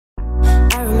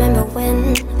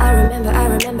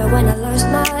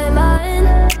lost my mind.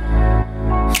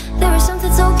 There was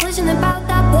something so pleasant about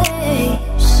that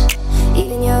place.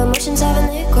 Even your emotions have an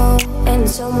echo and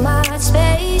so much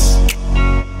space.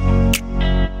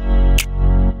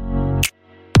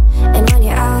 And when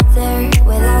you're out there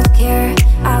without care,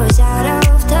 I was out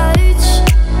of touch.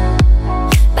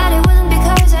 But it wasn't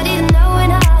because I didn't know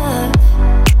enough.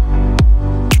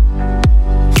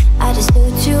 I just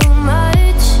knew too much.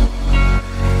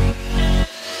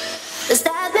 Does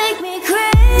that make me crazy?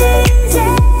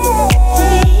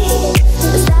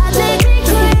 Does that make me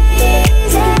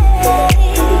crazy?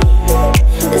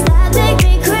 Does that make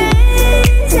me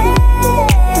crazy?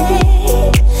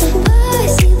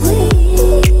 Pussy,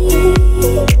 please.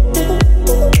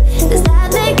 Does that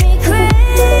make me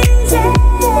crazy?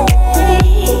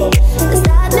 Does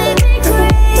that make me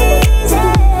crazy?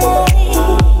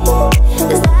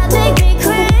 Does that make me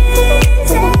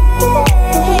crazy?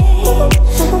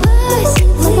 Pussy,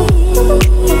 please.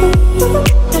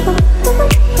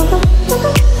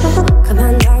 Come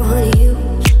on now, who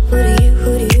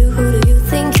do you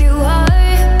think you are?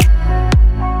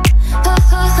 Ha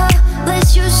ha ha, bless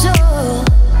your soul.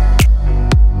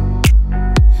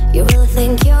 You really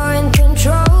think you're in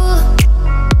control?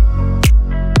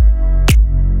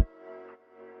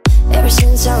 Ever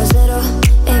since I was little,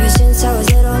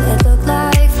 it looked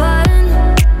like fun.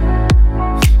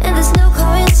 And there's no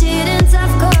coincidence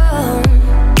I've come.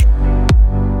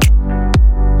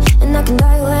 And I can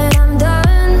die when I'm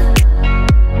done.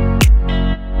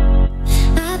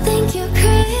 I think you're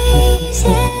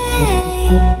crazy.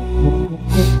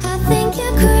 I think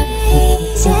you're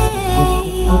crazy.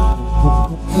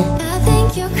 I think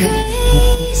you're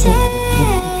crazy.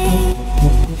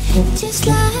 Just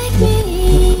like me.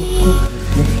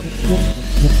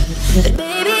 But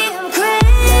baby, I'm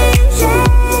crazy.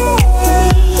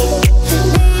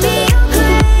 Baby, I'm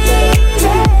crazy.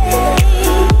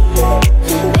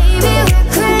 Baby, we're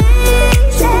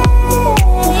crazy.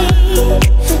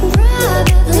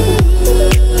 Probably.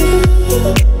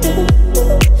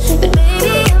 But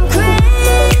baby, I'm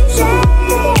crazy.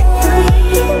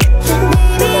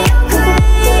 Baby, I'm crazy.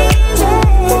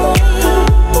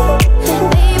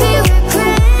 Baby, we're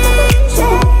crazy.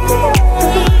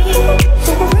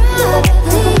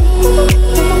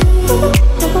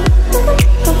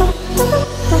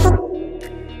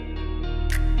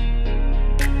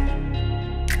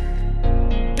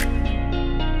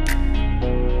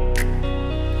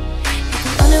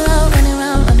 Running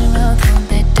around, throwing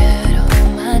that dirt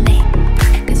on my name.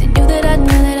 'Cause you knew that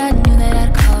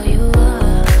I'd call you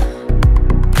up.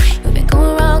 You've been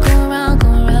going around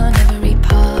every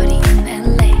party in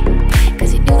LA.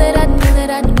 'Cause you knew that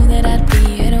I'd be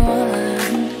at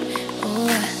one. Oh,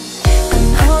 I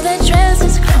know that dress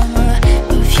is karma,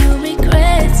 a few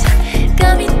regrets.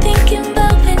 Got me thinking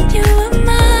about when you were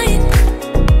mine.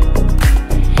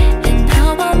 And now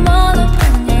I'm all up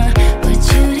on ya, what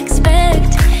you'd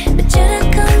expect. But you're not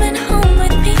coming home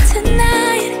with me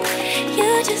tonight. You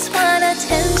just want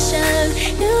attention,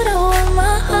 you don't want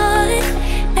my heart.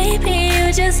 Maybe you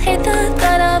just hate the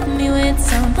thought of me with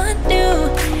someone new.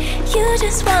 You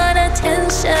just want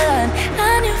attention,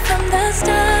 I knew from the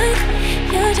start.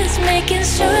 You're just making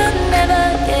sure I'm never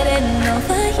getting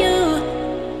over you.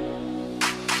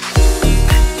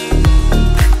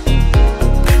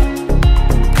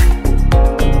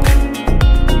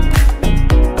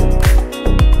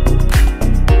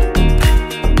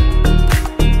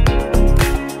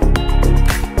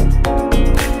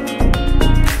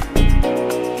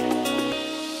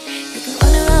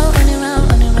 Running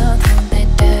around, throwing that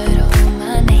dirt on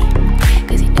my name.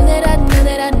 'Cause you knew that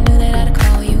I'd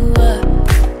call you up.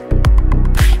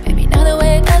 Baby, now the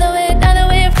way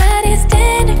Friday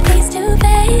standing face to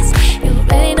face. You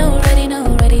already know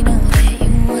that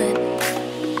you would.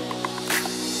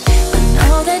 I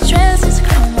know that dress is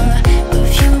karma, a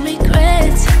few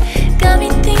regrets. Got me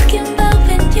thinking about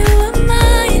when you were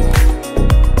mine.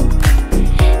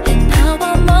 And now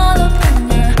I'm all up on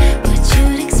ya, what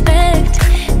you'd expect.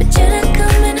 But you're not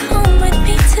coming home with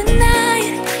me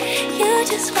tonight. You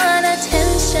just want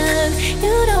attention,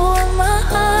 you don't want my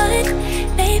heart.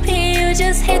 Maybe you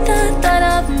just hate the thought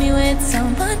of me with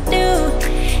someone new.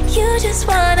 You just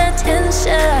want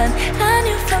attention, I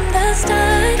knew from the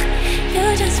start.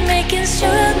 You're just making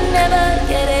sure I'm never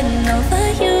getting over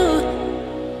you.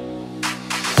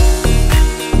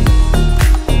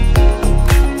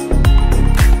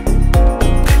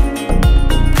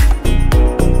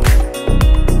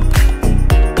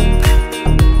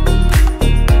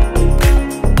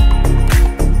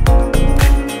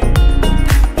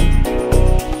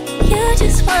 You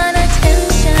just want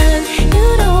attention, you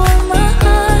don't want my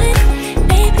heart.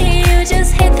 Maybe you just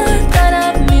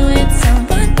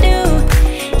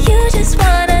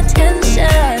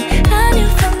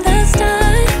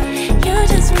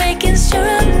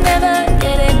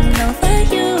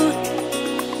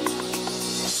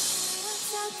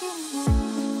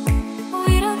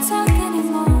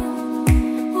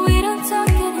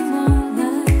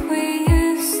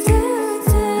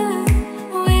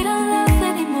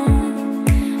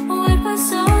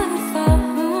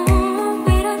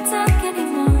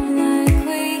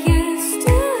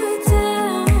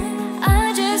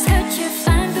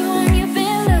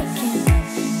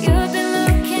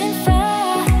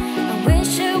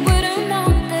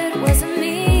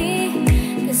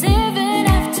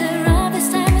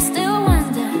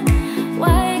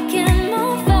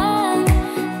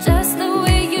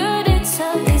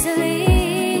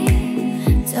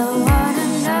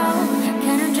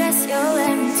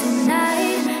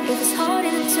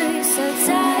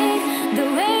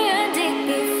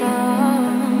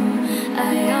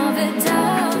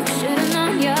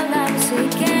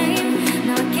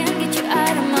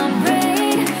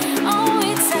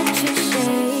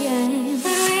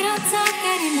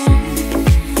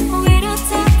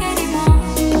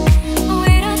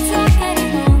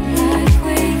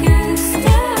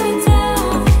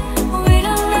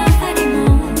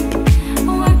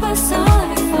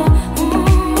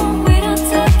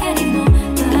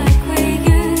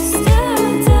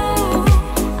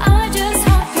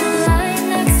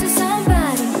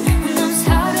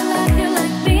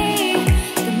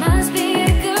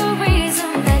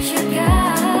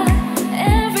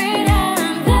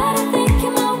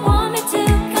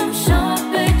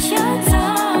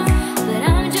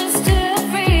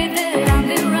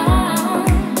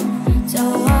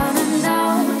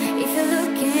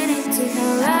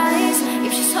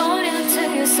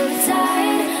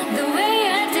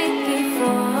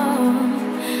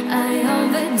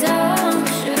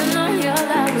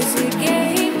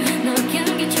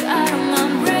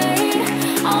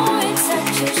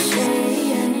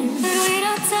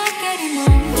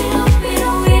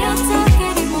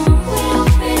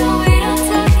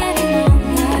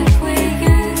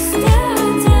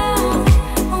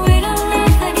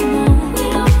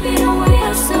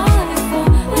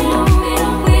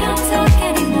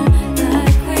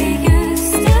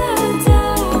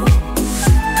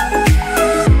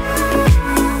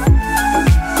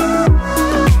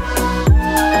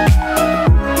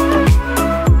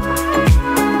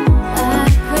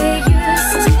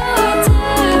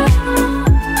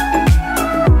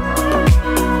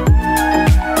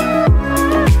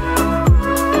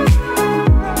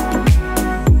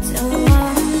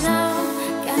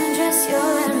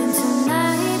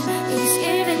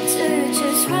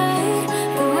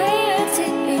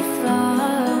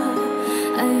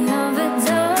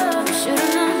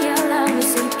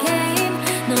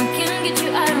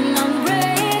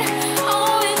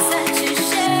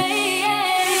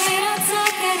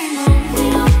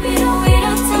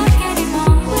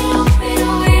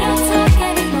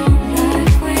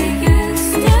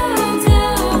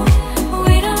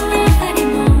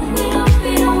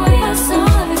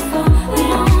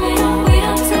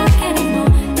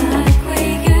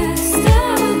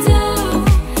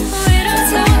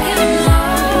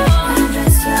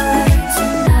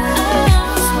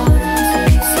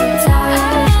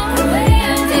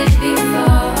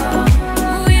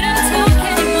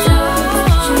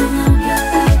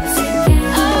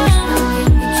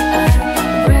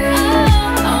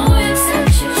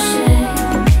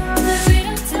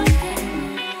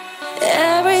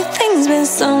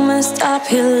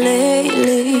here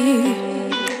lately.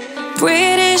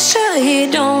 Pretty sure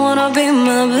he don't wanna be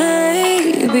my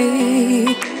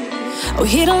baby. Oh,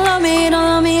 he don't love me, he don't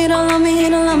love me, he don't love me, he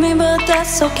don't love me, but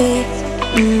that's okay.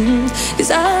 Cause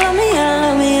I love me, I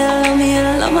love me, I love me,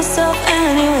 I love myself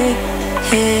anyway.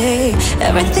 Hey,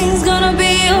 everything's gonna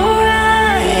be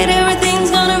alright, everything's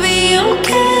gonna be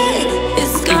okay.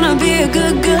 It's gonna be a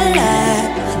good, good life.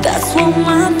 That's what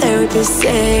my therapist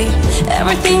say.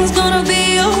 Everything's gonna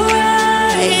be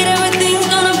alright, everything's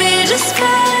gonna be just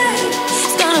fine.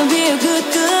 It's gonna be a good,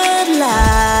 good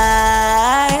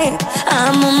life.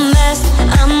 I'm a mess,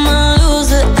 I'm a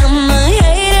loser, I'm a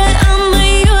hater, I'm a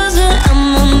user, I'm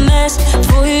a mess.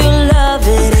 For your love,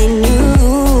 it ain't new.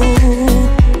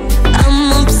 I'm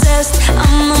obsessed,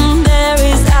 I'm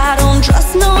embarrassed, I don't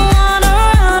trust no one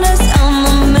around us. I'm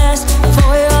a mess.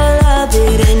 For your love,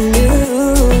 it ain't new.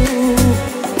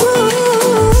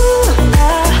 Ooh,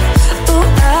 ah, ooh,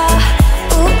 ah,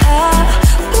 ooh, ah,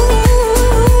 ooh,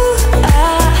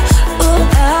 ah, ooh,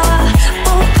 ah,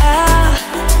 ooh, ah.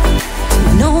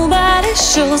 Nobody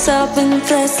shows up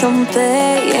unless I'm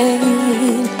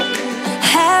paying.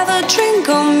 Have a drink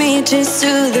on me just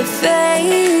to the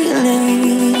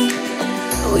feeling.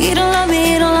 You don't love me,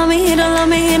 you don't love me, you don't love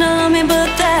me, you don't love me, but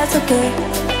that's okay.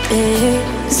 Yeah.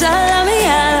 Cause I love me, I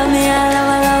love me, I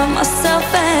love myself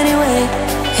anyway.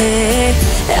 Hey,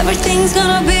 everything's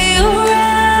gonna be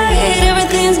alright,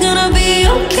 everything's gonna be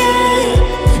okay.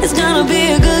 It's gonna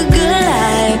be a good, good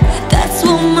life. That's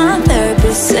what my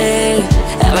therapist say.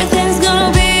 Everything's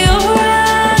gonna be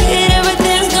alright,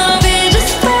 everything's gonna be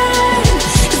just fine.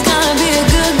 It's gonna be a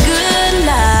good, good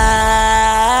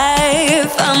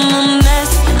life. I'm a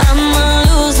mess, I'm a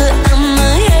loser, I'm a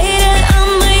hater,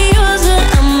 I'm a user,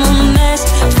 I'm a mess.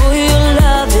 For your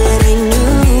love, it ain't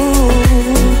new.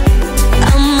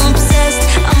 I'm obsessed,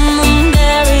 I'm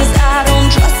embarrassed, I don't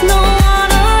trust no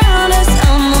one around us.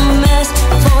 I'm a mess.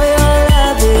 For your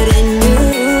love, it ain't new.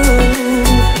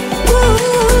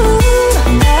 Ooh,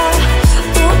 ah,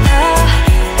 ooh, ah,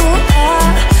 ooh, ah,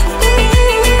 ooh,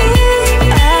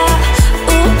 ah,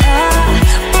 ooh, ah,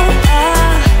 ooh,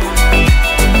 ah.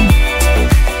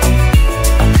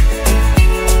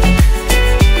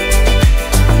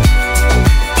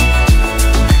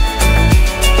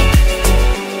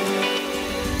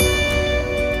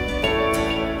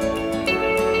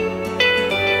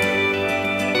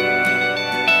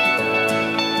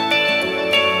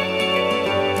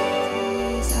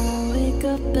 I wake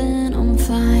up and I'm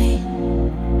fine.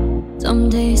 Some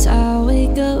days I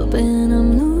wake up and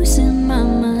I'm losing my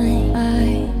mind.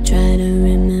 I try to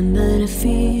remember the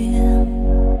feel,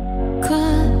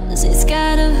 cause it's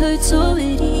gotta hurt so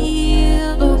it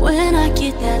heals. But when I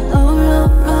get that low, low,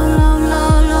 low, low,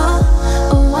 low, low,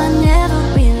 oh, I never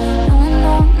really know,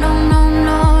 no, no, no,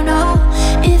 no, no,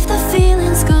 if the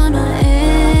feeling's gonna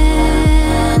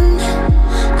end.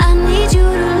 I need you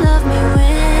to love me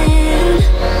when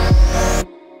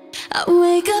I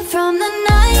wake up from the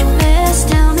nightmares.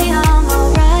 Tell me I'm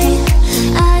alright.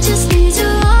 I just need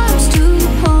your arms to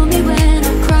hold me when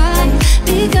I cry,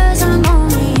 because I'm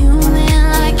only human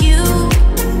like you.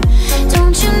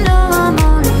 Don't you know I'm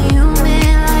only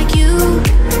human like you?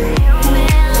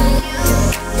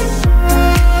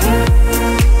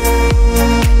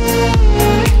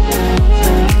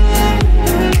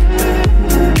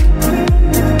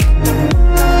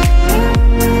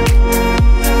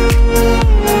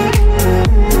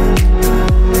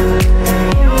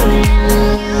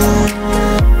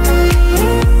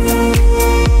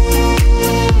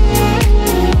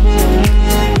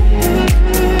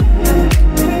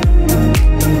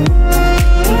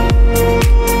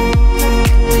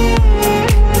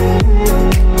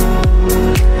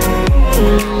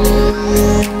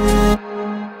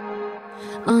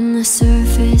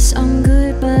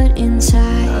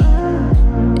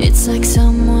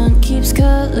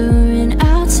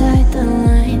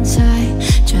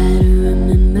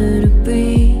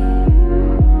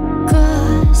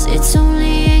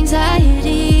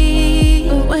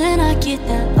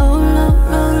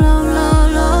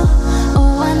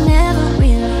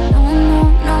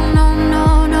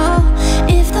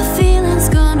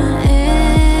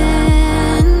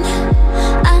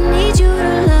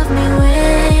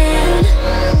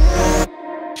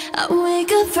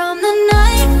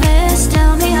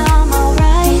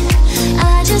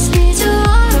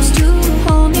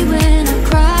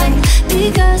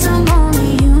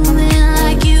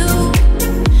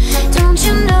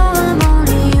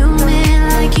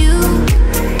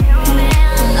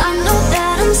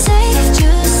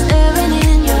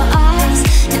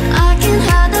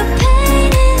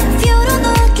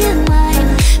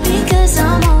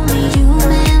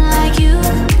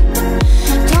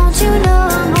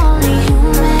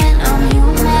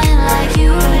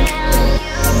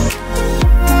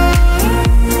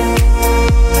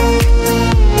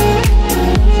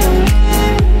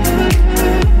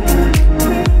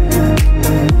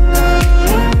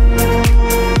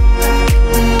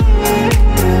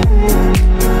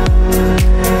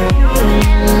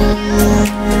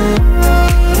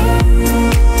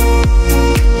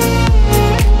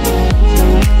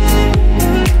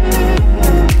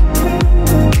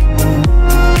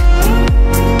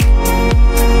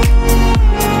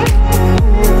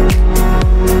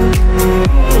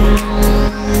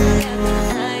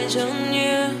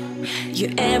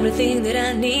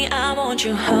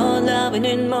 want your whole loving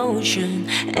in motion.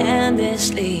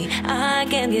 Endlessly, I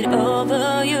can't get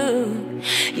over you.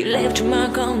 You left a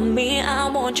mark on me. I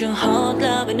want your whole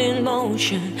loving in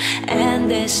motion.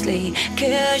 Endlessly,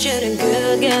 'cause you're the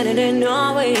good, get it in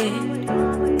no way.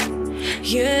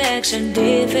 Your ex and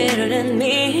different than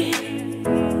me.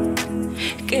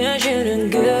 'Cause you're the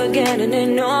good, get it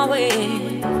in no way.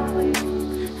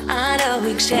 I know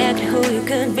exactly who you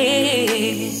could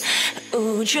be.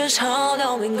 Ooh, just hold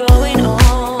on, we're going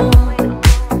on.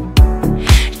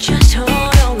 Just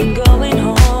hold on, we're going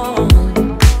home.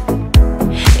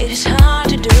 It is hard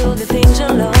to do the things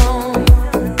alone.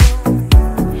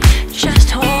 Just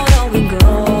hold on, we're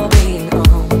going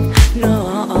on. No,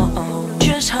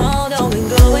 just hold on, we're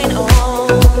going on.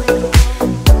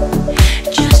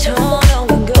 Just hold on,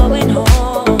 we're going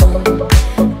home.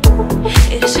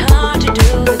 It is hard to do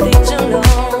the things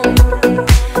alone.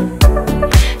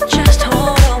 Just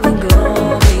hold on, we're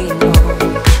going on.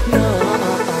 No.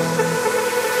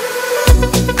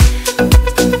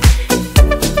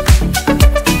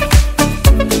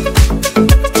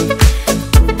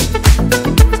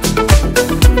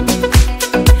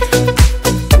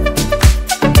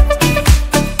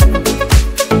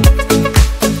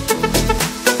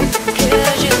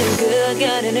 Cause you're good,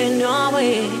 got it in no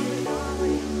way.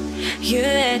 Your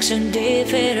ex and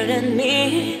different than me.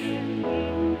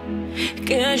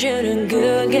 Cause you're the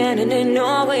good, got it in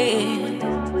no way.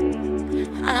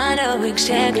 I know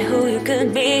exactly who you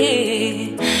could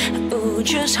be. Ooh,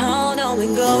 just hold on,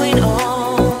 we're going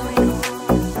on.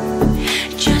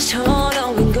 Just hold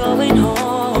on, we're going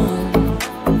home.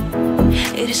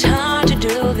 It is hard to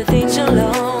do the things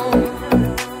alone.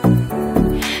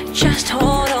 Just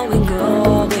hold on, we're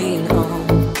going on.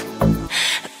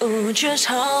 Ooh, just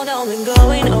hold on, we're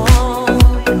going on.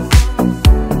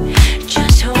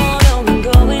 Just hold on, we're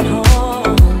going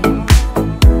home.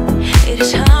 It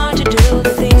is hard to do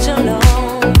the things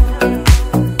alone.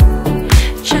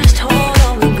 Just hold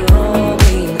on, we're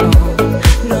going on.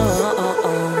 No.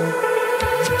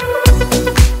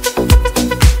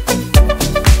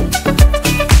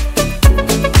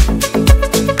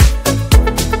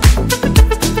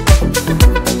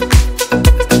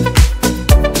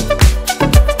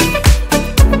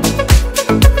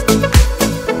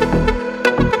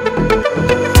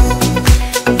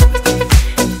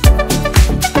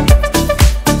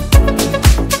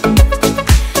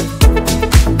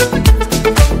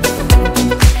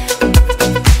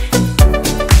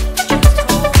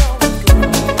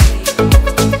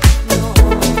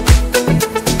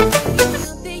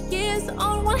 The years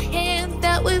on one hand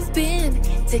that we've been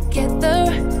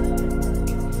together,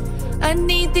 I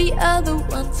need the other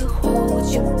one to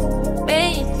hold you,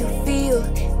 make you feel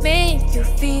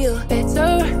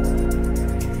better.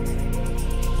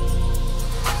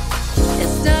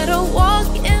 It's not a walk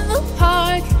in the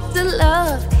park to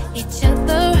love each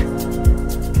other,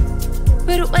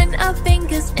 but when our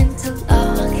fingers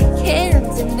interlock, can't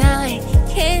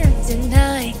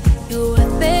deny you're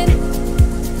worth it.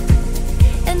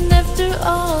 And after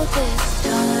all this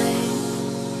time,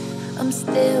 I'm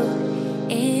still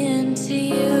into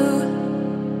you.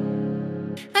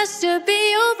 I should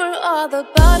be over all the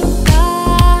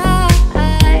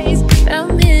butterflies, but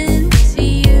I'm into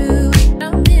you.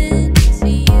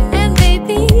 And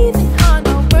baby, even on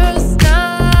our worst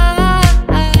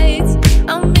nights,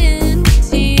 I'm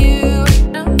into you.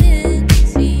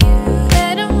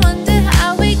 And I wonder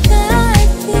how we got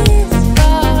this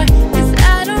far, 'cause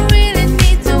I don't really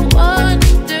need to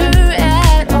wonder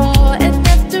at all. And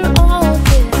after all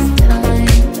this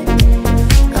time,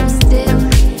 I'm still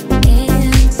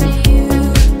into you.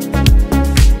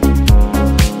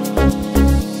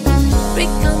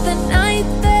 Recall the night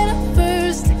that I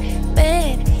first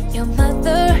met your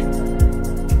mother,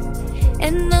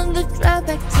 and on the drive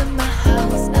back to my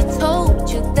house, I told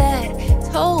you that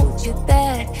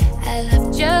I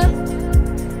loved you.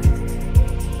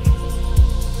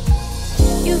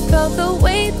 You felt the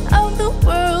weight of the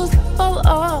world fall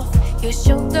off your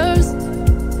shoulders,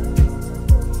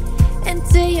 and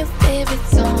to your favorite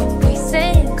song we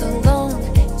sang along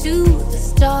to the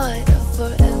start of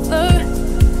forever.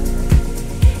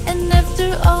 And after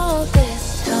all this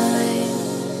time,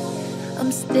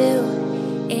 I'm still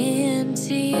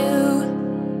into you.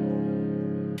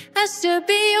 I should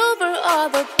be over all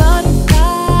the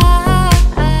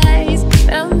butterflies, but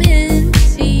I'm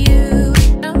into you.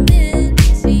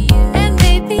 And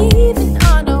baby, even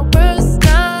on our worst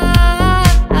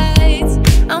nights,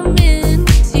 I'm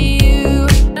into you.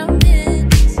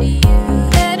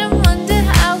 And I wonder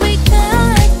how we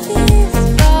got this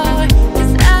far,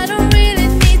 'cause I don't really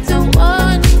need to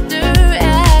wonder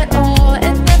at all.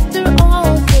 And after all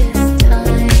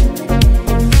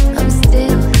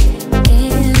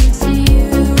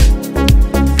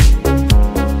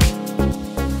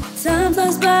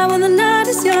fly when the night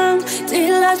is young.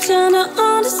 Daylight turning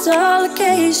on this all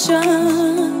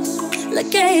locations,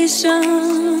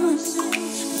 locations.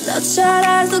 Bloodshot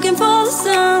eyes looking for the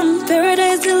sun.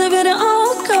 Paradise delivered an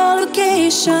all call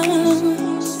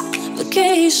locations,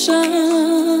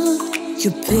 locations.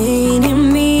 You're painting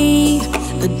me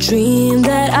a dream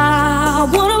that I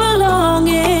wanna belong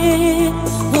in,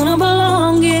 wanna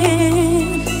belong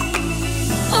in.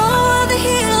 Over the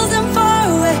hills and far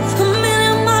away, a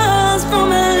million miles from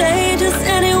LA, just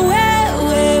anywhere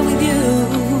with you.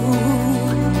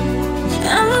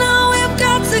 I know we've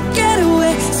got to get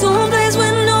away, someplace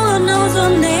where no one knows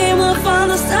our name. We'll find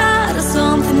the side of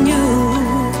something new.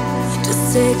 Just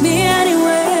take me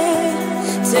anywhere,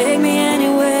 take me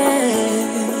anywhere.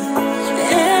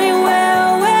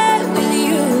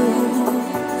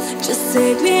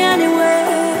 Take me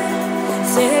anywhere,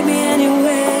 take me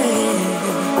anywhere,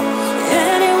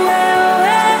 anywhere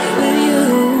away with you.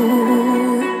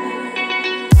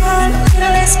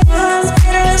 Endless fun,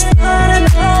 endless fun, and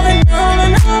over and over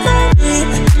and over.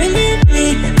 Me.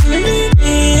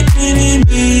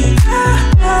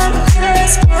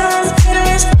 Endless fun,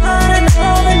 endless fun, and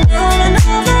over and over and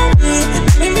over.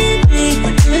 Me.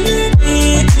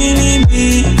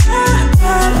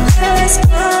 Endless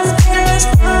fun, endless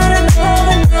fun, and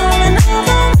over and over and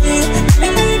over.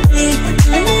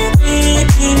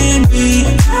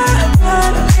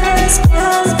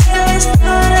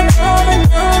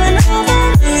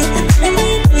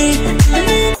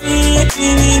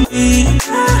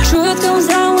 Truth comes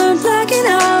out when we're blacking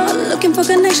out, looking for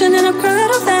connection in a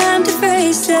crowd of empty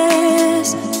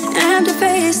faces, empty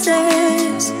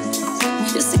faces.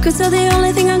 Your secrets are the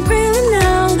only thing I'm craving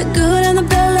now. The good and the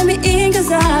bad, let me in,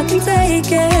 cause I can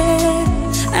take it,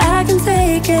 I can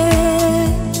take it.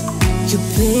 You're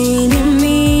painting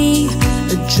me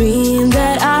a dream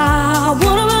that I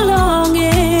wanna belong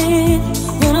in,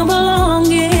 wanna belong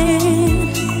in.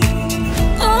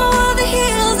 Over the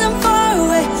hills and far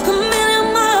away, a million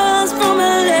miles from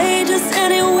LA, just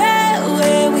anywhere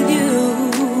with you.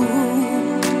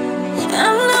 I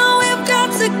know we've got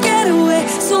to get away,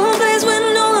 someplace where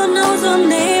no one knows our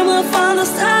name. We'll find the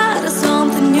side of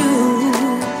something new.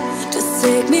 Just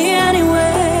take me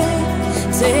anywhere,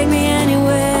 take me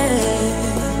anywhere.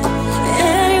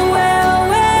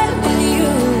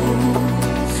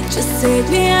 Take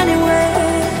me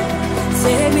anywhere,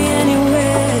 take me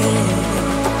anywhere,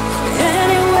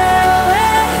 anywhere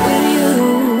away with you.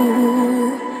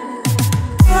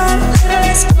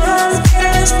 Endless fun,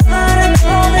 endless fun, and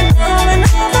over and over and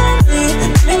over.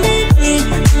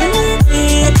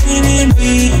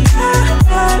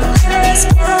 Endless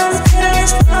fun,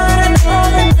 endless fun, and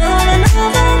over and over and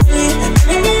over.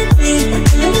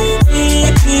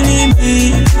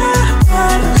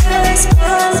 Endless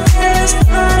fun, endless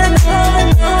fun, and over and over and over. Endless fun, endless fun, and over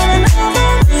and over and over.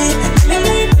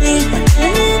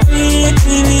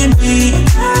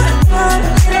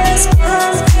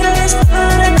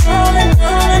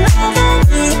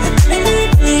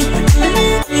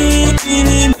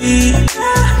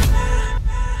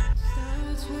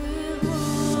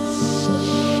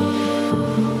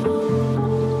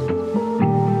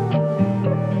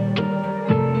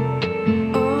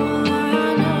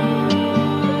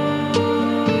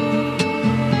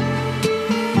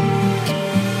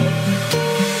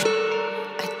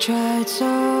 Tried so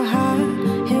hard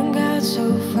and got so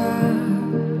far,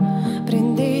 but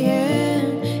in the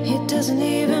end, it doesn't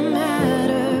even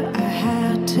matter. I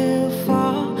had to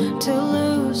fall to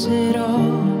lose it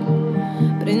all,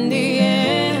 but in the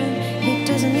end, it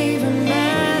doesn't even matter.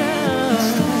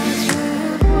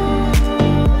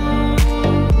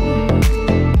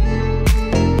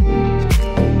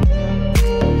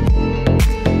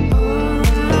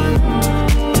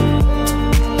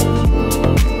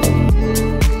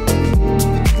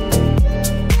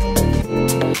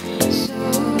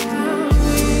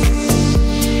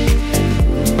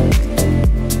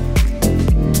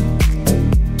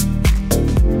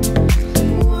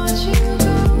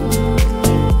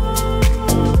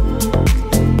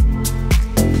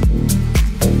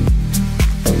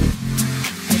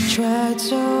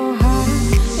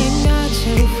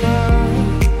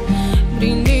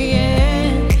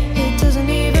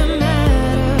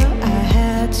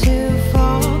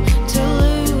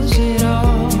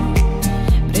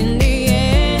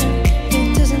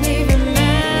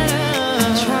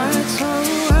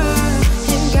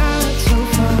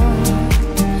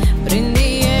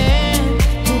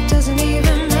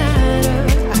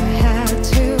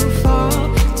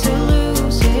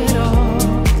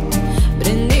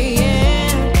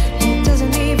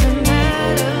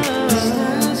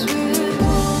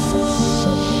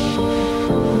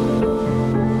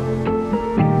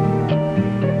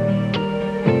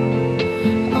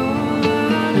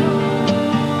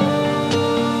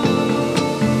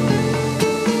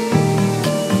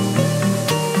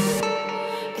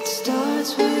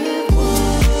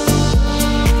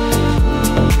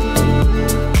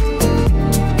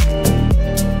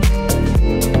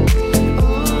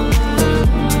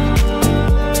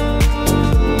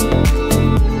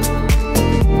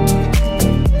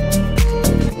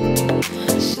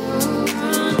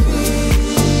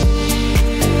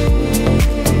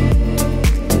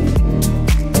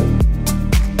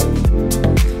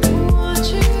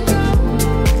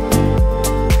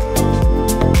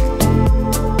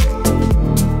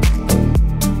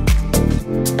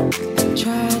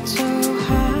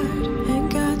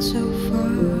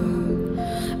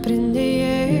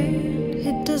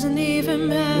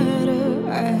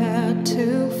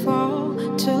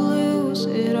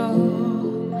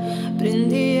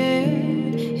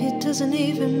 doesn't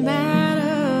even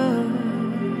matter.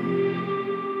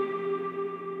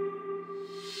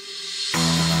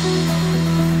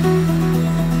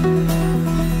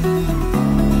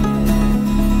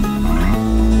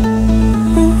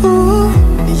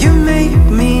 You make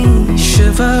me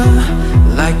shiver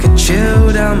like a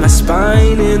chill down my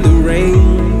spine in the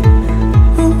rain.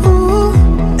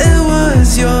 It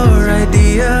was your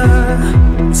idea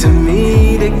to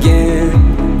meet again.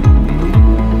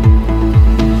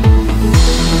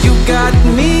 You got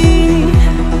me,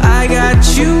 I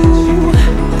got you.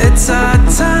 It's our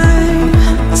time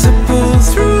to pull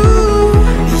through.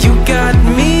 You got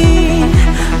me,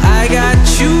 I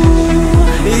got you.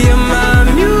 You're my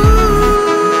muse.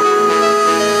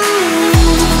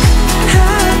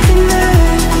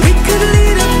 Happiness, we could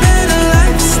lead a better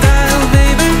lifestyle,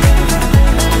 baby.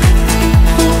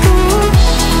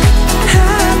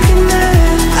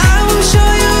 Happiness, I will show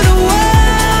you the world.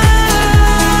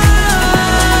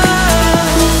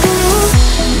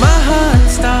 My heart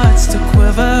starts to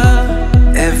quiver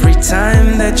every time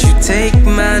that you take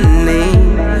my name.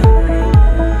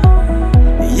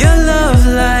 Your love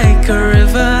like a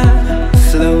river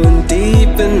flowing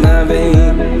deep in my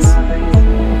veins.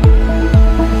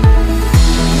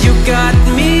 You got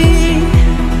me,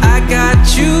 I got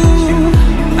you.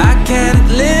 I can't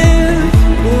live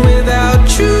without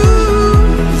you.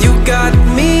 You got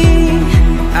me,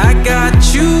 I got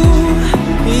you.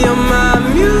 You're my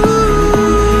muse.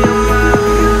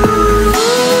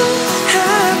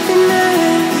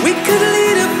 Happiness, we could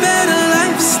lead a better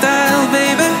lifestyle,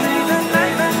 baby.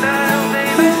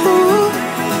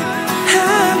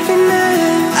 Happiness,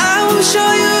 I will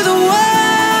show you the world.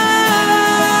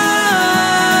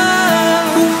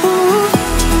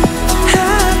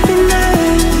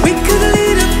 Happiness, we could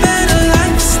lead a better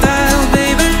lifestyle,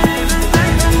 baby.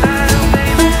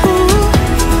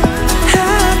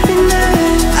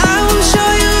 Happiness, I will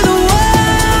show you the world.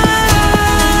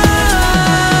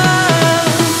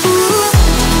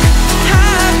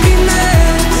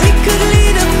 Happiness, we could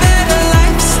lead a better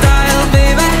lifestyle,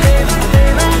 baby.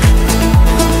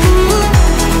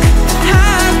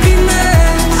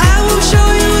 Happiness, I will show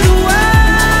you the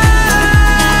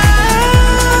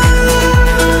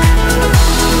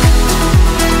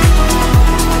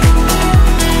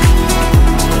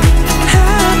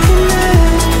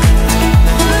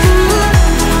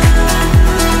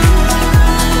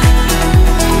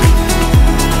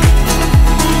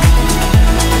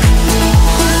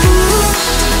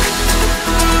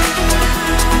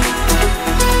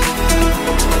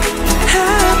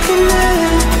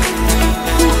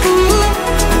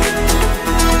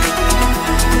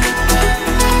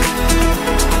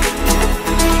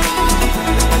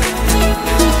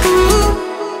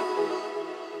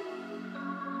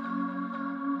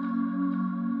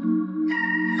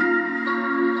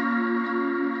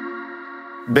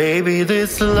Baby,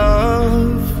 this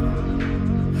love,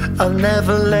 I'll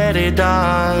never let it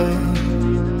die.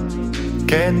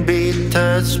 Can't be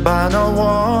touched by no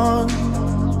one.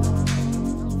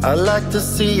 I like to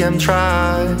see him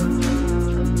try.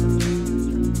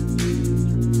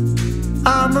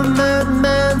 I'm a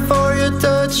madman for your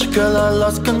touch, girl, I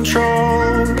lost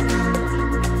control.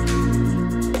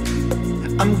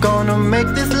 I'm gonna make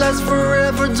this last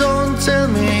forever, don't tell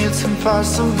me it's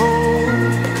impossible.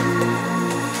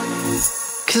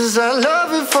 'Cause I love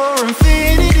you for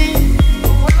infinity.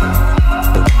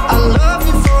 I love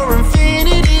you for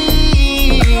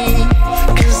infinity.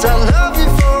 'Cause I love you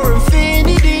for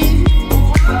infinity.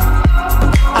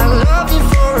 I love you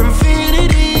for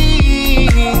infinity.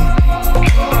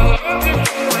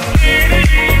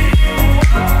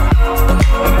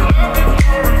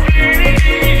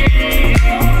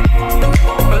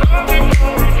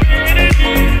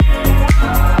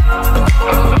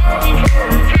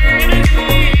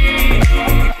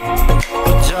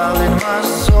 Darling, my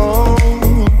soul,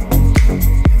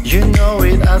 you know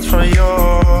it asks for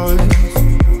yours.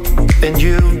 And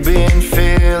you've been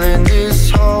feeling this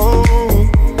hole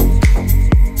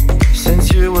since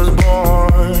you was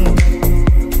born.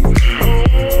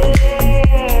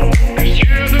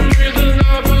 You're the reason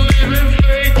I believe in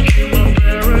fate, you're my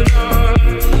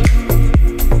paradise.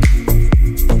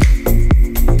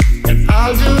 And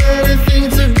I'll do anything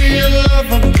to be your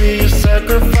lover, be your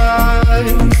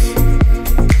sacrifice.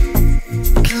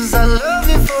 'Cause I love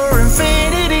you for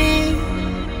infinity.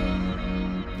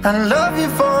 I love you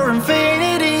for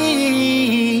infinity.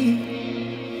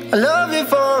 I love you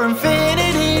for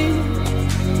infinity.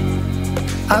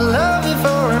 I love you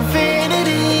for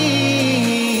infinity.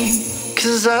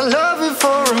 'Cause I love you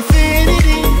for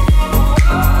infinity.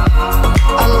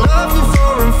 I love you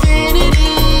for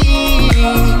infinity.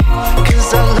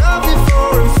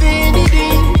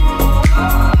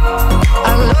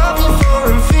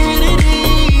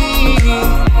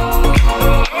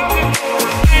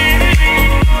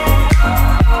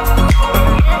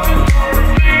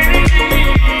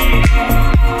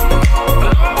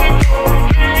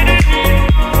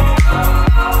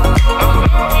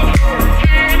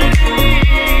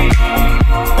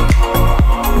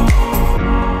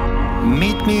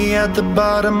 the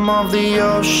bottom of the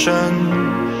ocean,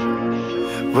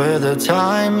 where the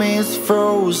time is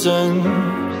frozen,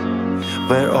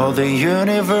 where all the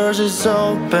universe is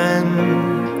open.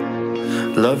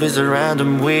 Love is a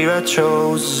random, we are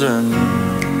chosen.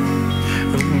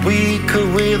 We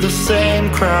could wear the same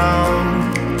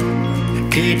crown,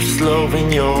 keep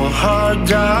slowing your heart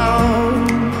down.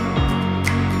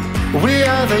 We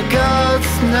are the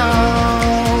gods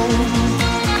now.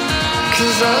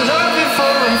 'Cause I love you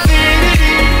for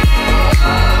infinity,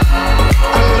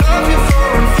 I love you for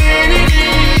infinity.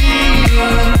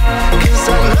 'Cause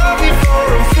I love you for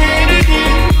infinity,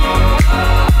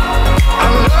 I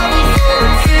love you for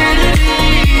infinity.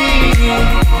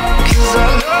 'Cause I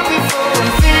love you for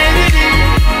infinity,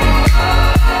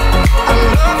 I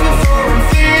love you for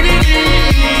infinity.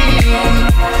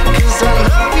 'Cause I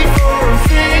love you for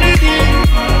infinity,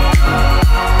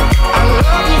 I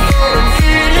love you for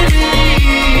infinity.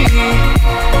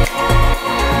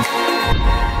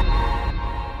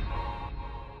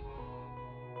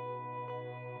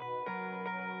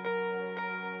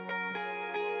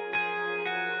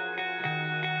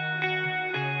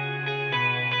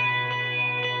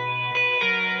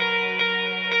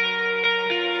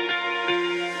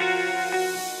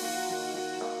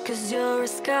 Cause you're a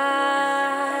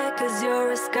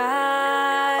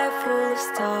sky full of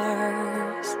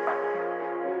stars.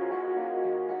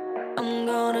 I'm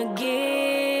gonna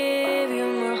give you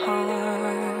my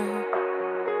heart.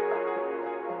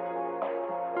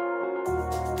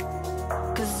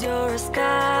 'Cause you're a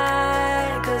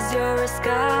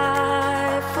sky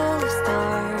full of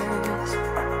stars.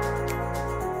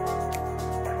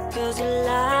 'Cause you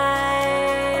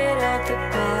light up the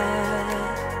path.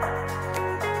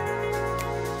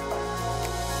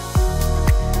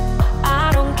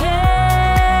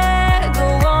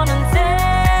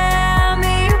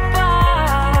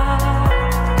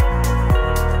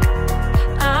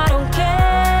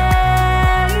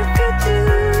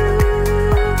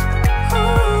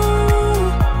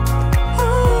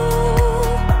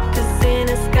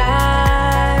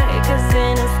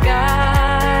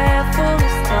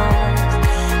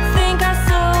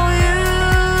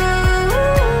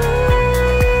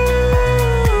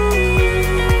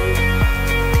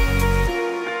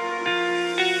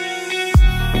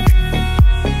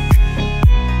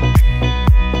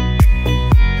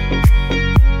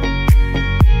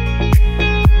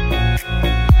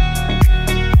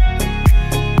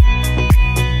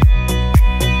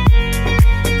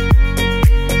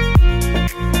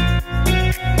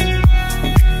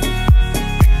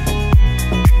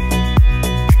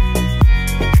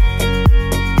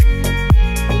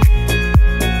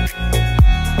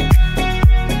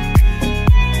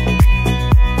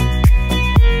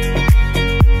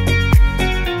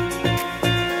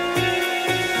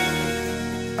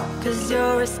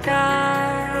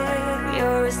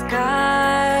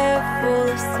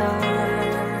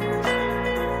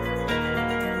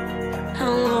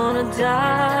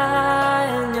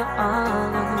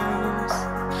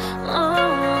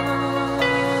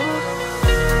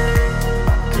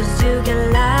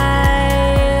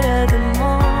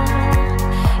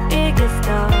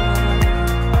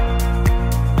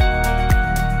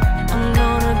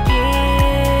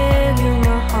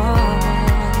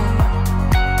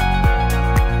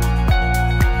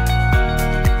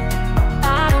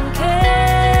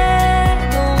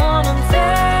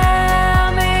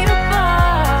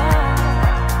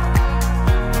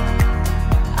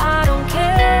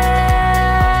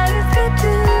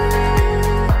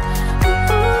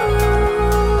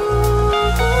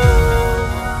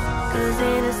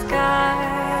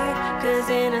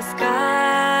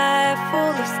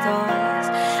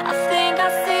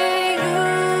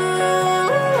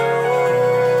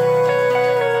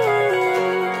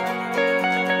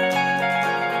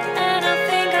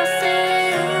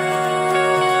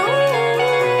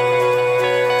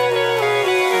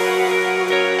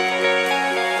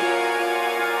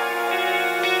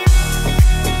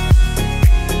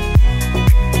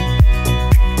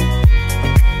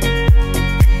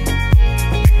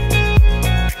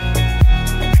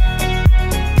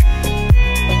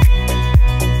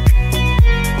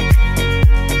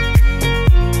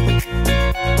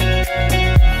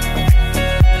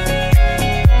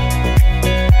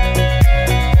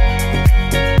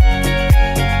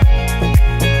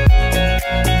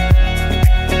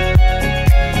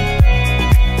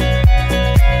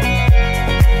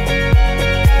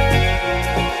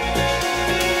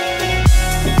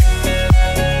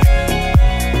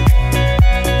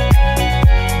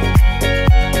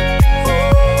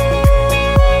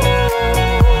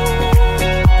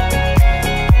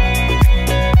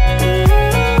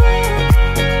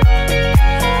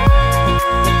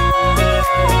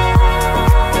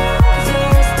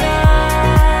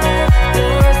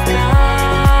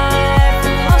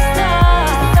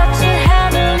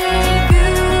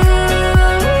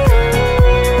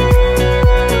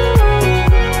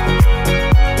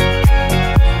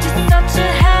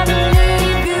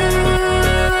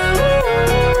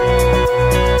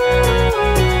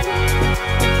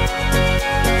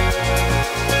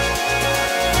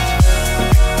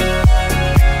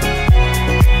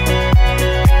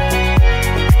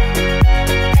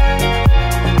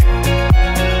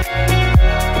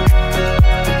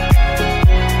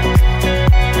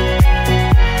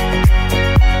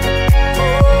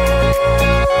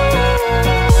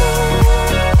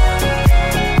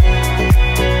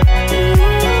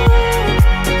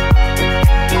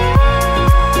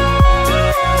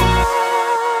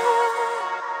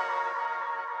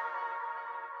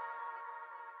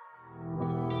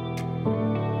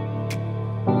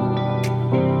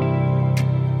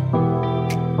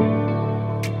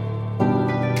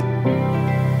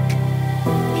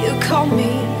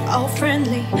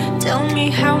 me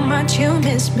how much you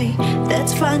miss me.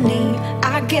 That's funny,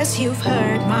 I guess you've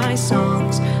heard my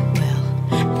songs. Well,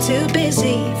 I'm too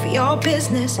busy for your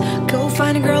business. Go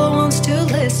find a girl who wants to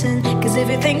listen. Cause if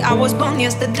you think I was born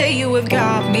yesterday, you have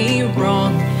got me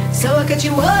wrong. So I cut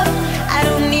you up, I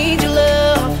don't need your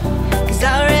love. Cause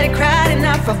I already cried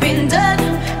enough, I've been done.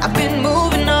 I've been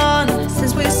moving on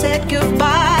since we said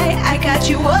goodbye. I got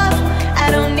you up,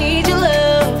 I don't need your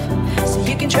love. So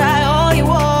you can try all you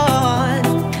want.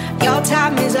 Your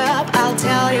time is up, I'll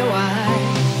tell you why.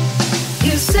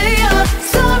 You say you're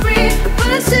sorry, but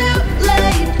it's too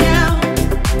late now.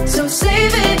 So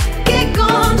save it, get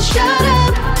gone, shut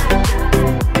up.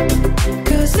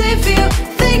 Cause if you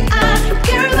think I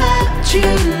care about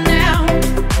you now,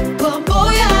 well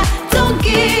boy, I don't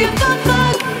give a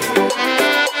fuck.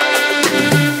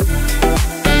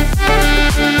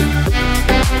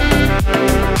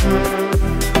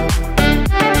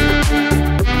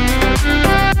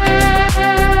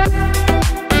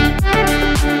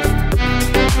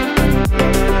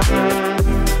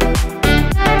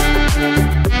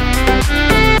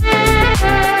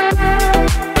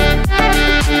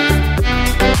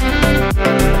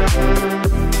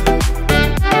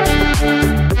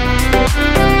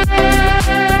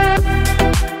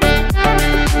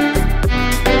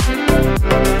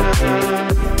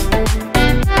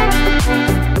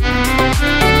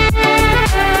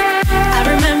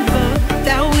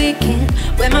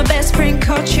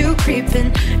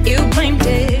 You blamed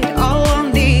it all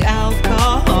on the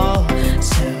alcohol.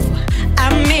 So I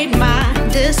made my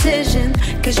decision.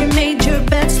 Cause you made your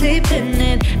bed, sleep in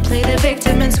it. Play the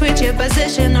victim and switch your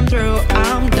position. I'm through,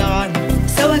 I'm done.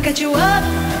 So I cut you up,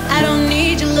 I don't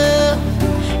need your love.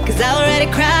 Cause I already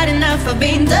cried enough, I've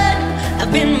been done.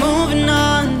 I've been moving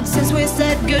on since we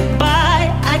said goodbye.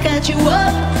 I got you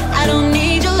up, I don't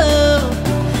need your love.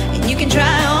 And you can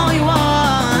try all you want.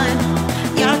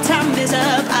 Your time is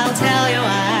up, I'll tell you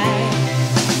why.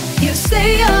 You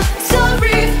say you're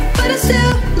sorry, but it's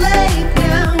too late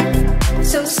now.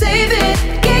 So save it,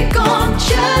 get gone,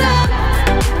 shut up.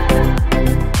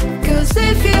 Cause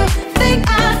if you think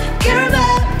I care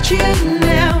about you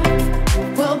now,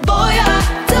 well boy,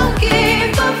 I don't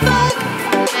give a fuck.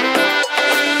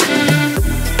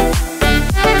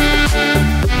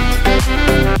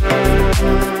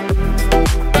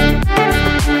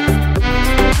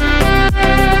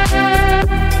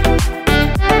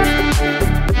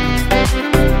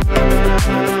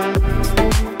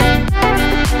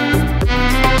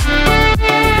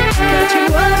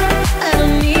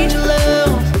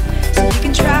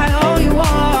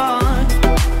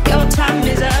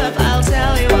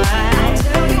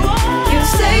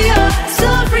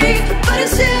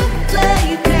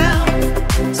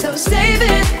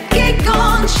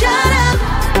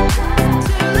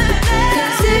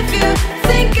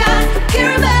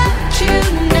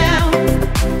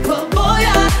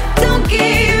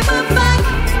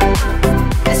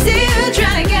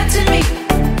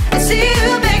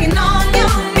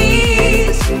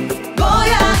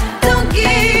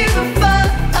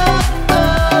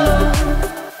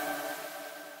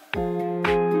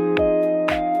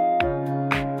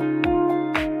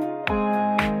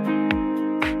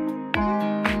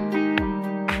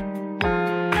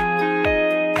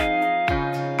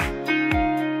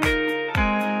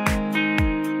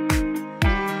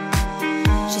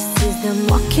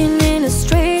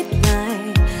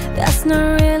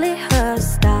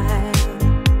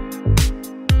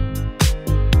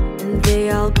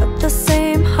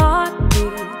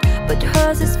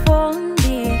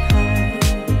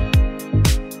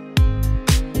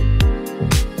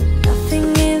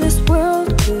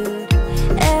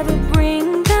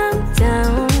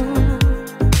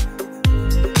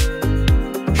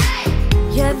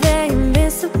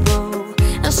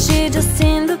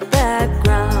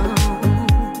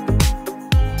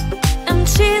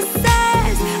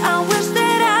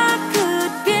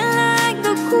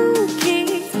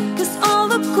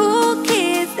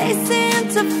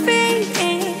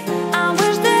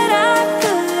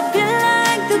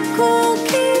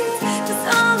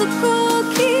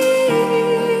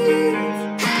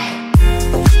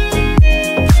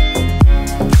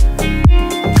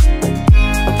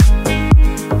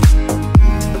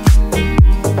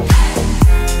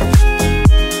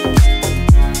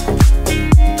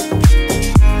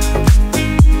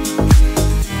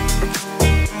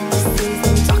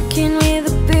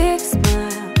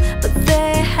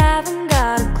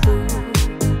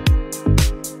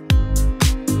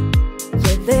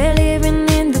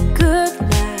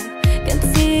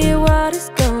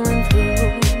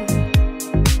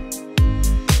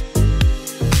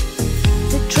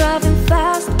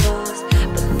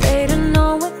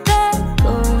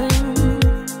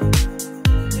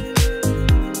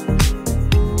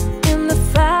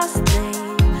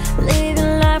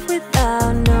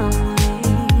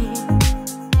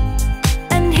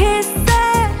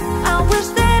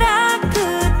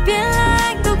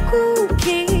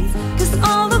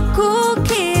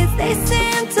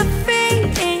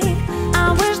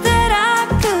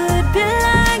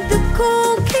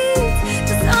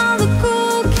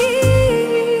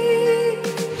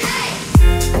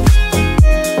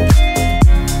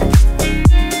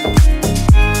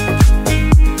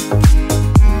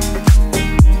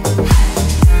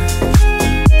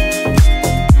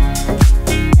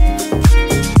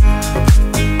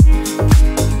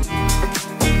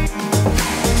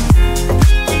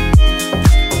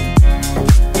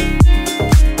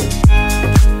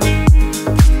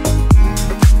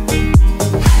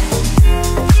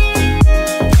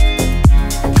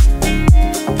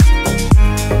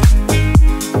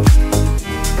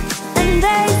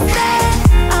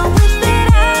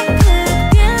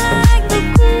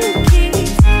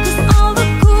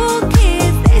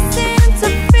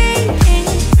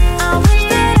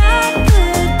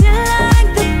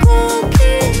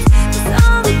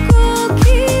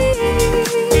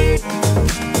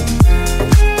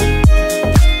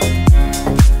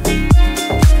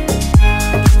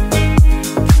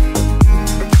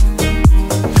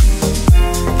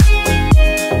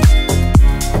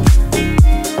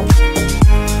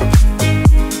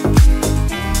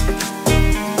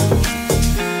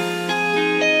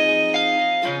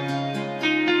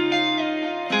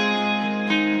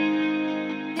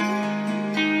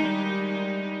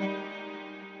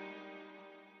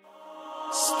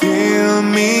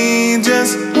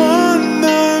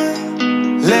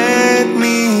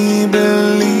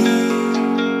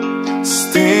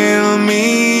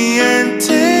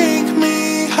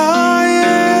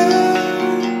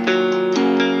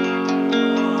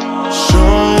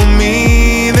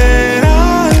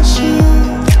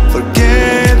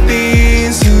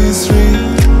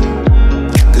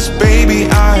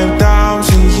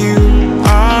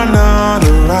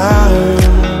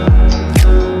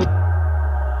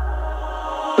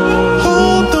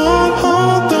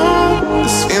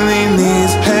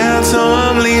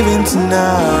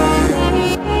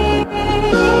 tonight.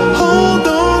 Hold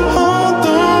on,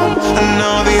 I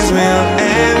know these will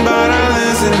end, but I'm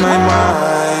losing my mind.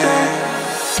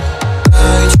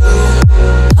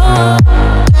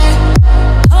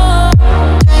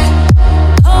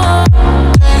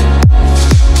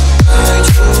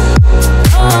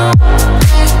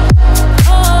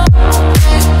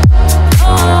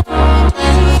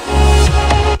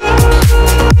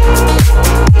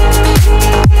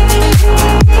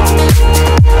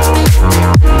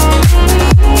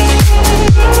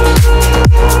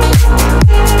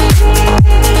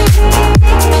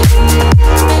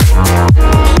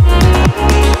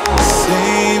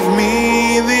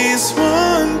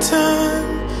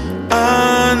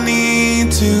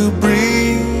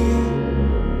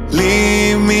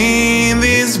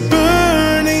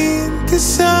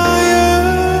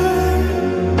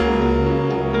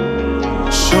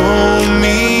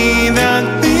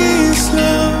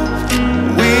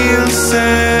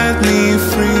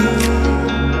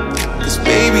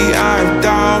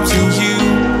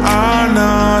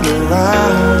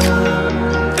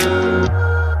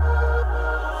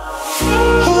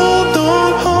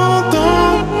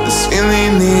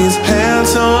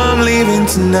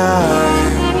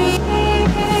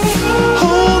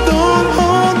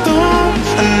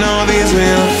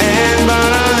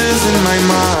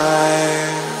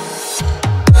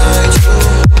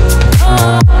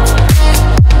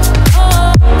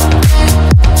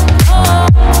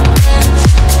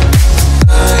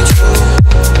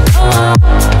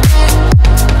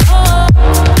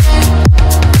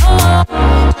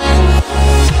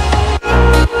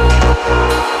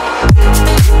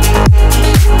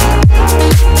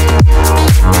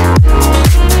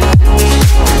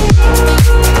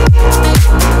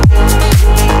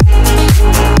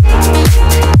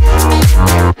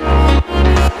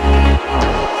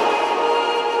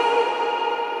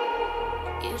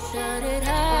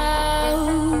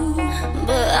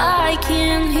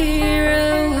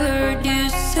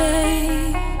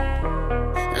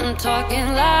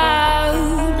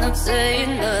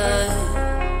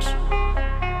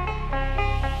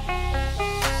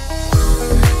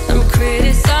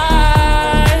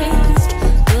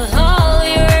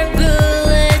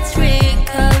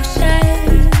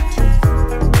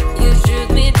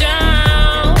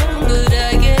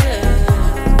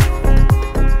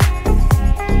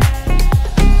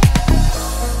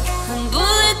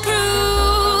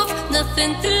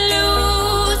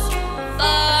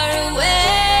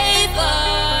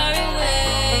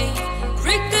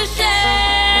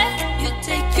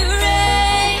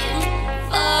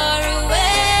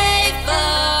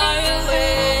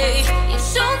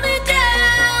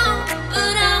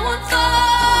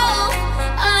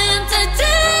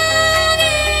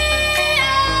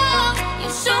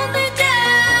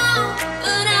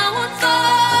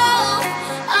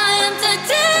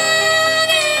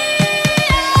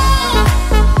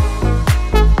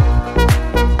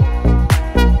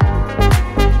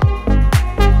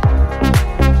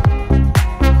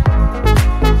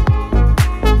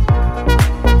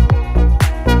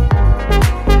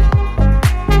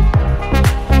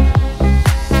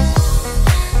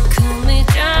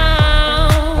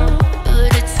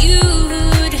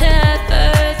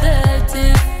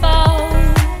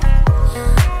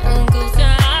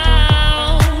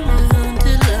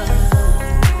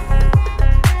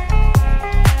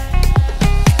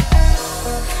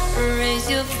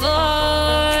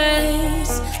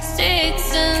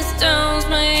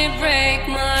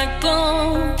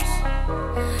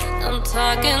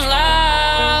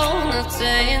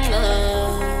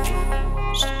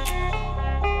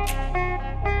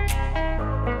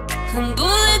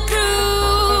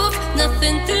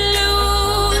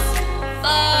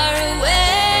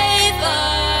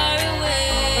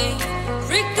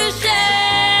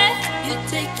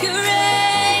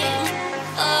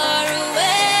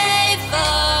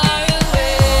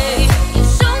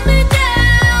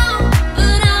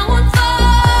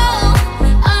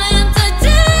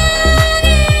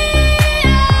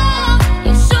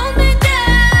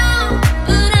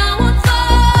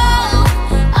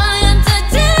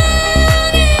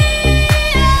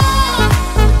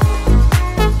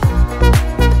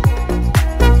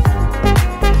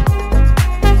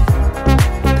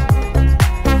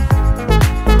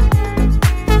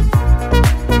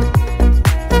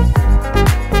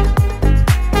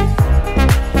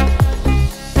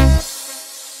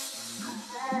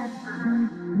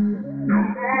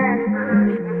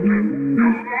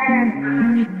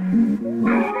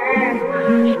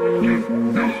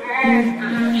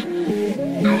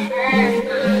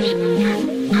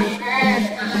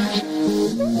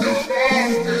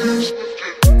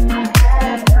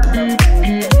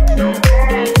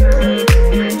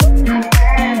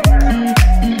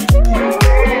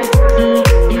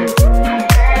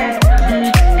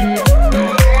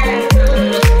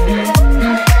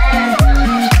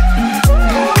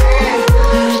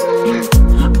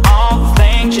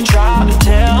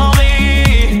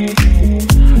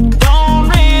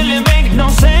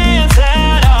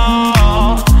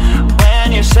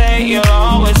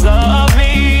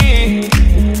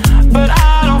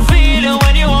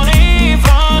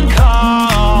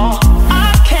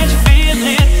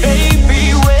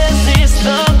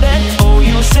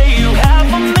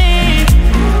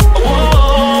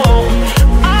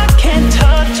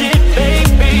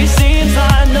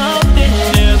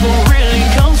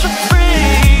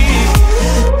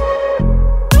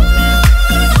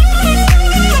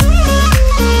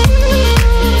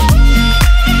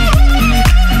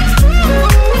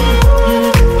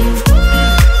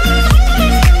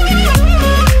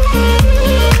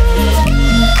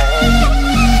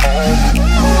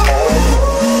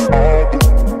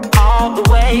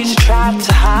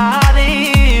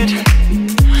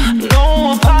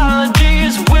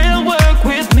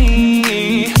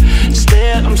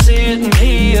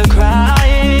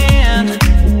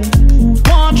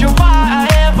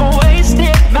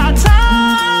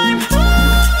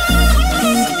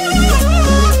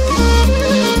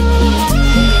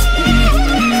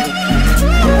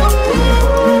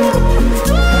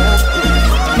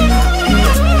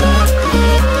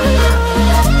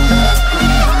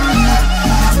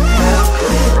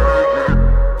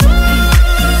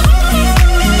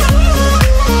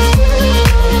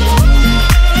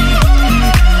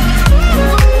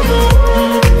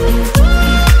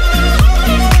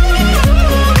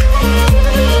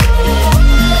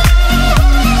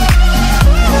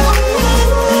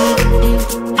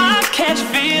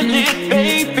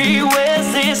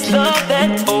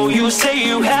 say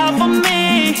you have for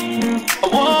me.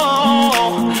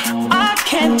 Whoa, I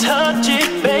can't touch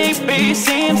it, baby.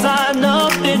 Seems like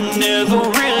nothing ever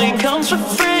really comes for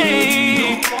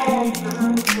free.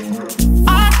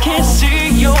 I can't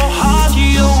see your heart,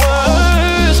 your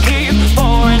words keep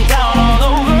pouring down all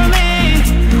over me.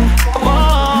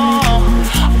 Whoa,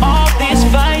 all this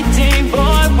fighting,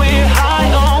 but we're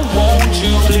high on. Won't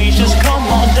you please just come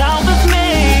on down with me?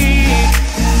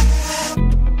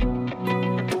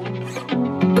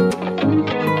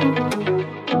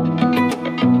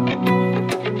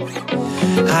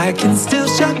 I can still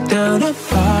shut down a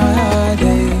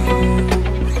party.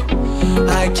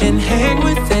 I can hang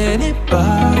with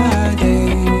anybody.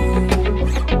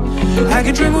 I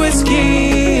can drink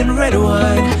whiskey and red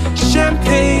wine,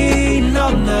 champagne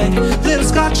all night, little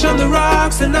scotch on the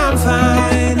rocks, and I'm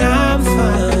fine, I'm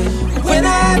fine. When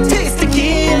I taste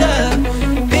tequila,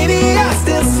 baby, I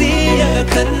still see ya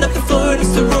cutting up the floor in a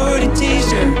sorority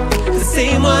t-shirt, the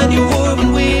same one you wore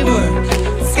when we were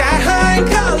sky high in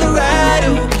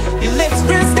Colorado. Your lips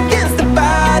pressed against the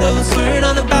bottle, swearing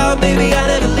on the bow, baby, I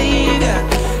never leave ya.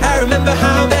 I remember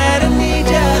how bad I need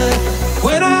ya.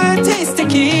 When I taste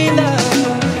tequila,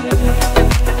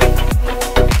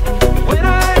 when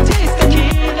I taste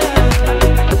tequila,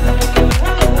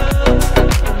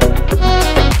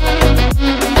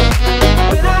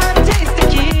 when I taste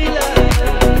tequila,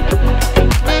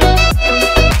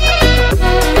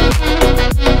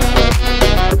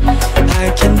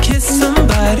 I can kiss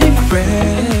somebody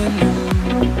brand new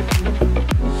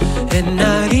and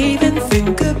not even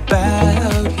think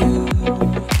about you.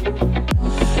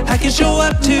 I can show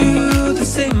up to the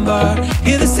same bar,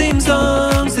 hear the same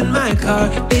songs in my car.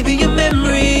 Baby, your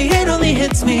memory, it only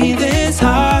hits me this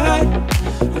hard.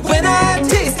 When I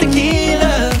taste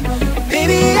tequila,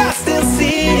 baby, I still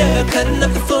see ya cutting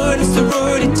up the floor in a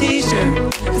sorority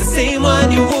t-shirt, the same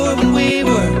one you wore when we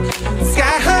were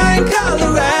sky high in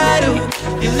Colorado.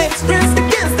 Your lips pressed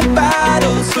against the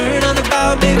bottle, swearing on the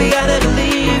bow, baby, I never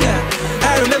leave ya.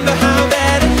 I remember how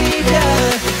bad I need ya.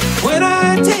 When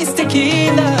I taste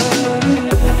tequila,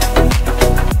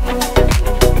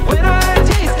 when I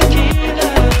taste tequila,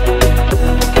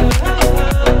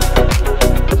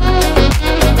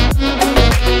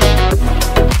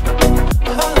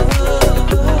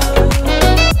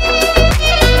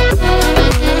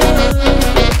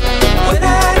 when I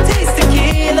taste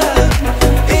tequila,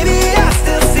 baby, I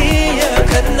still see ya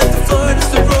cutting up the floor in a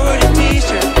sorority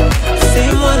t-shirt, the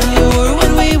same one you wore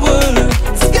when we were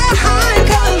sky high in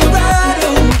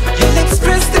Colorado. Your lips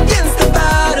pressed against the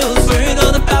bottle, swearing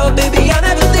on the power, baby, I'll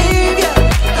never leave ya.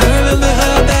 I remember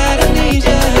how bad I need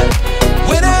ya.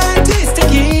 When I taste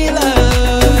tequila,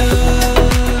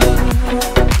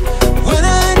 when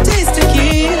I taste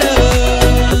tequila,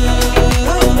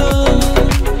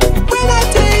 when I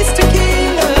taste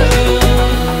tequila,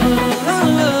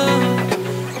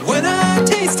 when I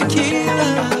taste tequila.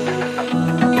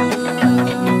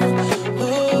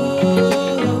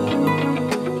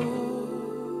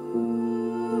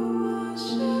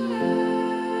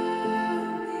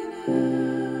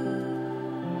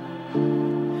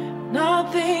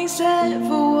 Nothing's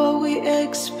ever what we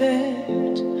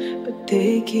expect, but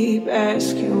they keep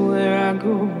asking where I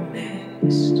go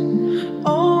next.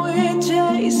 All we're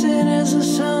chasing is a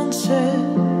sunset.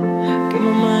 Get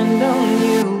my mind on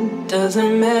you.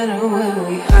 Doesn't matter where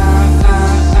we are.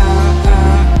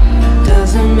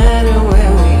 Doesn't matter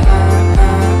where we are.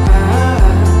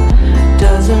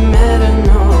 Doesn't matter,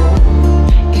 no.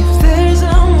 If there's a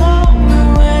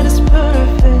moment when it's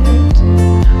perfect,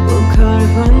 we'll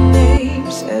carve our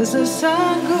names as the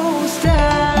sun goes down.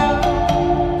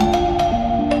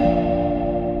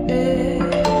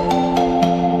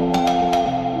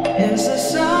 As the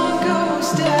sun goes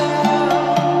down.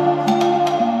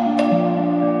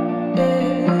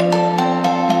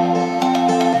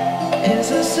 As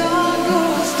the sun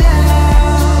goes down.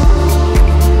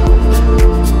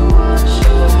 Watch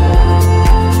your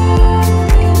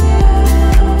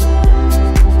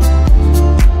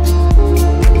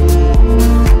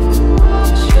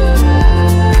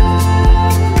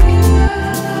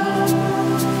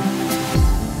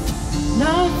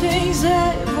Nothing's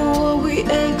ever what we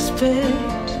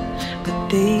expect, but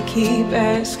they keep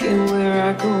asking where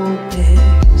I go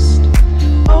next.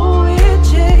 All we're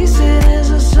chasing is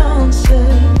a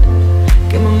sunset.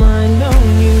 Get my mind on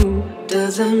you.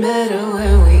 Doesn't matter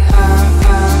where we are.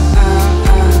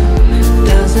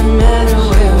 Doesn't matter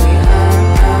where we are.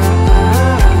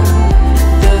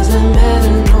 Doesn't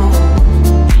matter, no.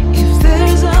 If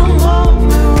there's a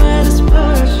moment when it's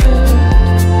perfect,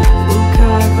 we'll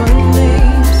carve our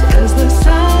names as the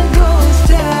sun goes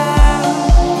down.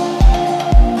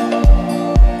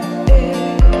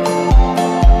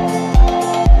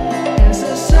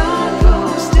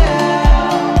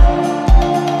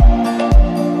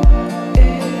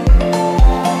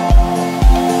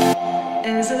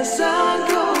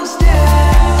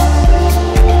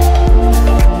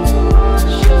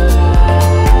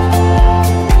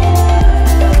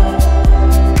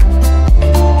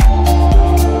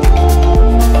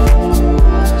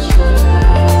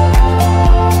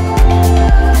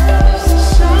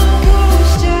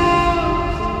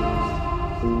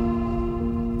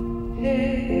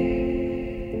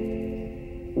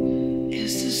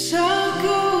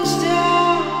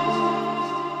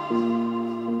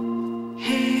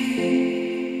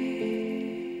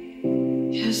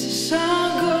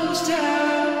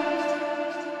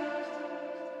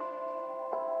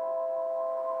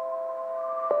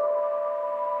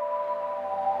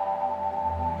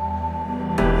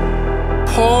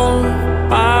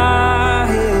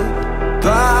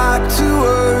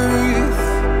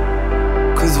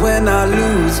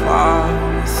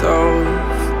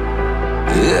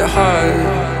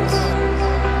 hearts.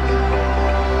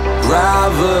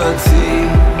 Gravity,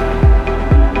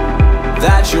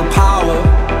 that's your power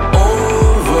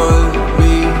over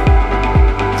me.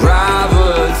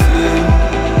 Gravity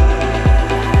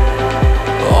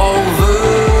over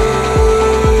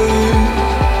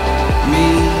me.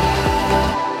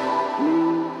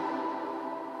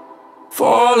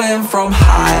 Falling from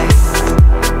high,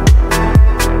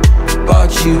 but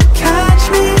you catch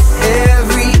me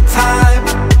every time.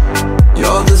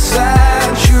 You're the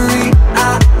sanctuary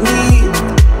I need.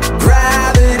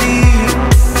 Gravity,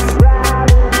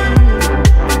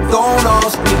 don't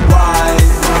ask me why,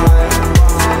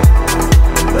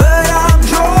 but I'm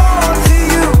drawn to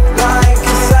you like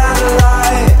a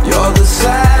satellite. You're the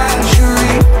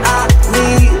sanctuary I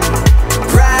need.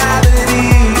 Gravity,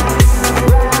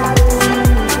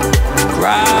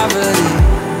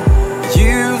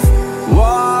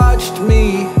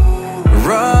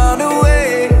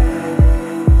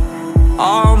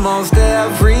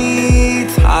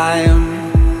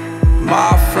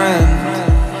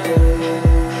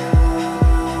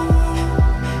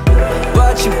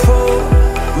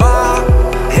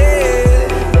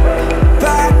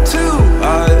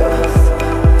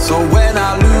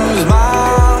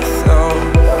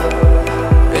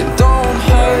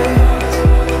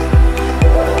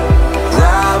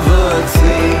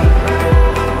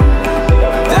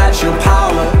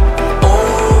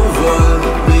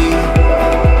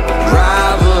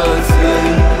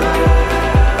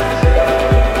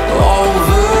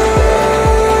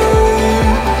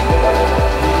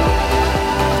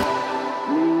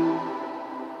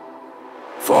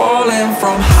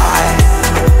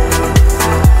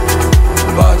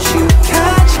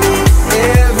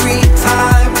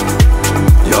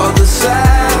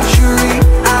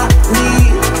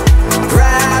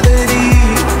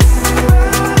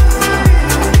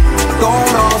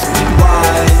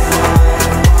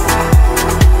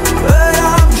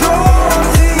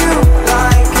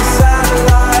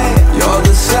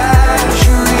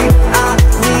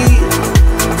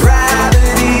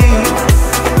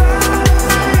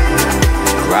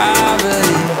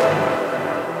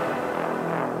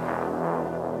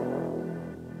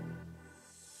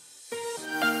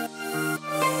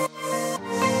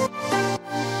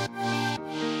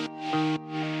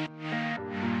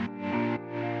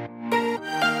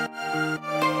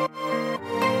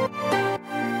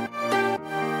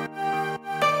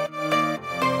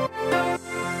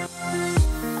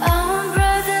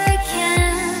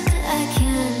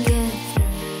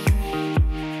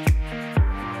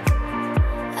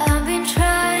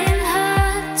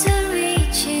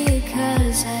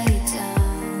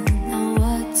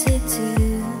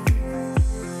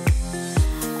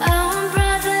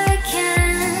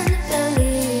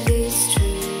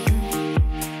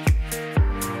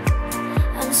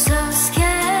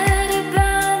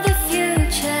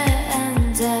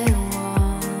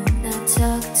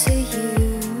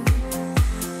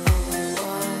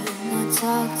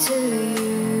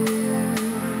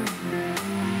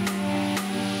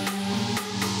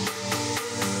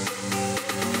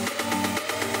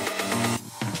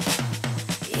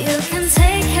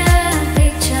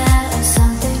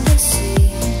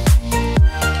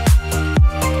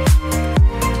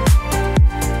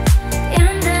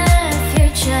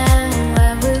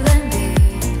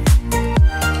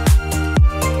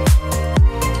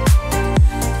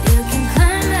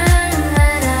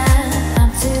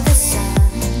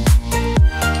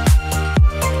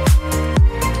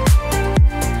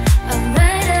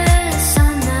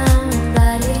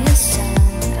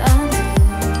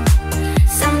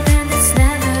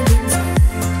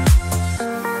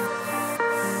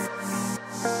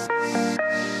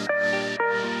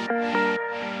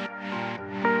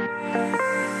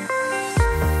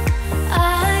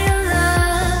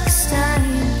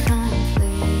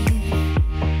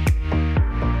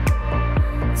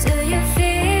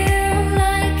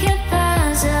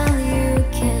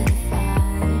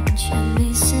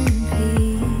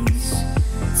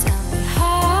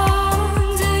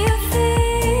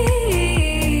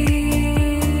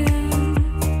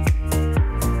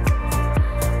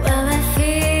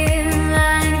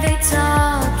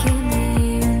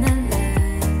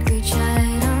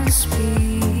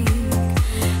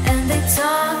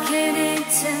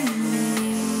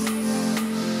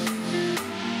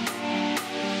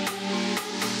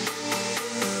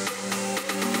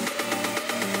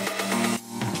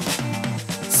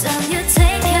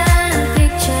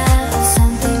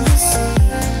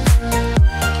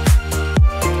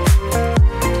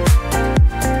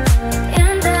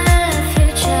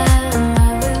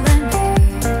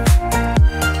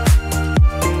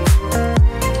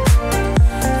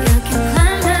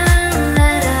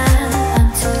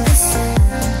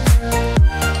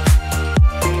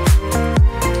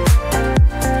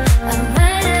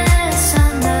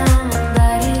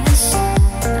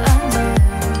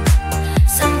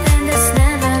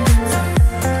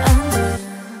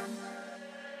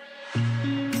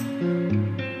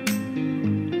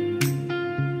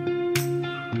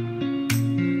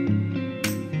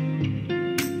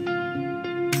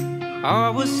 I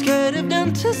was scared of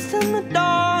dentists in the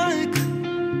dark.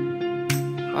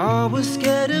 I was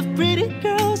scared of pretty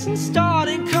girls and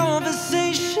starting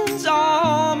conversations.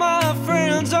 All my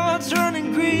friends are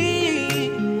turning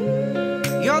green.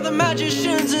 You're the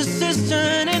magician's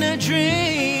assistant in a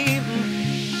dream.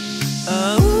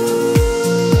 Oh.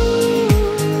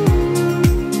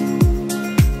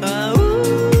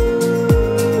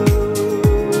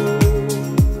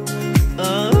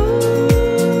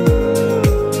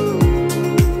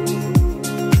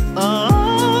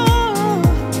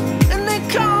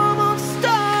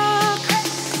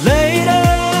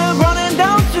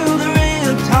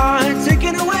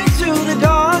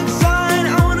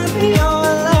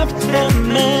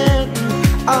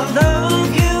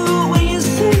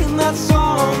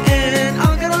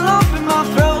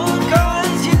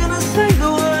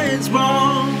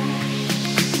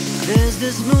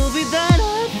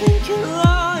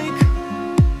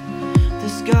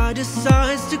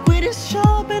 Decides to quit his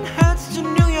job and heads to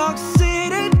New York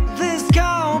City. This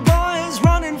cowboy is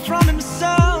running from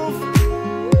himself,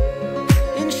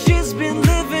 and she's been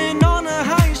living on a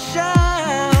high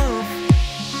shelf.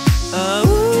 Oh,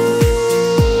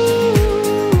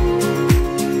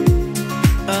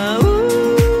 oh,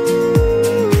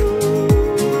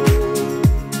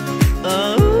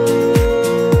 oh,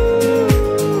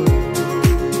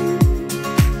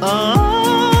 oh.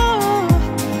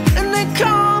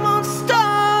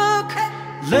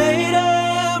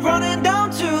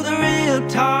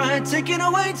 Taken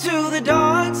away to the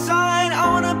dark side. I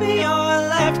wanna be your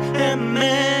left-hand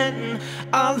man.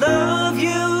 I love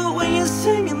you when you're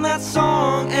singing that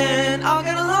song, and I'll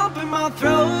get a lump in my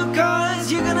throat, 'cause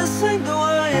you're gonna sing the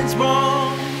words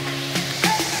wrong.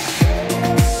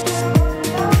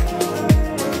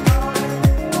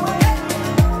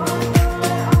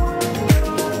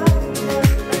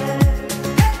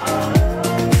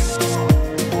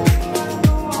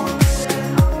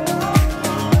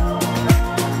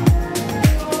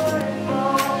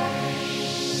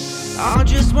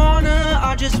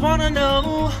 I just wanna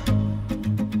know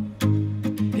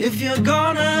if you're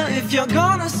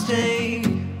gonna stay.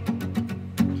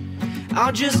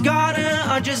 I just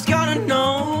gotta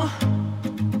know.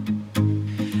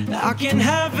 I can't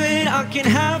have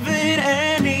it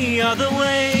any other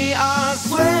way. I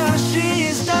swear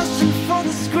she's destined for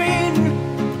the screen.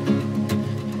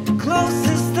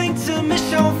 Closest thing to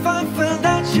Michelle Pfeiffer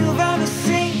that you've ever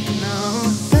seen. No.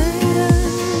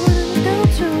 Down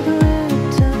to the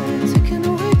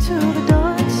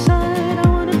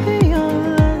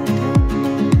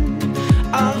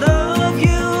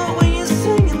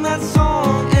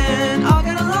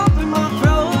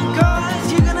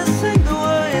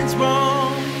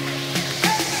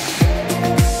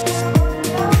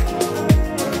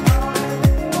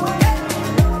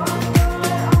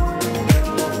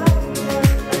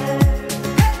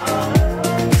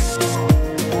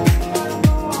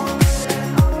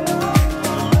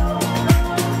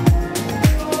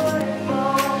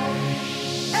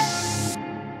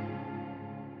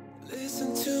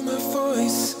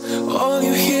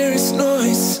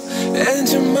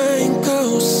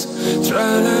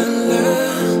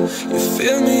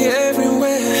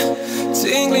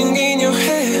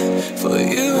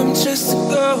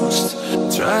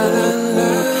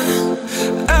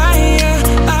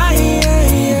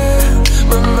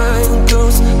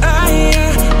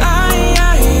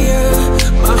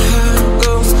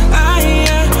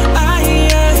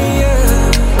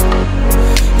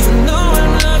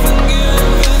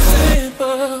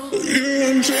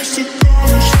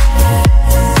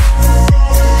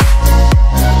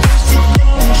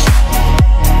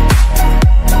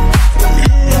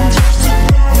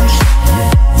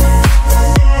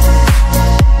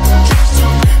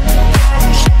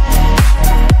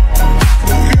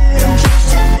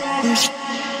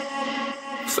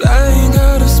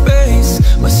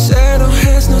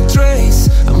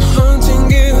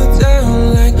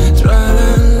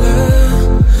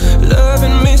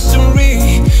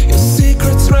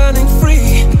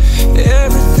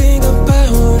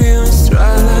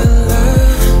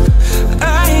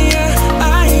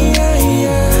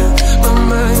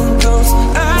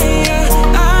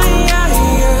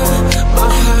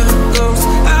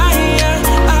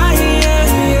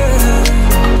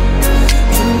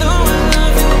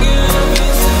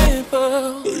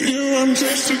I'm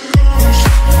just a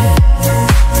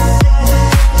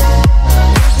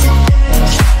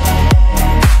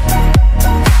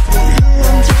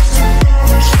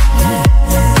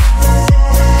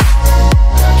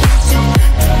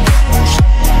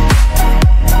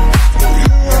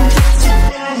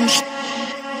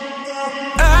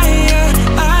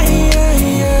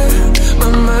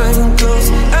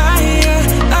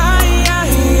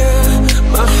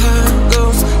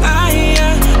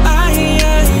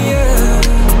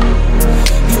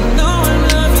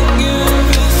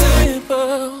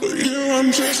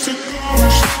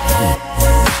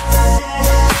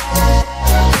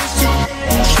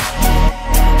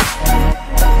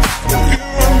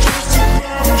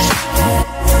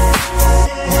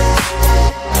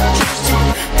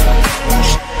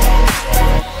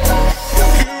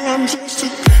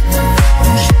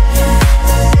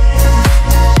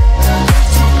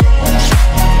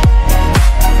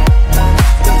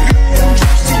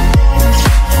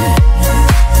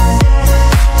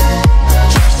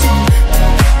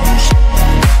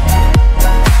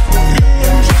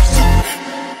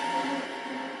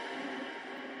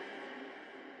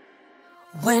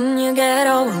When you get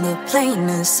older,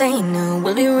 plainer, saner,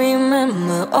 will you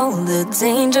remember all the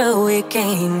danger we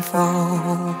came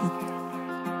from?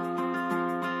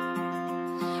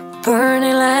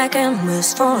 Burning like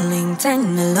embers, falling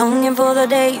tender, longing for the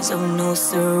days of no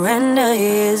surrender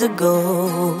years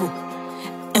ago.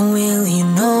 And will you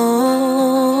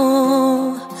know?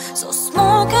 So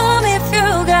smoke 'em if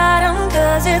you got 'em,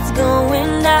 'cause it's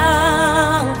going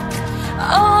down.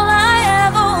 All I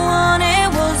ever wanted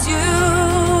was you.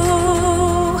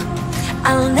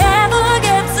 I'll never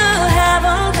get to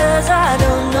heaven 'cause I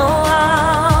don't know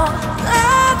how.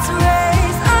 Let's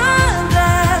raise a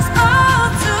glass or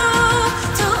two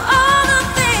to all the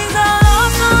things I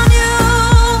lost on you.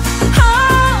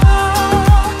 Oh,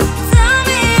 tell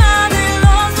me I've been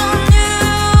lost on you.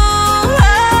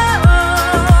 Oh,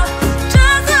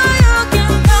 just so you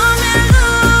can come and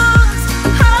lose.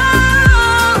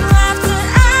 Oh, after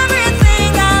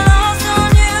everything I lost on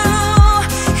you,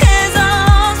 is I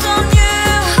lost on you.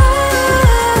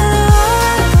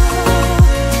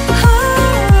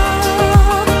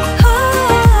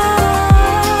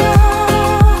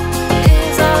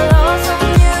 Is I lost on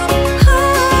you.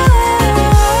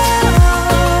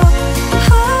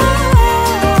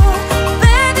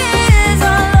 Baby, is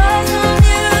I lost on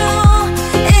you.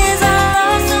 Is I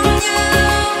lost on you.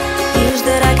 Wish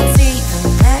that I could see the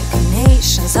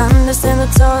machinations, understand the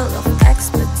toll of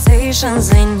expectations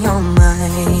in your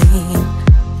mind.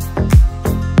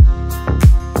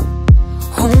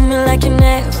 Hold me like you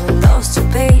never lost your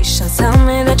patience. Tell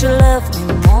me that you love me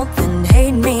more than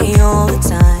hate me all the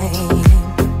time.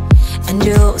 And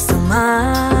you're still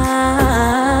mine.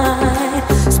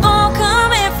 Smoke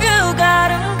 'em if you got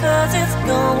 'em, 'cause it's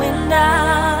going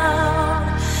down.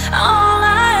 All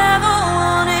I ever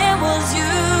wanted was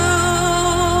you.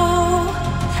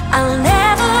 I'll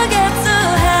never get to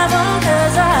heaven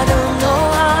 'cause I don't know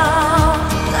how.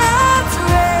 Let's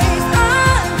raise a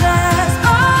glass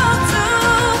or two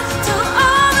to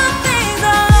all the things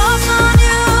I lost on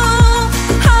you.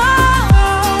 Oh,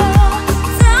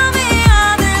 tell me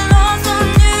I've been lost on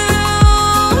you.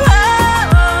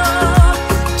 Oh,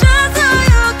 just so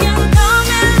you can come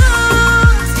and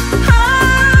lose.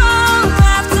 Oh,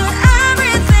 after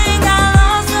everything I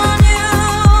lost on you,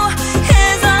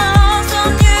 is I lost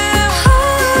on you.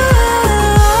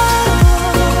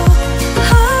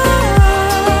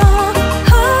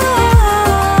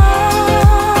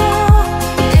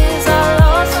 Is I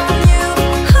lost on you.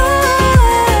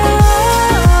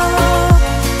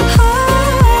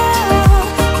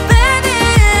 Baby,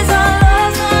 is I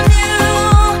lost on you.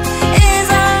 Is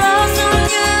I lost on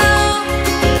you.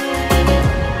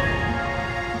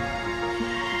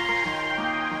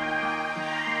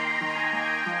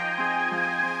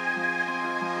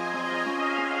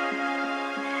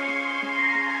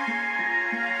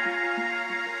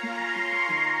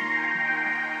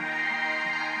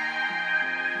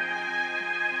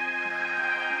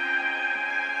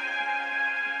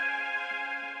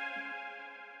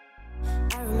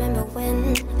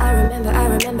 I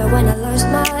remember when I lost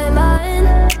my mind.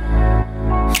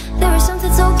 There was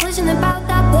something so pleasant about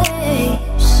that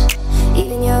place.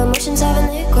 Even your emotions have an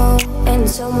echo and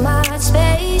so much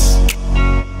space.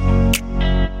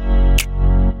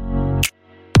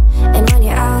 And when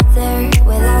you're out there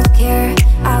without care,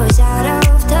 I was out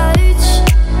of touch.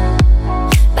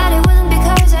 But it wasn't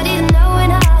because I didn't know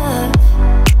enough.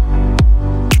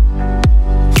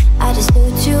 I just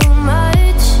knew too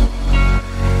much.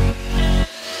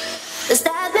 Does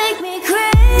that make me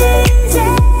crazy?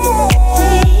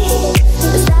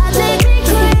 Does that make me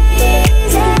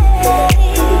crazy?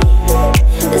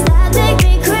 Does that make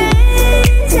me crazy?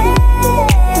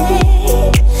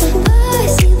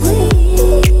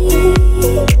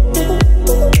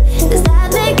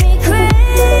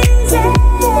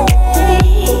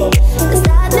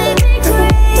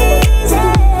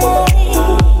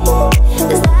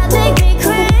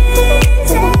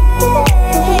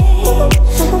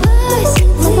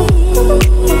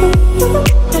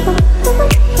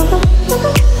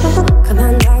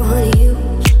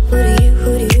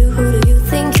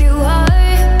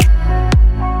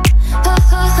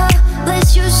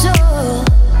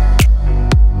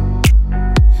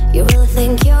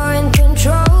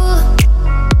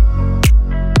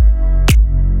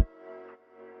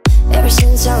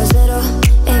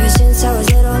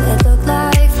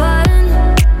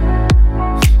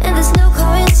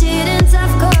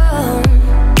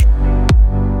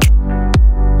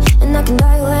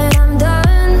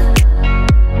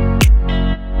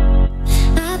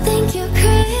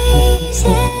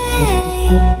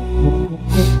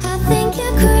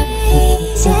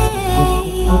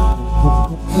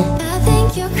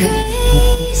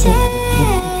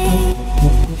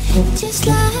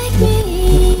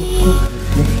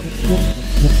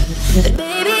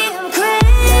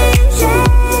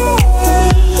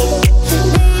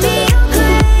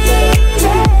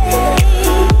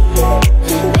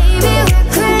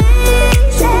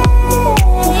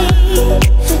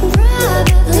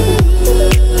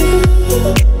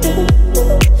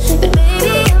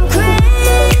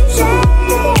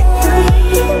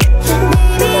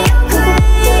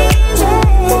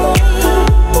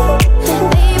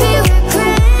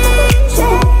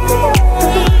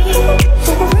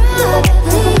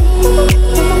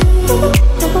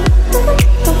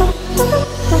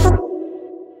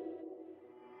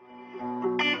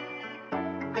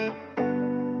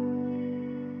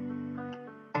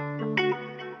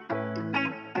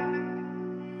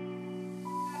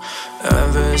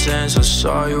 since I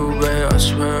saw you, babe. I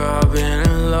swear I've been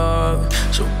in love.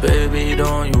 So baby,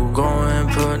 don't you go and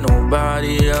put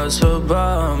nobody else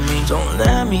above me. Don't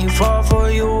let me fall for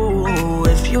you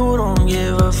if you don't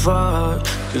give a fuck.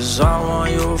 Cause I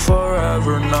want you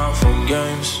forever, not for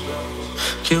games.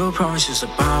 Keep promises to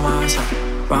by my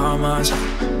side, by my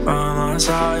side, by my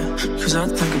side. Cause I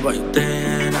think about you day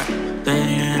and night,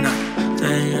 day and night,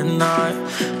 day and night.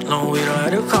 No, we don't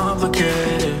have to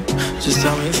complicate it. Just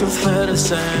tell me if you feel the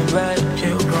same, babe.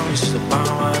 Keep promises to by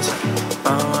my side,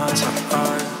 by my side,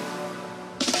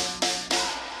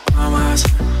 by my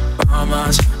side, by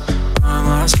my side, by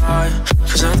my side.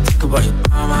 Cause I think about you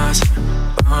by my side,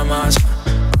 by my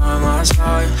side, by my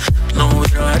side. No, we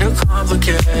don't have to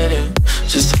complicate it.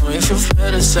 Just tell me if you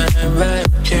feel the same, babe.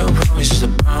 Keep promises to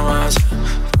by my side,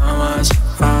 by my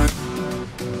side,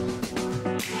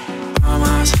 by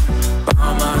my side, by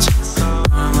my side,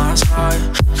 by my side.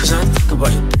 Cause I think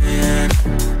about you day and night,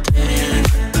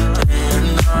 day and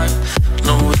night.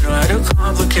 No, we don't have to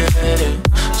complicate it.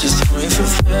 Just tell me if you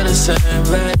feel the same,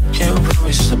 babe. Keep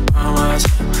promises to by my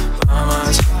side, by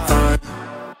my side.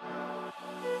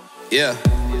 Yeah,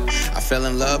 I fell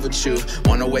in love with you.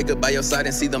 Wanna wake up by your side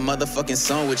and see the motherfucking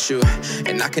sun with you.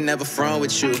 And I can never front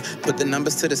with you. Put the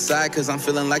numbers to the side cause I'm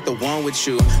feeling like the one with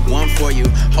you. One for you,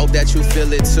 hope that you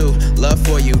feel it too. Love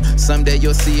for you, someday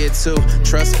you'll see it too.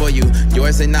 Trust for you,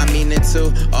 yours and I mean it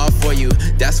too. All for you,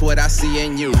 that's what I see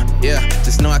in you. Yeah,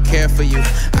 just know I care for you.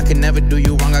 I can never do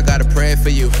you wrong, I gotta pray for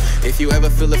you. If you ever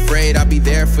feel afraid, I'll be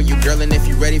there for you. Girl, and if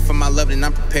you're ready for my love, then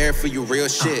I'm prepared for you. Real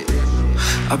shit.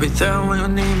 I'll be there when you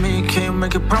need me. Can't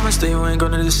make a promise that you ain't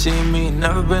gonna deceive me.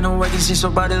 Never been awake and seen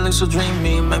somebody look so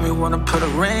dreamy. Made me wanna put a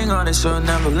ring on it so you'll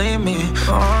never leave me.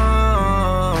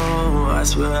 Oh, I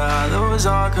swear I lose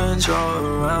all control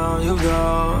around you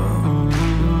go.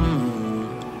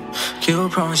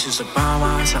 Keep promises to by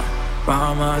my side,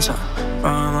 by my side,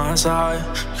 by my side.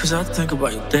 Cause I think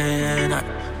about you day and night,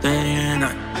 day and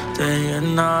night, day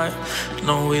and night.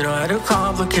 No, we don't have to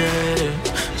complicate it.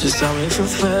 Just tell me if you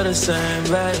feel the same,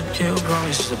 babe. Keep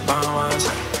promises to by my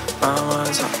side, by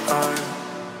my side,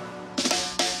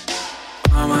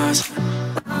 by my side,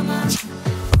 by my side,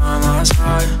 by my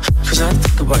side. Cause I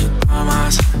think about you by my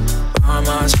side, by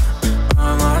my side,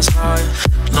 by my side.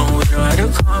 No, we don't have to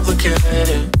complicate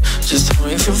it. Just tell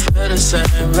me if you feel the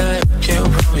same, babe. Keep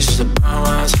promises to by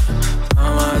my side, by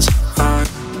my side.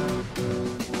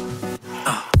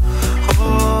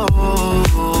 Oh,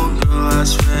 girl, I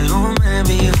swear you made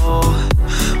me whole.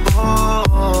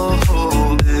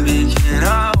 Oh, baby, can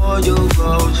I hold you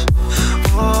close?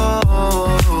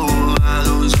 Oh, I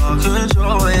lose all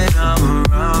control when I'm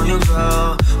around you,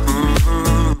 girl.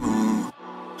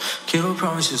 Keep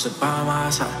promises to by my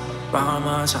side, by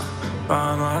my side,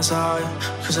 by my side.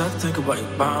 Cause I think about you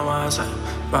by my side,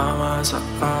 by my side.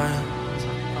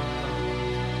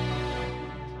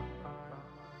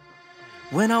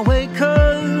 When I wake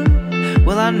up,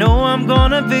 well I know I'm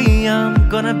gonna be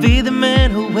the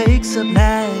man who wakes up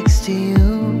next to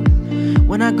you.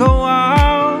 When I go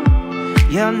out,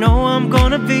 yeah I know I'm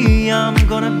gonna be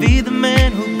the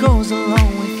man who goes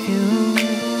along with you.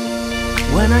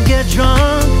 When I get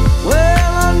drunk,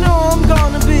 well I know I'm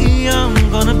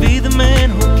gonna be the man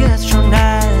who gets drunk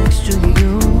next to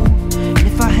you. And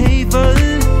if I haver,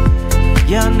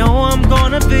 yeah I know I'm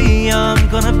gonna be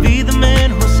the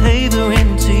man who's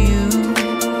havering to you.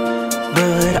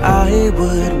 But I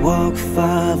would walk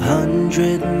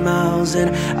 500 miles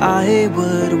and I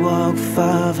would walk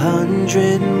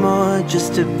 500 more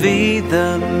just to be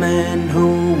the man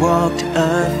who walked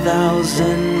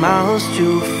 1,000 miles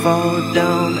to fall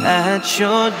down at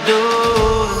your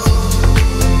door.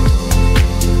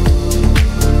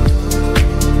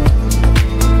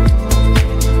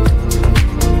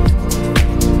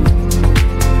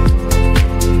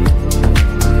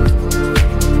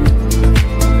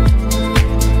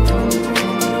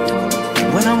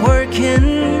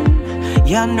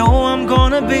 Yeah, I know I'm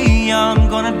gonna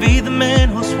be the man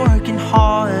who's working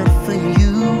hard for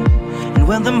you. And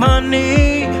when the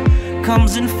money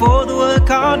comes in for the work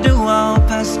I'll do, I'll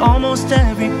pass almost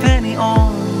every penny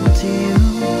on to you.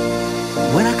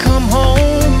 When I come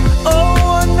home,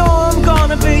 oh, I know I'm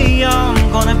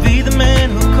gonna be the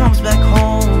man who comes back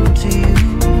home to you.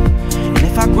 And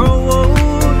if I grow old,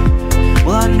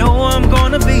 well, I know I'm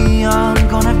gonna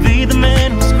be the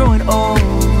man who's growing old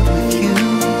with you.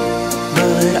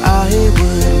 But I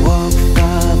would walk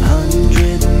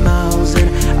 500 miles and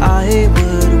I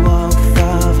would walk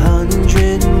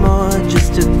 500 more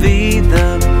just to be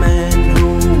the man who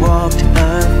walked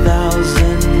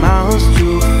 1,000 miles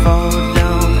to fall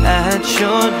down at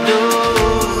your door.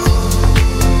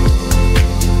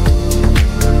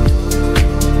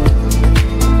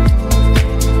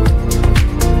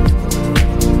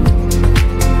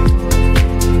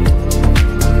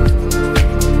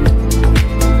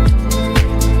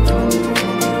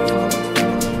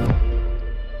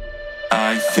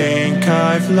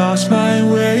 lost my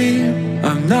way.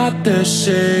 I'm not the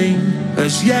same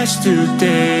as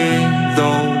yesterday,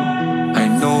 though I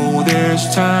know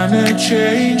there's time to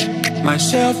change my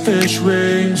selfish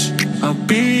ways. I'll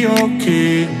be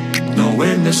okay,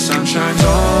 knowing the sun shines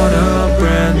on a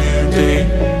brand new day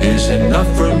is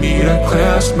enough for me to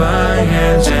clasp my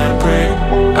hands and pray.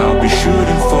 I'll be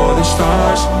shooting for the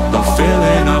stars, love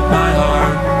filling up my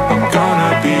heart. I'm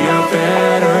gonna be a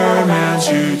better man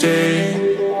today.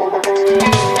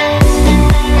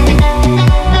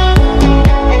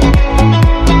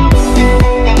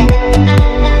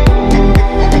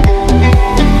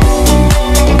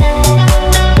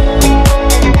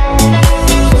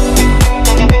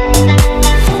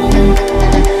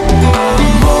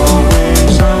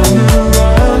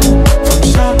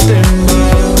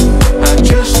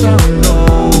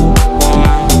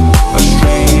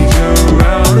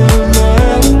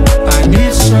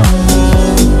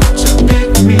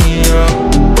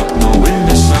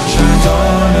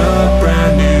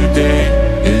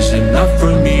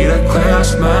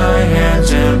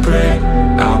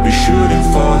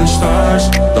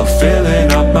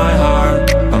 Filling up my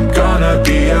heart, I'm gonna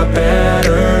be a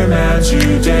better man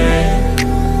today.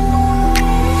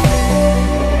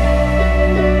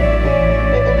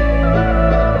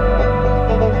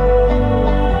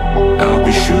 I'll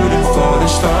be shooting for the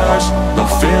stars,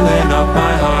 love filling up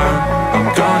my heart. I'm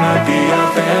gonna be a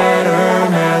better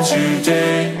man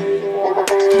today.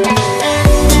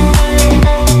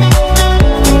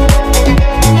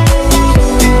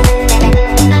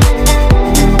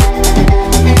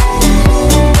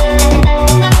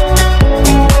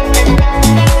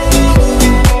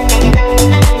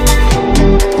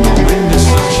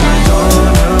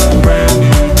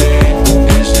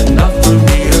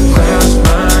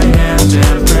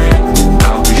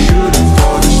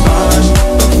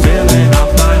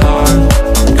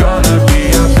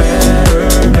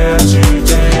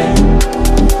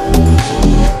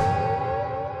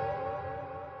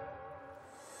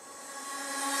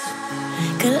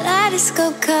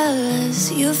 Kaleidoscope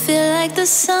colors, you feel like the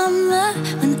summer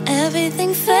when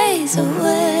everything fades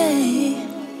away.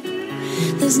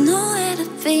 There's nowhere to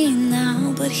be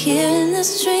now but here in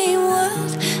this dream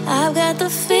world. I've got the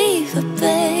fever,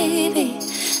 baby.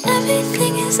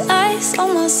 Everything is ice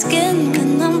on my skin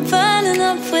and I'm burning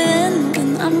up within. When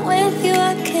I'm with you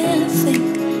I can't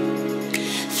think.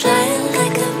 Flying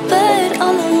like a bird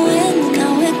on the wind.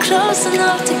 Now we're close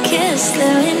enough to kiss.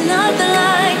 There ain't nothing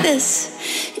like this.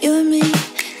 You and me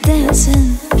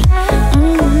dancing,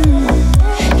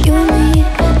 you and me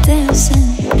dancing,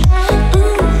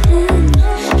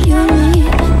 you and me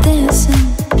dancing,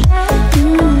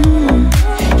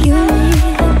 you and me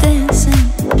dancing.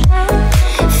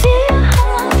 Feel how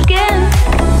I'm getting.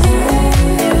 Feel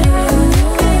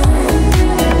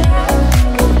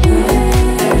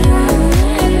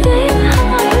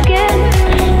how I'm getting.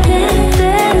 Dancing,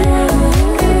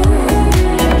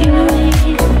 you and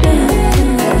me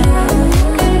dancing.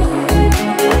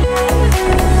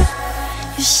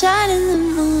 You shine in the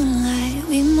moonlight,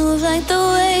 we move like the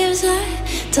waves. I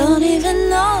don't even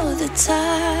know the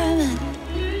time.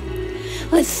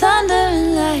 With thunder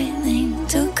and lightning,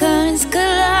 two currents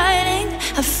colliding.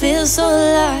 I feel so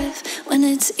alive when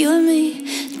it's you and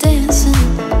me dancing.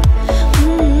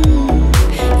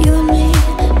 You and me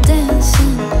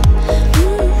dancing.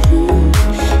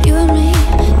 You and me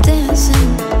dancing.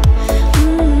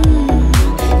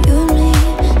 You and me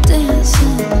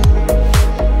dancing.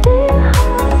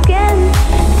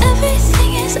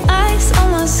 Everything is ice on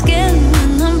my skin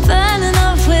when I'm burning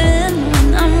up within. When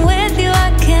I'm with you I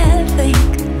can't think.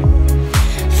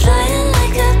 Flying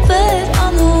like a bird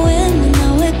on the wind.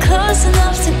 Now we're close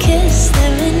enough to kiss.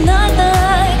 There ain't nothing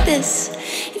like this.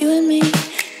 You and me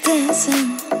dancing.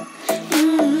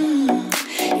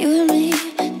 You and me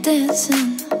dancing.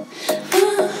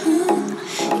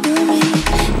 You and me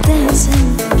dancing.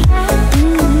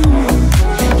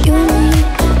 You and me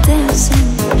dancing.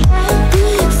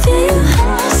 Feel how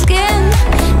my skin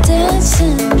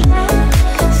dancing.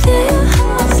 Feel how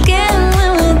my skin when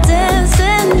we're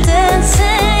dancing,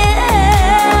 dancing, yeah.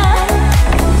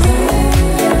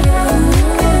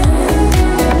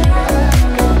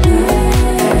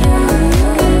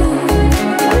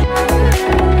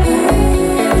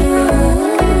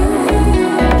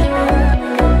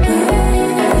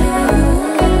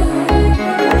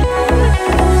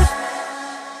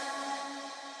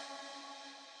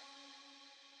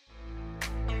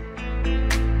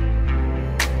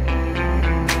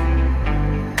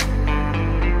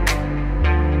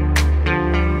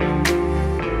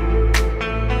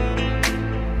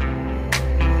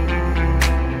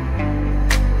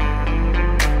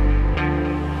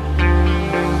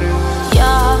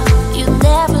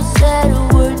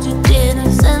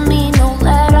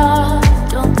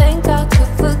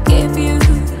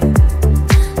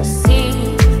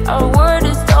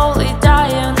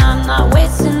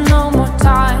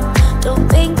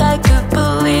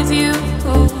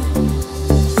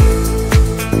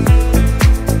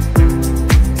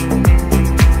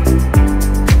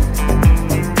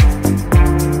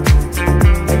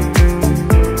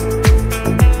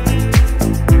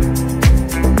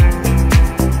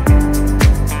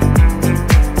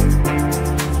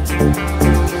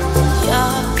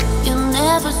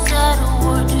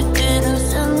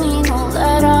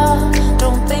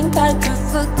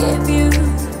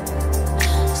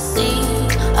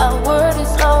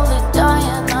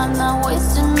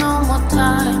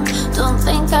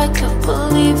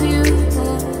 believe you.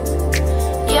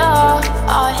 Yeah,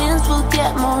 our hands will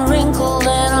get more wrinkled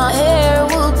and our hair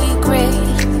will be gray.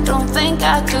 Don't think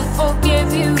I could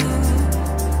forgive you.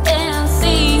 And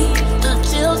see, the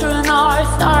children are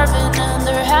starving and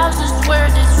their houses were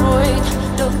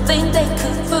destroyed. Don't think they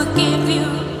could forgive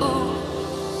you.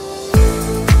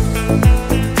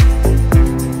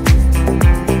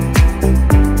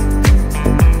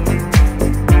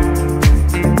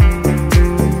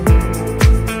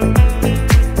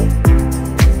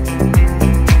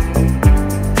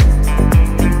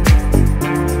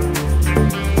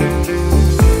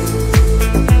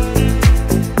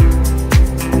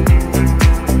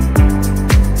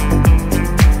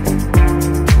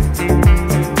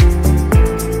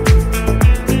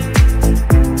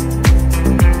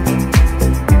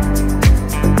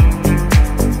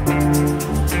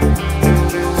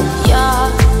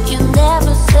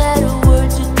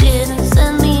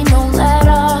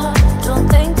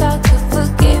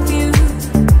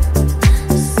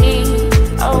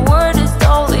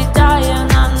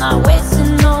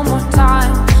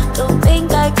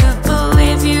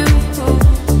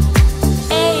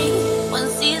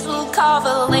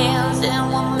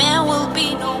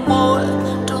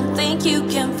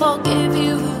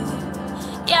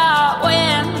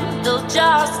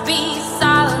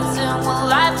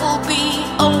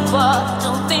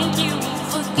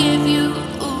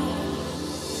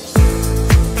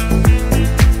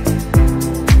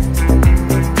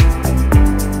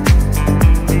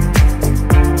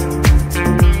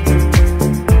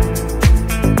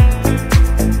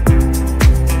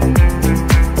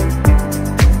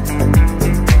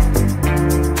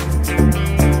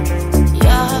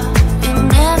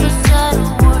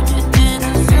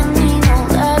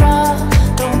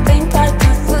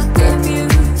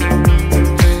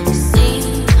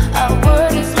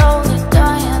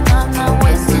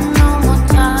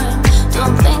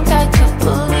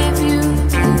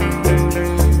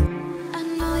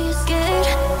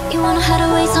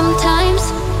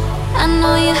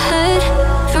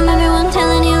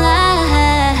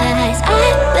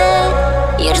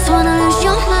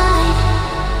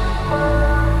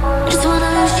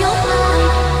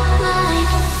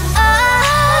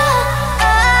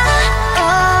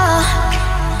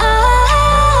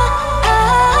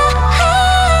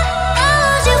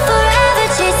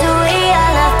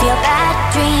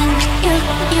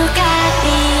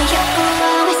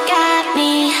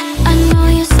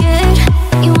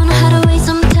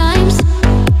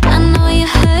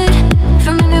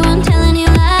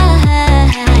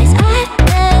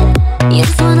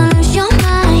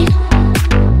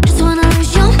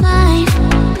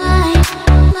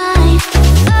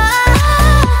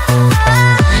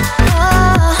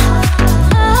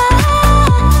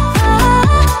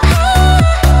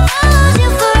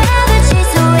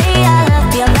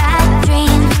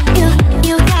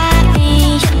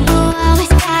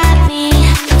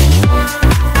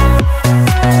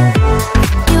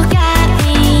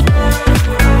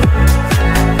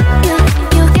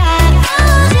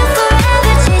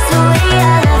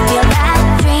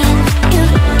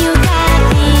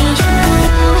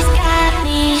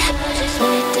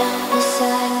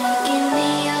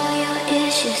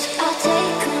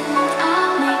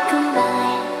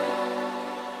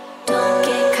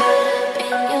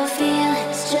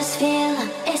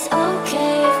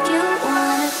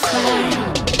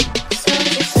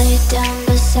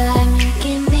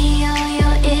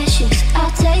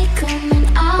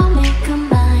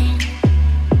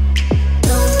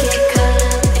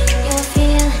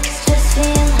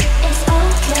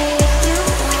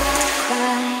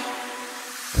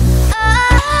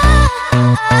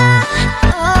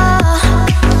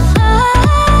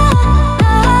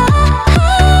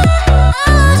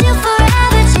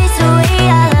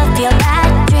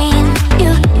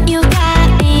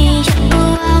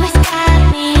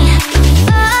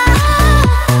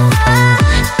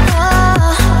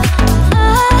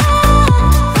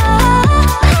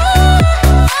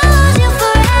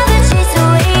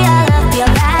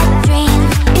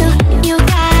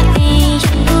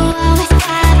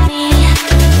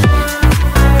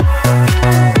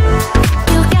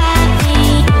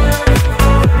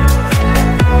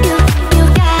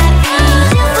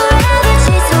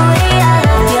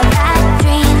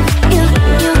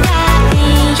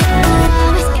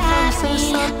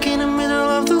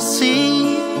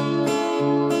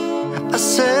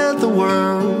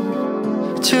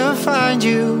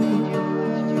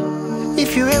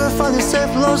 If you ever find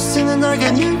yourself lost in the dark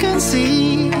and you can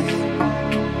see,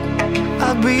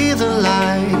 I'll be the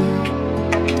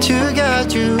light to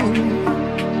guide you.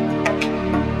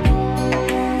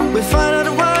 We find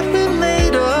out what we made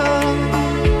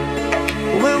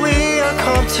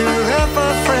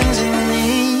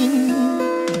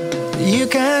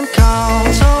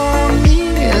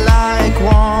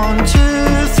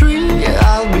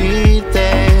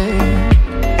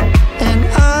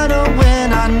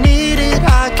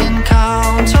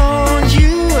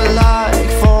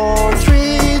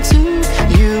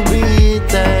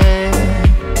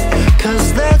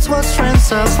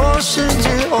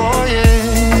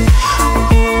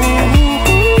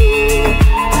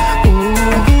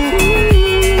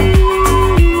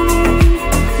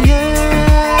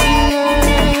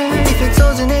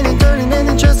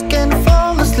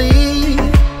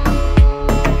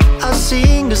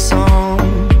sing a song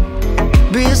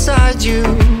beside you.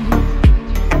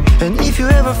 And if you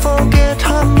ever forget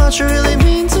how much you really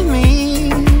mean to me,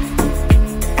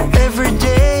 every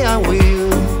day I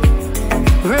will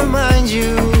remind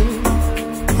you.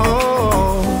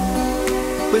 Oh,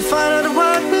 we find out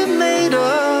what we're made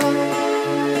of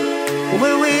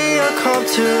when we are called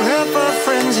to help our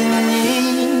friends in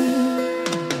need.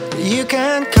 You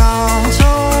can count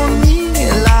on me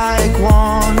like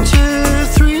 1, 2,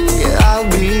 3, I'll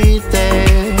be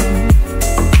there.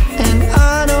 And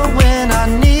I know when I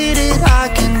need it, I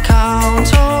can count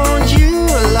on you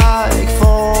like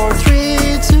 4,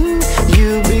 3, 2,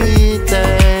 you'll be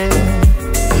there.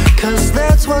 Cause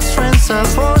that's what friends are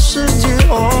supposed to do,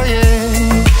 oh yeah.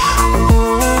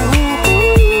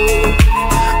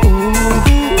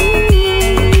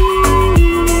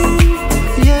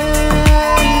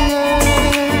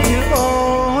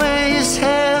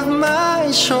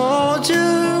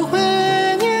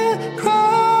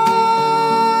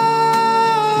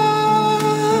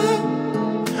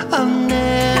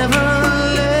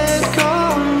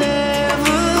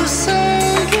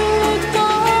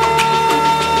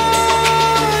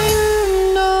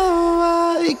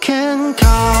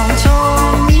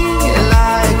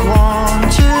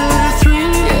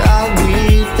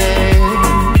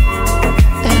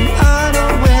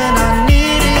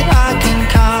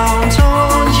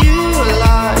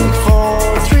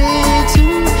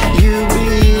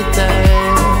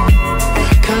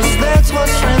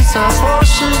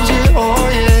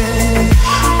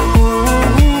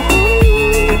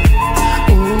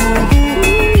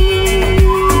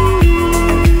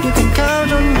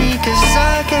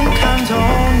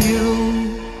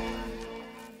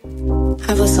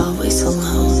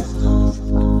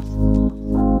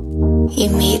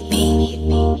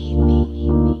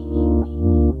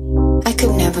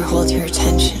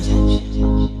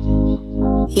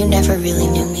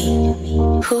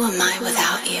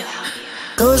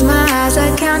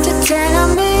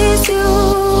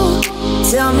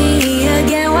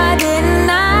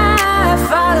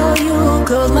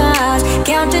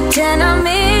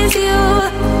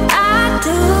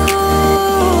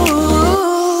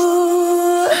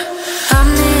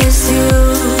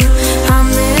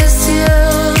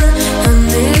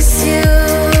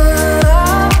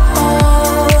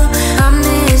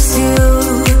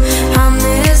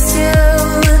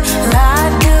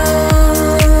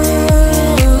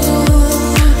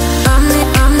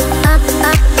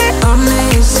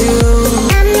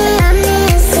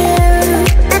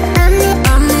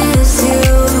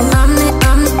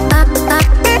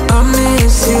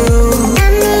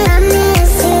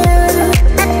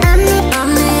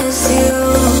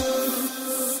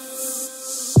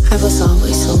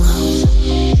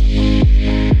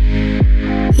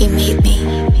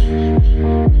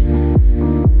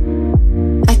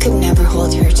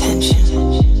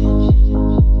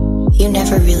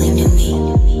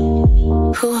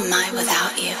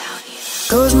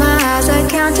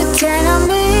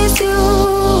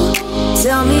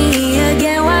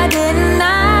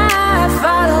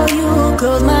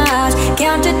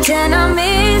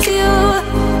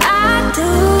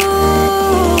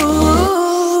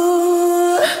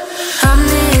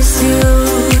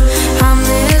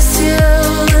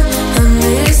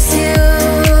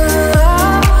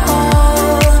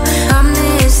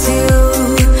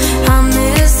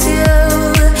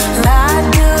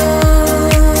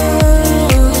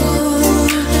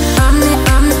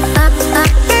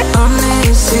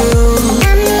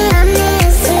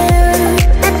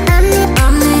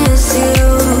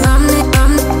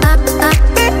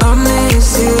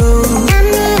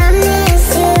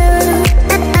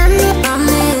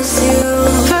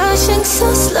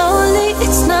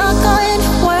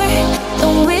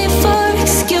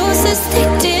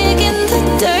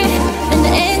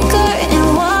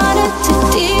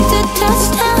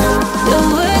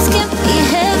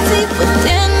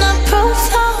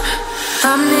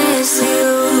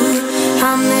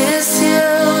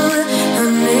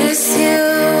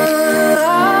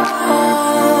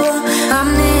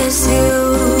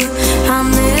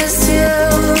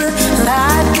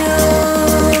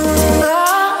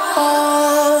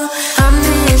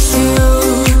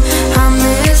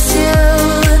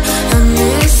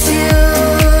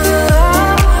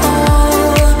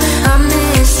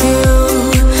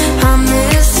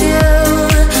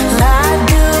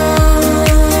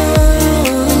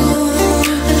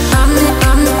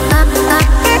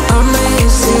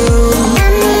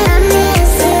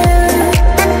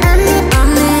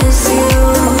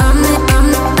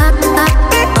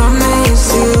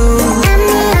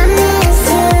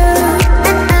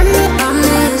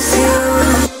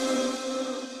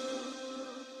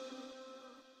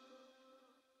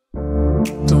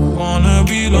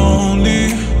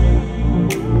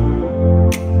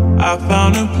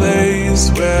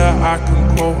 place where I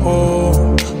can go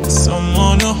home, to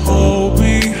someone to hold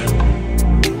me.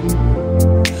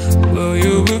 Will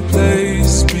you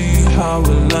replace me? How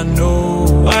will I know?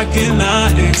 Why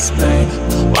cannot explain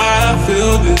why I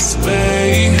feel this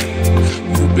way?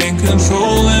 You've been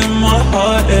controlling my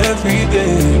heart every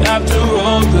day. After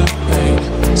all the pain,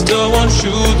 still want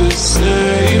you the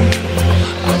same.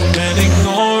 I've been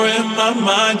ignoring my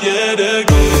mind yet again.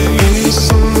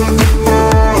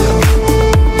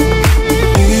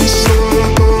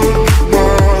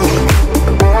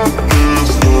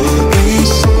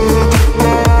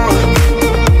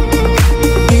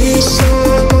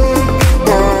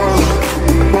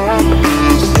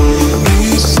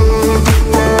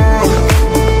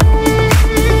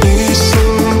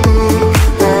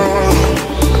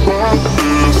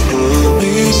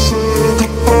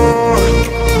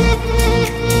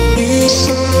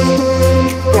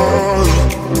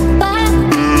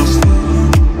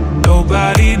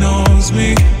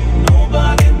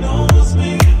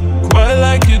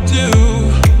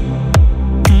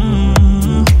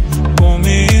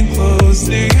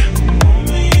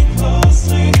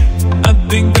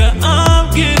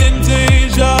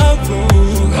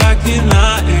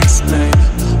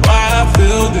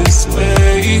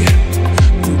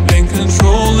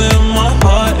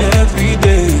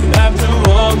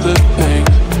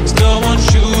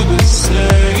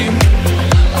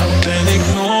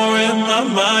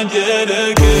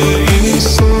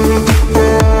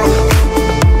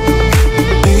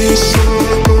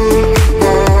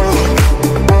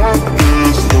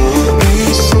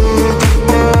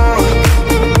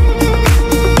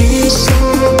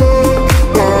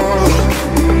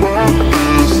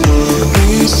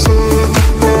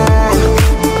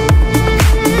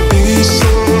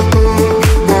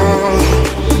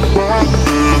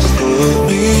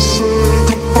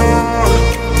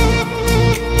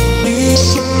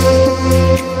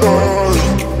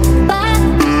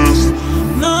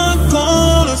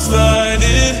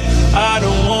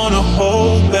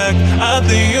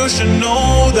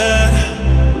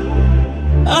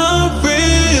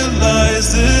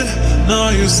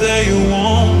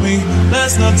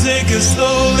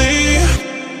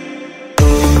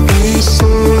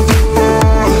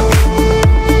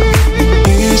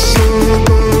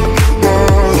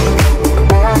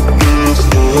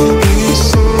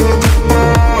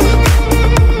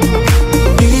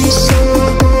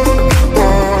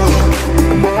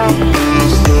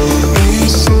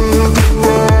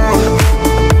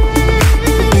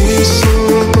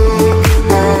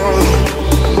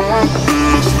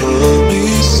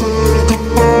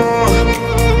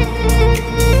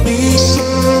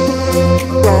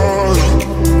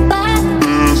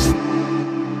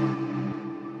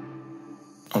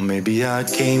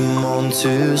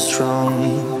 Too strong.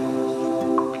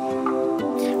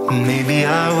 Maybe I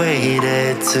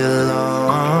waited too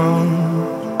long.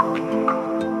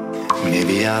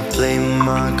 Maybe I played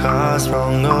my cards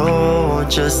wrong, or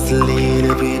just a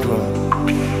little bit wrong.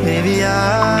 Maybe I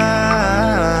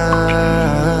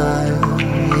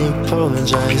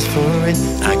apologize for it.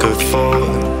 I could fall,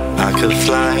 I could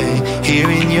fly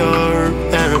here in your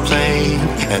airplane,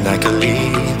 and I could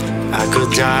leave, I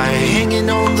could die hanging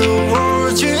on the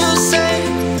words you say.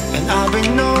 And I've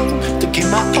been known to keep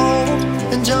my own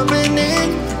and jumping in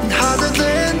and harder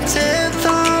than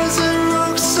 10,000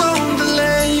 rocks on the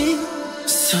lane.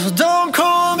 So don't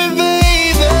call me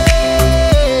baby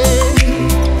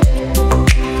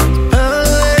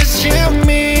unless you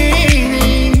mean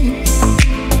it.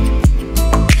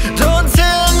 Don't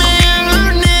tell me you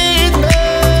need me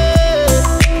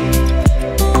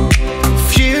if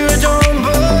you don't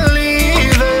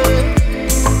believe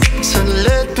it. So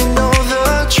let me know the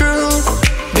truth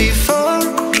before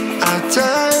I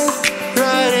dive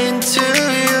right into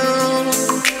you.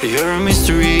 You're a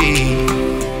mystery.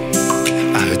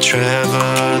 I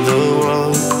travel the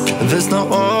world. There's no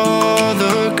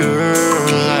other girl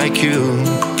like you.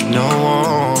 No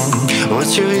one.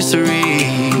 What's your history?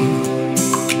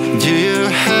 Do you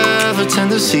have a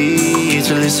tendency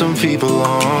to lead some people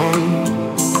on?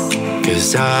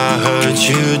 'Cause I heard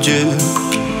you do.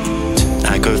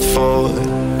 I could fall,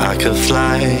 I could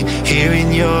fly here in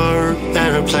your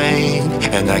airplane,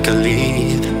 and I could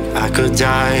leave, I could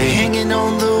die hanging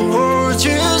on the words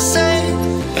you say.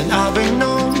 And I've been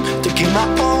known to keep my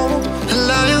own and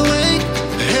lie awake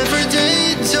every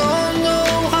day. Don't know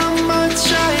how much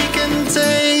I can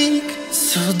take.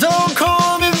 So don't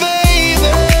call me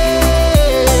baby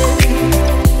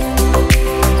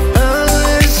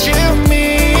unless you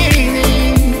mean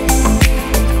it.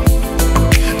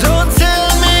 Don't tell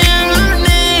me you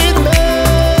need me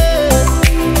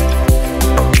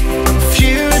if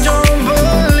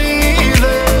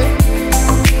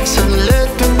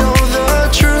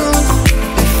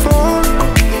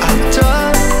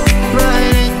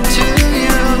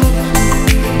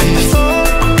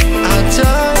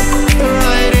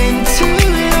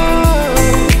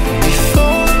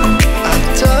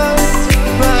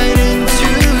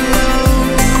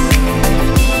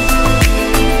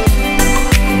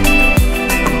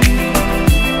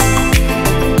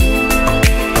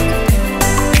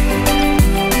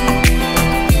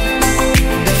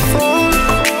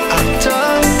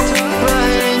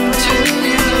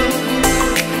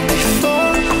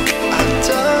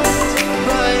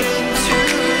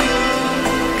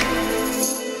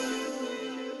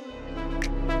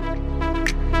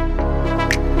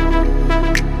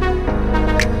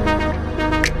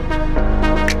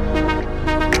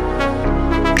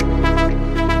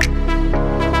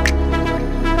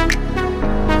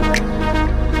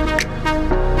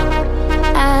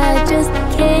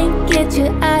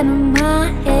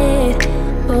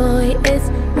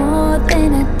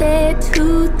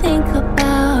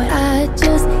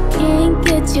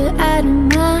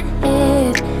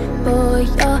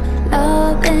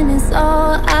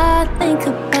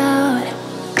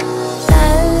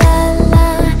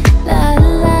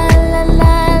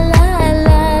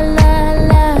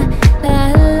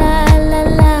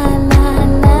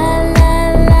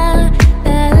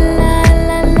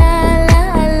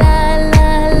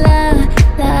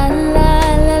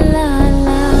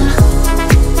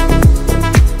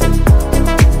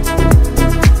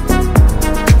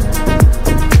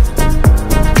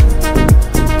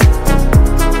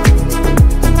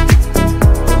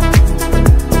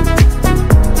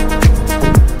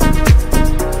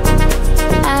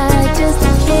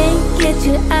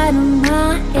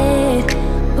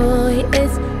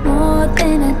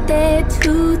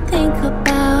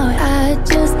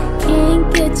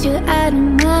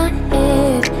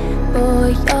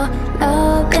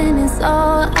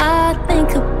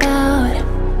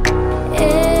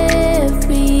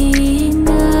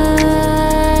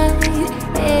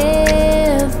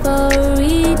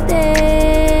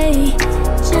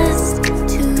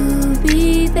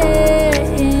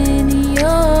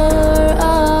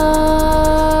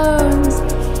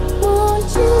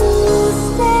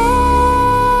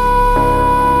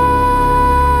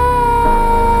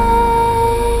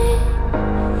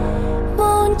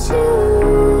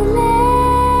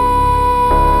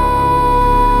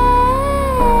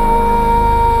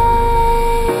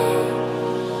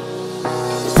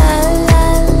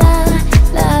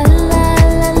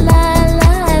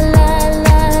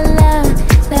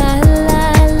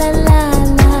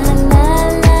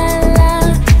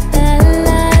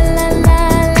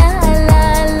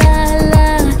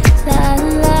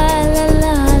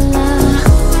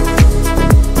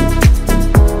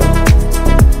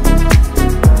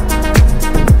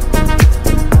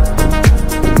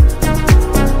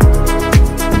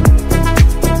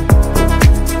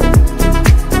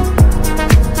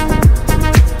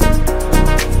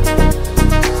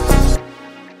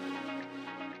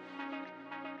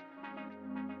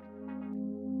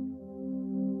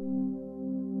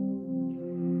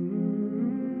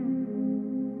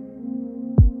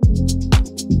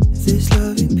Is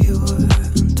loving pure?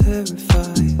 I'm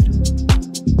terrified,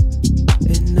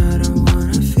 and I don't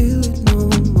wanna feel it no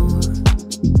more.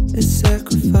 It's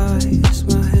sacrifice,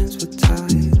 my hands were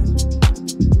tied.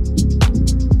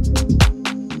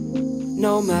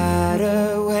 No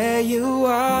matter where you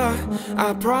are,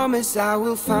 I promise I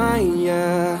will find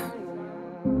ya.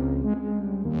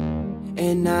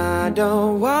 And I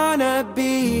don't wanna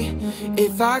be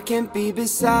if I can't be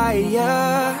beside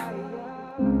ya.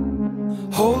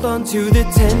 Hold on to the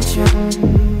tension.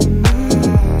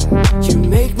 You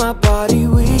make my body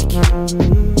weak.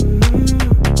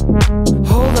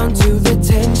 Hold on to the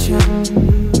tension.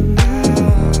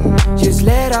 Just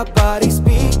let our bodies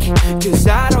speak, 'cause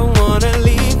I don't wanna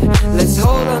leave. Let's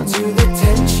hold on to the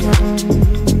tension.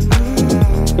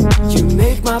 You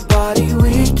make my body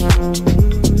weak.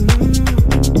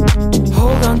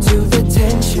 Hold on to the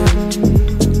tension.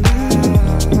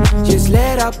 Just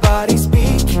let our bodies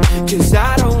speak, 'cause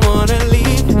I don't wanna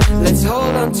leave. Let's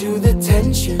hold on to the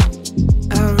tension.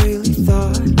 I really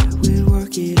thought we'd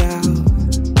work it out.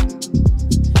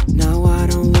 Now I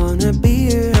don't wanna be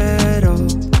here at all.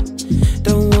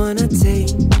 Don't wanna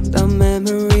take the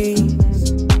memories.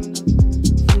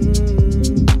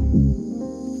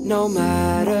 No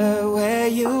matter where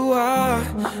you are,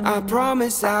 I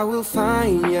promise I will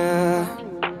find ya.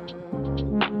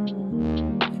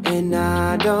 And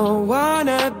I don't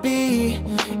wanna be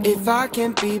if I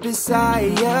can't be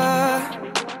beside ya.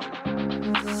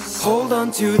 Hold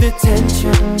on to the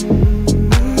tension.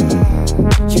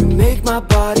 You make my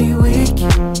body weak.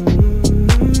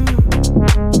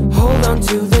 Hold on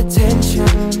to the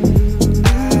tension.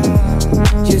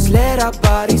 Just let our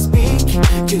bodies speak,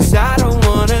 'cause I don't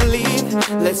wanna leave.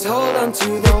 Let's hold on to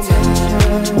the tension.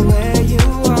 Where you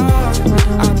are,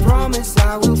 I promise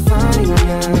I will find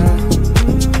ya.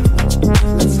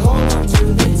 Let's hold on to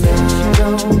the tension. I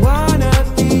don't wanna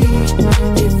be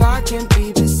if I can't be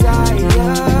beside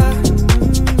ya.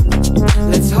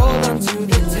 Let's hold on to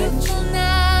the tension.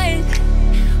 Tonight,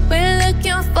 we're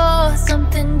looking for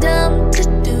something dumb to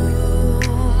do.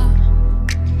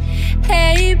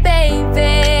 Hey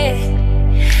baby,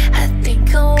 I think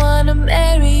I wanna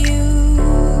marry you.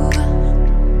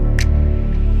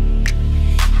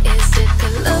 Is it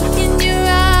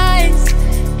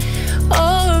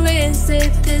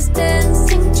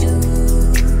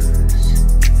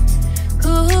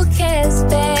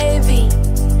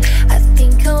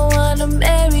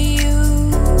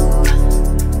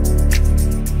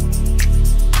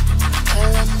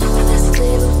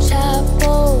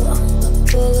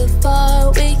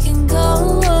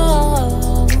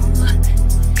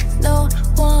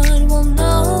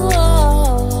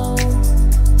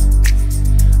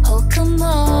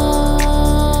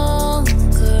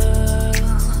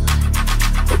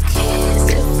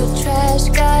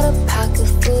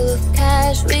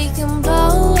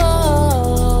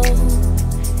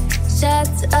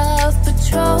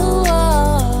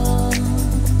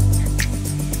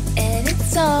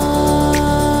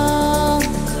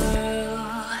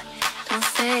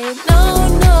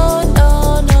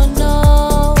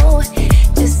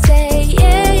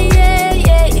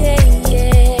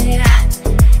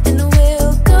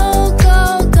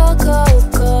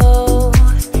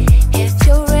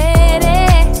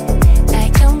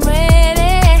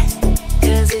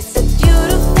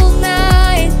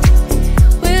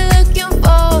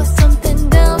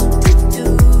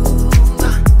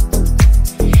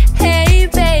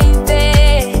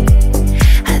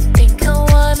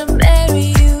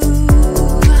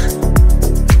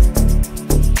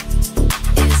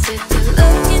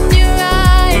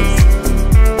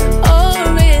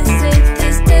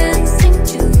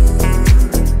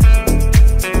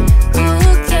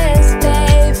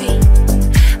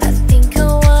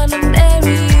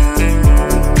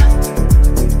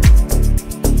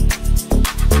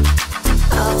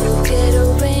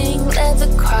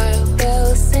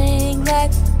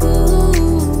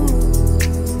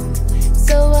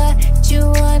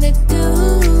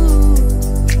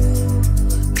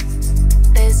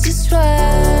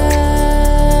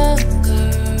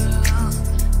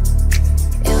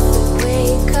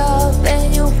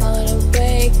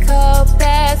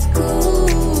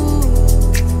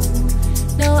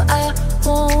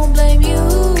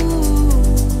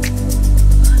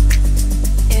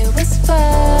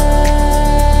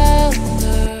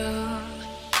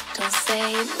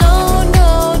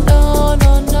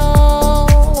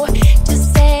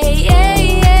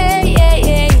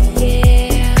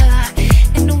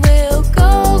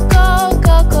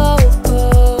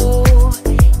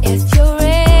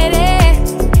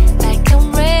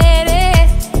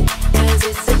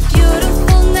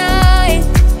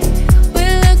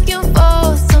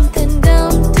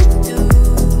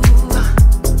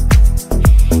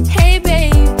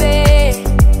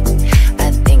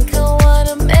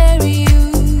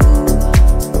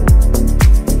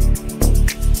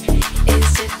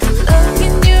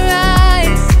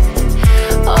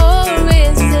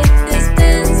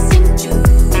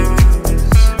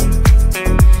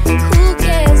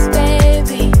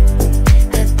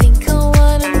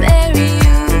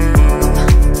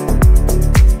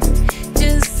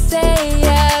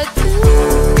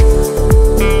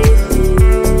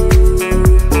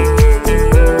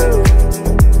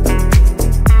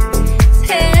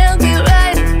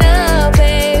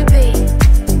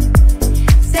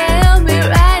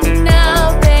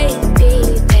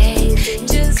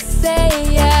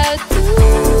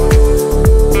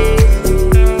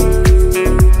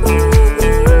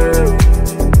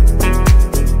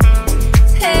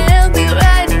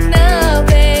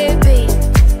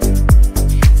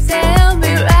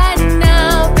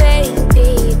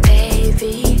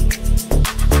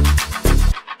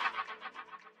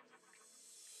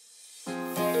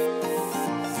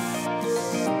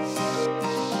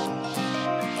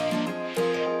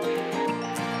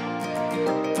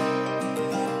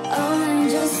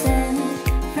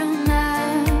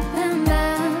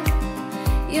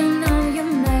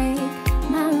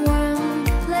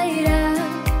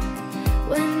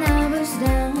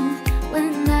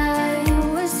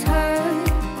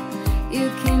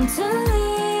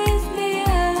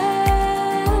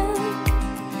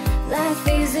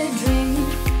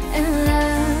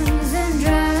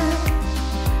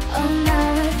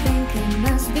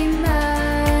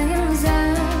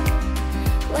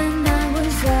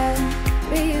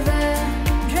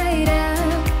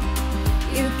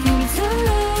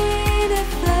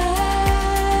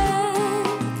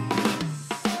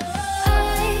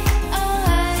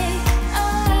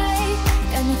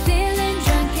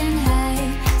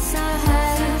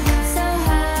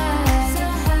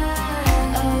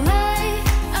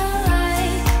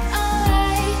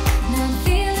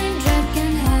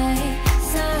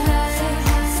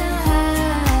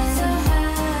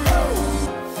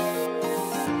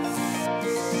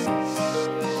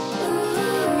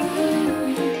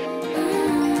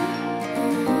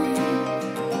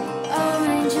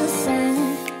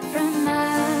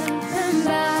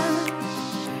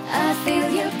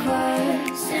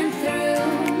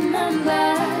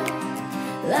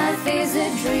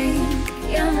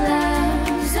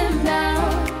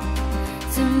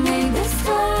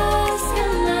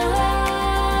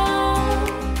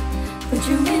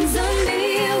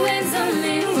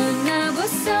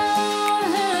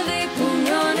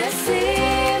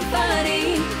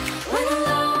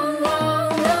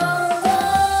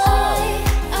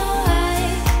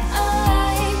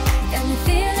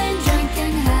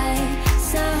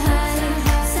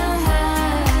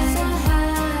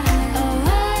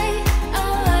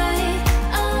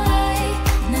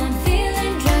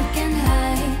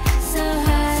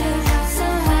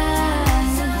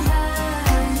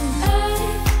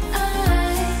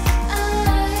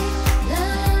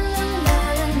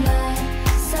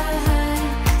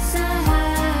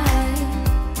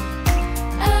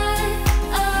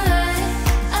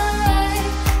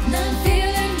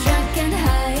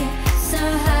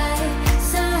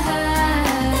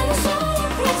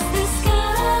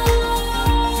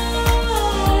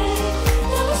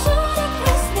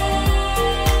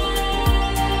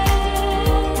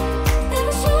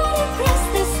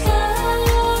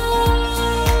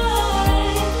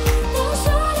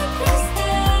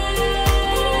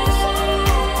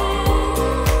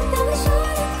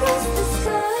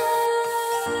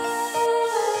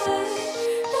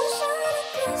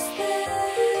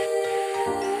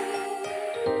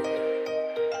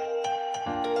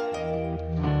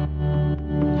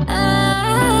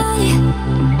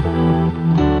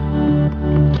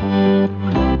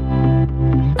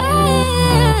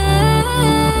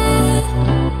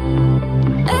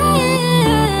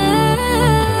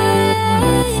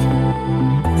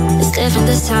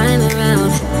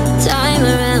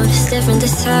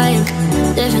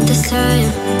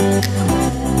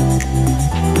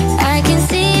I can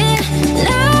see it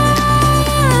now.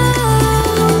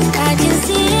 I can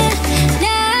see it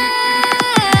now.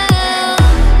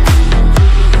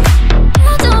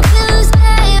 I don't feel the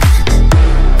same.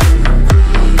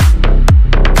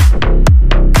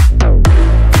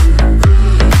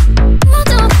 I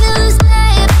don't feel the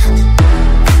same.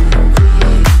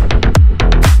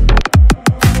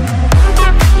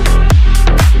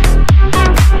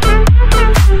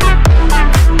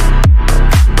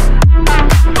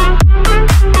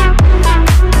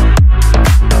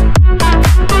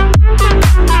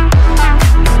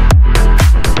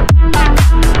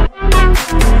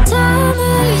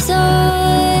 Summer's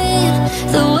on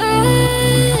the way.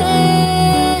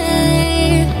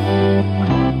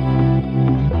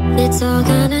 It's all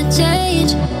gonna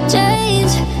change,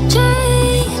 change,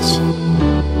 change.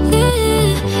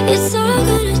 Yeah, it's all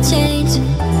gonna change.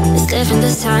 It's different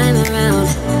this time around,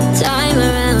 time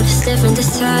around. It's different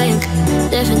this time,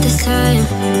 different this time.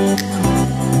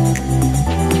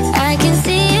 I can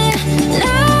see it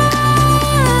now.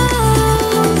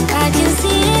 I can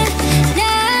see it now.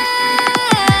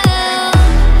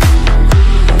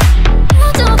 I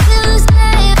don't feel the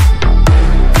same.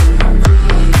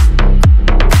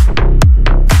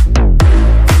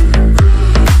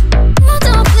 I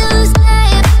don't feel the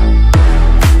same.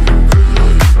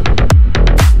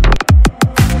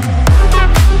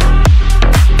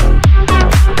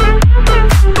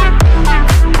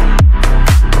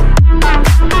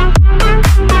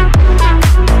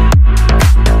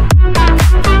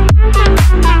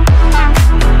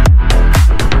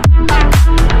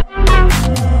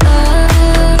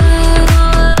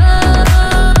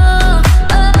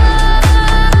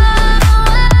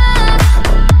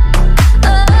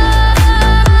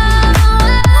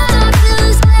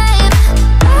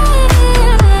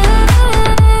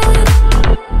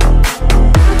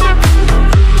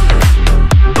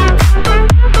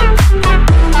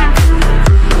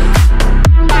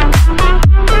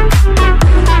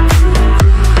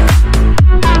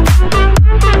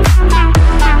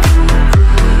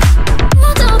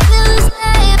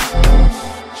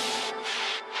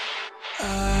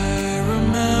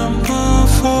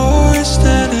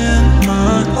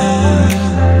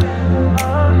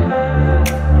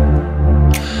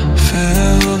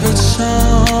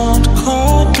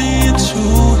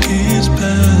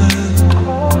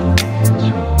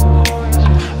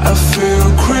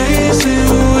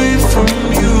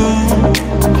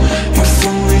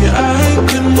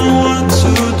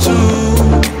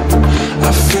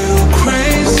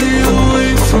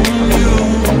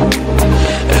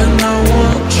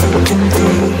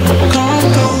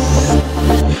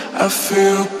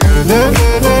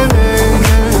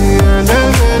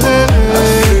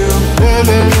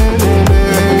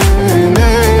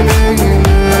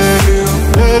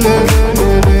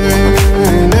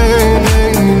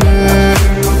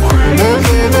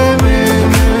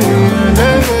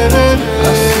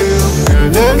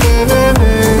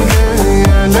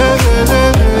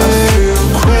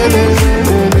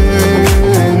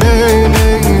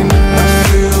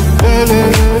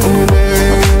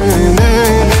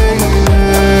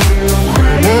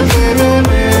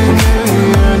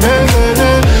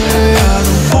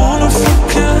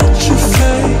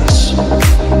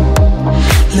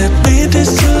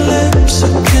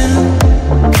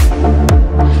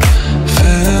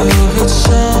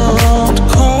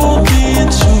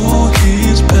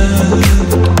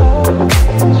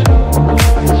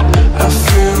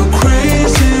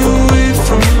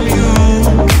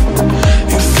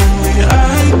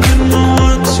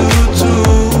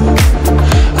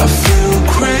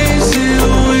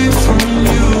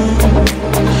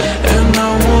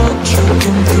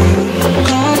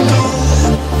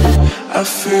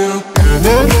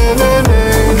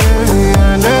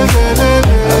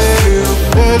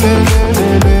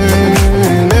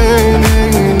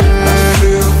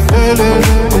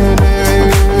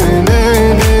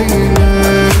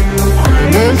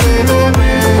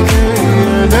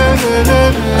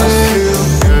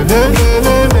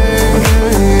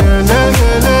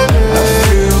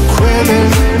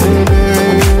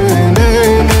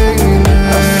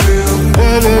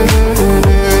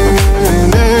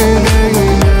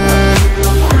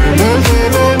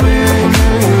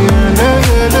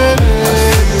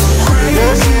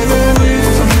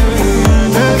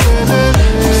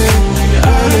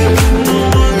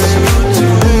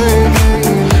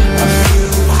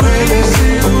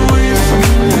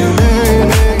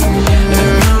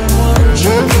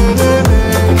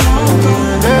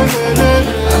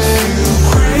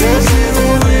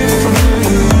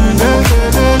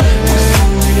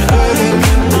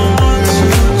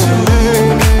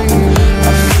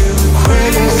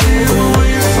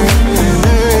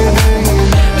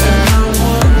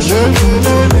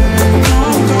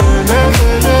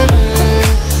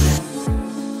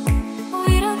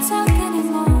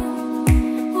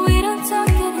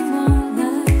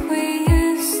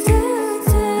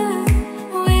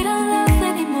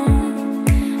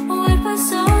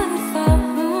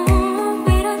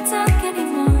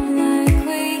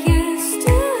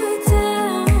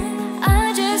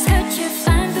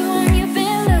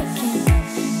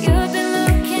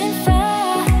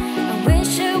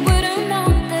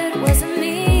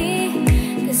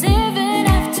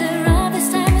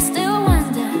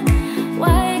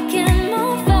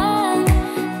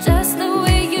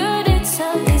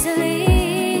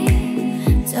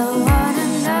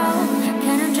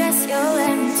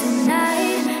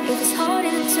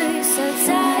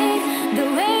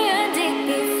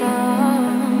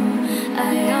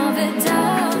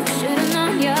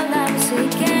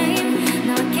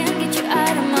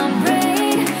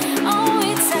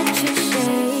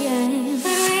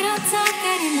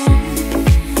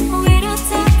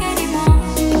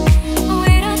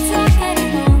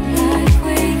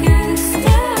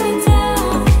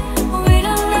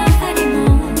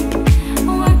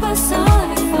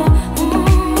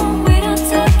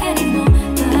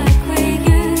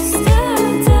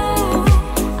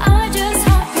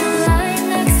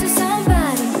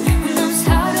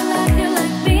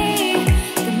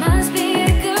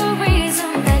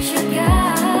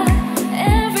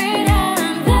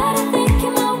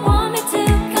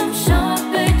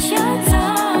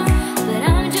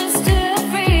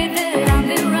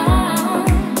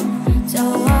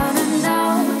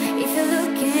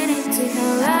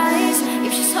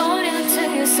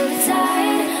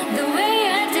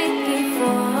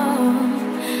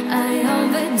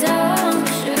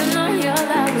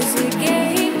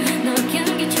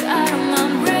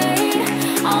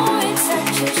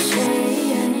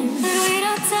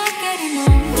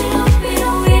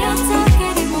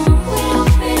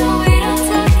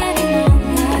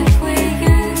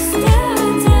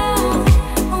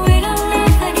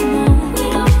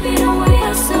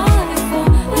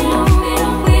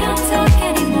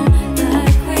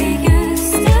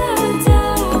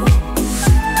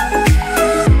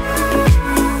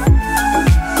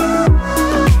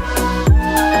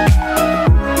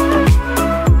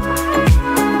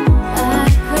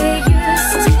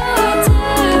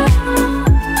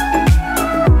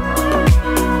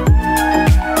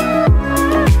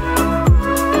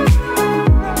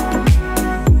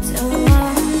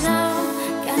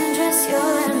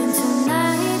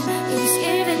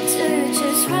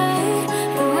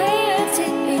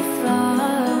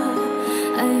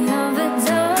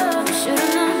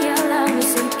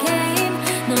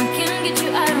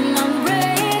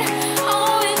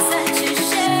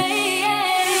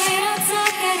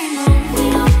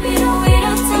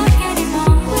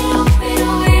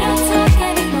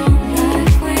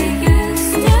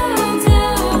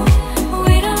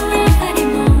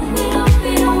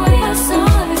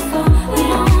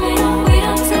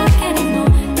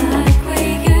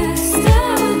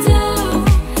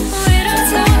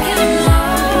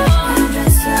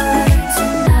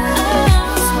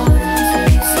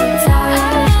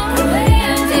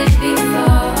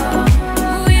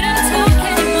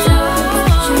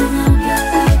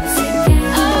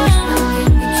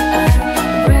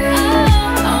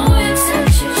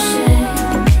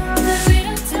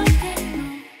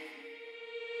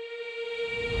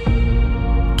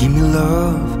 give me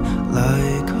love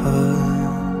like her.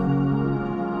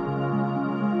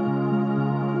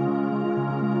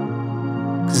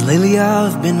 Cause lately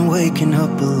I've been waking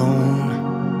up alone.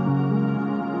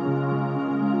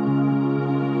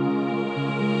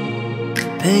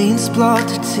 Pain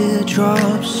splotted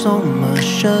teardrops on my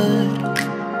shirt.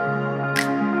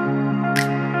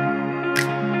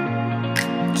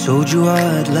 Told you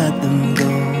I'd let them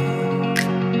go,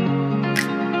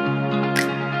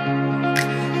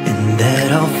 and that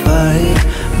I'll fight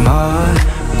my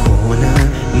corner.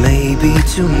 Maybe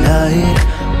tonight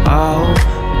I'll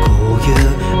call you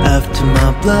after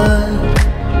my blood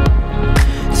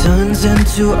turns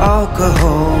into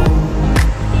alcohol.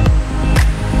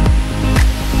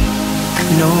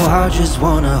 No, I just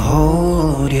wanna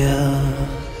hold you.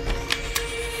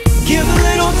 Give a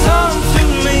little time to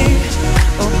me,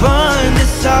 I'll bind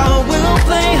this out. We'll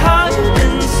play hide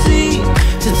and seek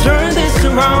to turn this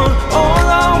around. All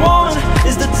I want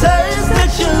is the taste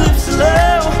that your lips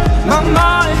allow. My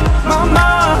mind,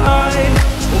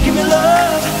 give me love.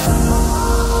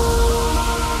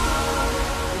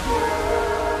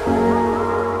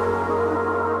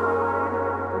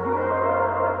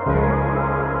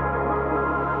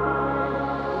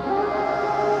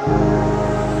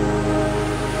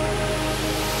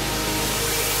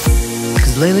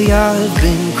 Lately I've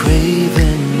been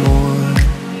craving more,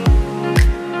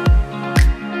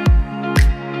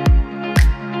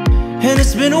 and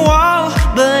it's been a while,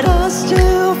 but I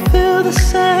still feel the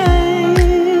same.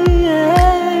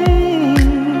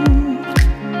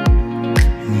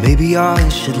 Maybe I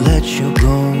should let you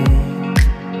go.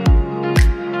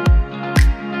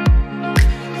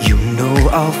 You know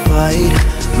I'll fight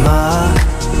my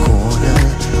corner,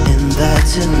 and that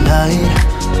tonight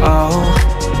I'll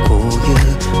call you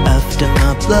after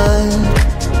my blood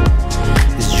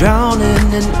is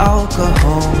drowning in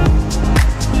alcohol.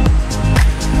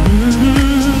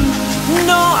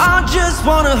 No, I just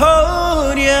wanna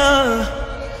hold you.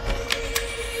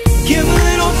 Give a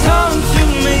little time to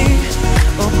me,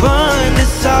 I'll bind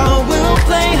this out. We'll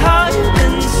play hide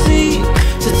and seek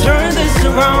to turn this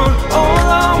around. All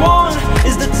I want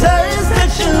is the taste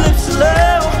that your lips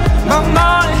allow. My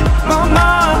mind,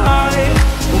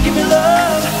 give me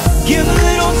love. Give a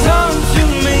little time to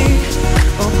me,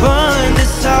 I'll bind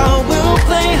this out. We'll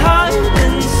play hide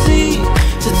and seek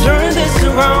to turn this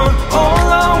around. All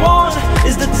I want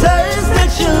is the taste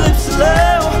that your lips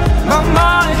allow. My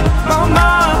mind,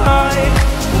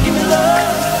 give me love.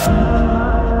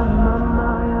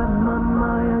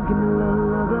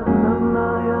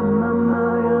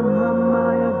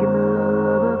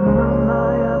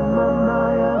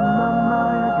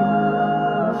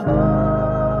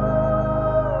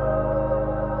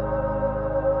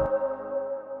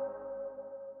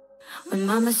 When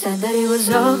mama said that it was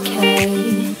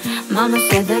okay, mama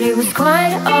said that it was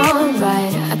quite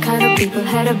alright. A kind of people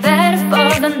had a bed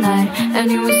for the night, and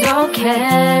it was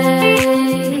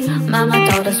okay. Mama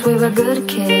told us we were good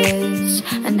kids,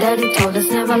 and daddy told us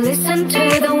never listen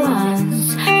to the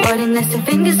ones pointing nasty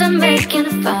fingers and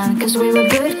making fun, cause we were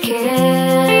good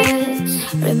kids.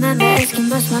 Remember asking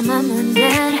both my mom and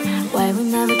dad why we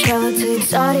never traveled to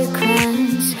exotic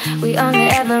lands. We only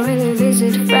ever really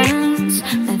visit friends,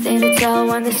 nothing to tell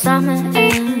when the summer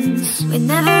ends. We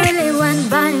never really went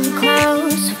buying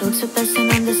clothes, folks were passing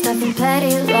on the stuff in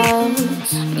petty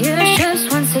loads. New shoes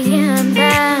once a year, and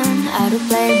then out to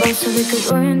play ball so we could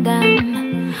ruin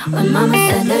them. When mama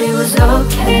said that it was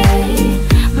okay,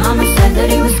 mama said that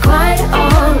it was quite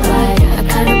alright. A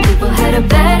kind of people had a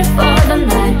bed for the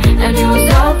night, and it was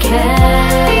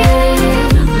okay.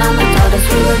 Mama told us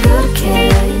we were good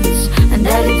kids, and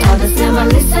daddy told us never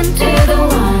listen to the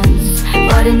ones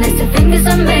pointing nasty fingers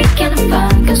and making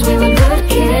fun, cause we were good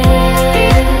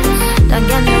kids. Don't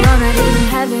get me wrong, I didn't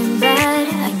have it bad.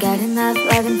 I got enough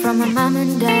loving from my mom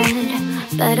and dad,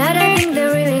 but I don't think they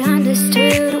really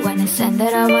understood when I said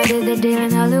that I wanted the deal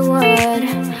in Hollywood.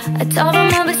 I told them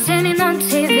I was singing on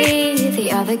TV,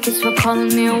 the other kids were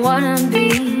calling me a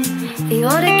wannabe. The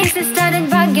older kids they started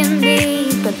bugging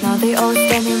me, but now they all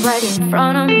standing right in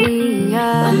front of me.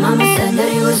 But mama said that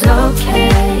it was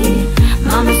okay,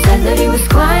 mama said that it was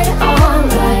quite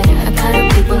alright. A kind of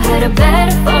people had a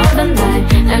bed for the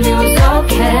night, and it was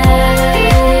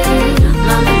okay.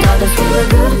 Mama told us we were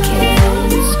good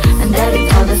kids, and daddy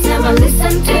told us never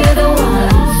listen to the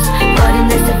ones pointing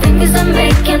nasty fingers and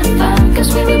making fun, cause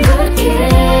we were good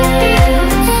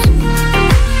kids.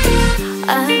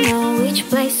 I know which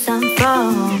place I'm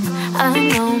from, I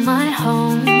know my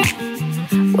home.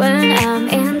 When I'm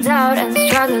in doubt and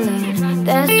struggling,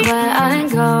 that's where I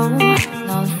go.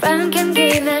 No friend can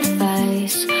give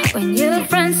advice when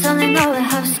friends telling all the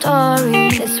half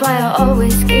stories. That's why I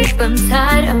always keep them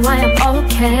tight and why I'm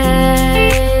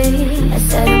okay. I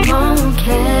said I'm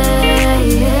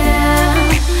okay,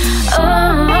 yeah. Oh,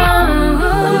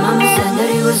 but mama said that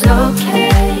he was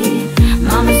okay.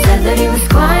 Mama said that he was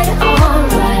quite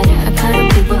alright. A kind of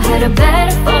people had a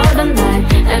better for the night,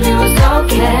 and it was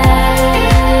okay.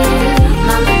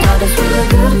 Mama told us we were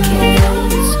good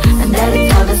kids, and daddy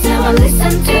told us never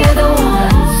listen to the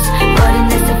ones pointing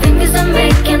at the fingers and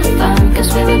making fun, cause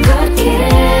we were good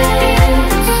kids.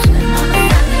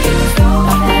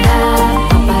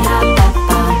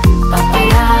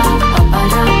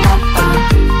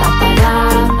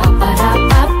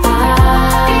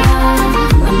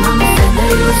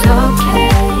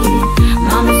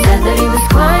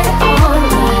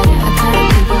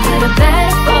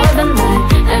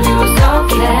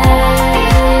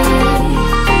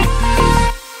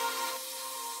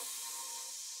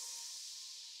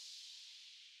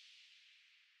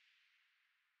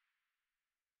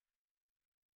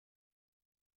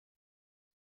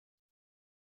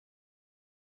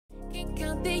 Can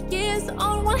count the years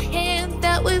on one hand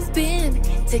that we've been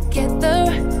together.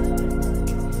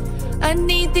 I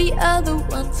need the other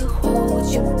one to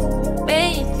hold you,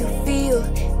 make you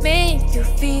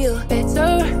feel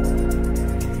better.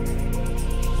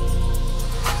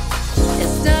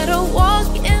 It's not a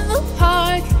walk in the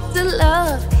park to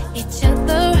love each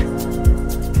other,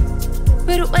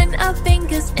 but when our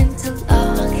fingers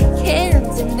interlock, can't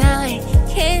deny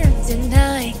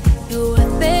you're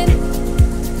worth it.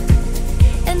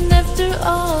 And after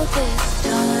all this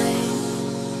time,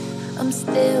 I'm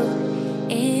still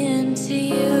into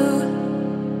you.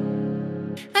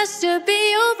 I should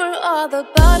be over all the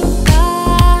butterflies,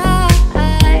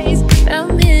 but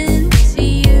I'm into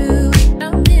you.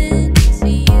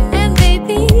 And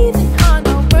baby, even on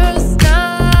our worst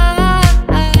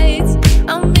nights,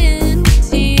 I'm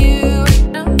into you.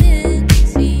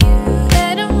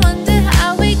 And I wonder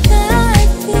how we got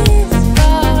this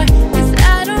far, 'cause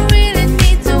I don't really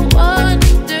need to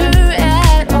wonder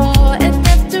at all. And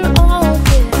after all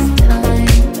this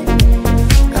time,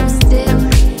 I'm still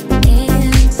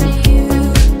into you.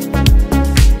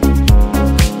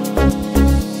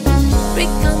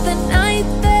 Recall the night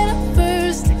that I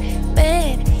first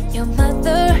met your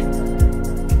mother,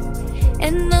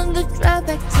 and on the drive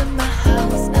back to my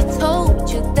house, I told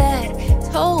you that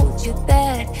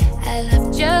I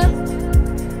loved you.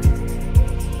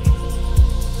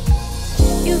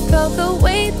 You felt the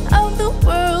weight of the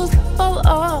world fall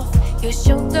off your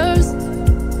shoulders,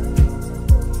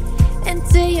 and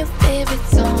to your favorite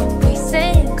song we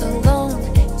sang along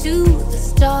to the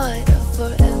start of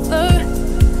forever.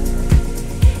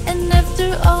 And after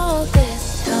all this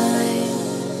time,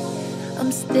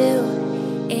 I'm still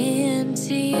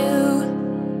into you.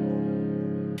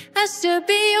 I should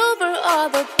be over all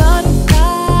the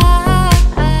butterflies,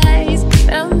 but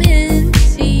I'm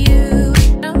into you.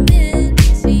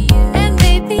 And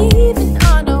baby, even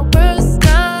on our worst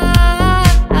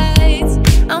nights,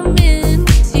 I'm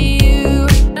into you.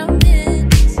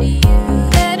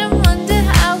 And I wonder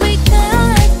how we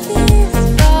got this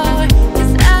far,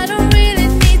 'cause I don't really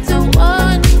need to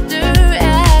wonder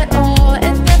at all.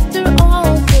 And after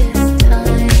all this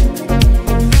time,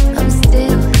 I'm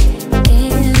still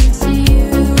into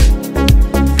you.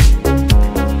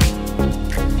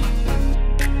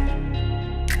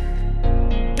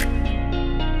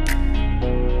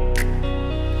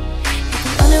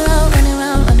 Running around,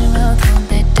 throwing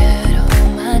that dirt on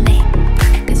my name,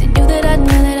 'cause you knew that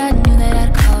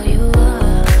I'd call you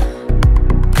up.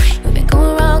 You've been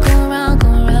going round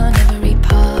every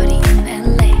party in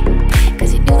LA,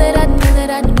 'cause you knew that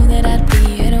I'd be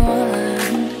at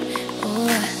one. Oh,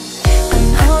 I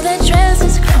know that dress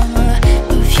is karma,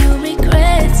 a few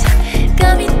regrets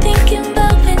got me thinking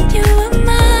about when you were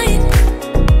mine.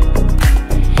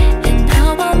 And now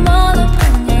I'm all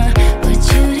upon ya, what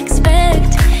you'd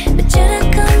expect, but you're not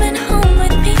coming home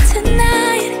with me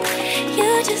tonight. You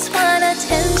just want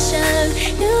attention,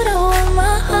 you don't want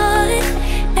my heart.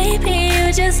 Maybe you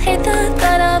just hate the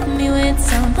thought of me with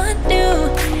someone new.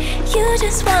 You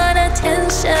just want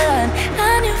attention,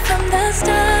 I knew from the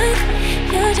start.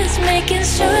 You're just making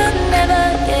sure I'm never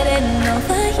getting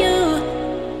over you.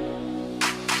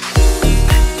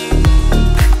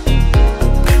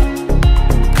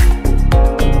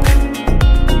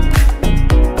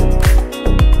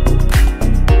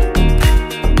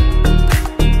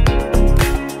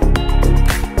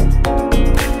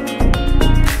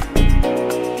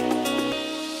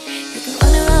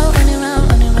 Running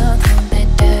around, throwing that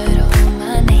dirt on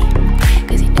my name,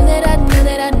 'cause you knew that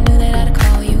I'd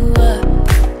call you up.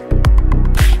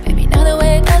 Baby,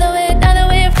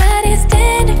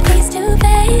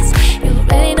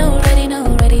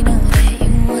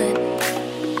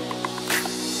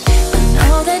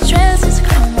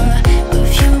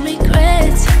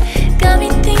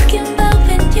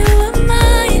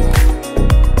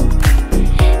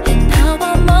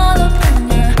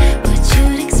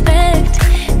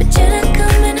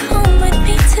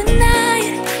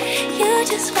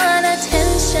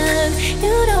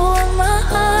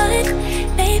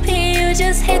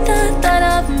 just hate the thought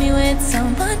of me with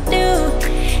someone new.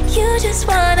 You just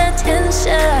want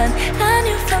attention, I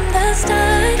knew from the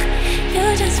start.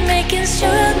 You're just making sure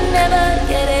I'm never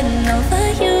getting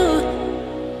over you.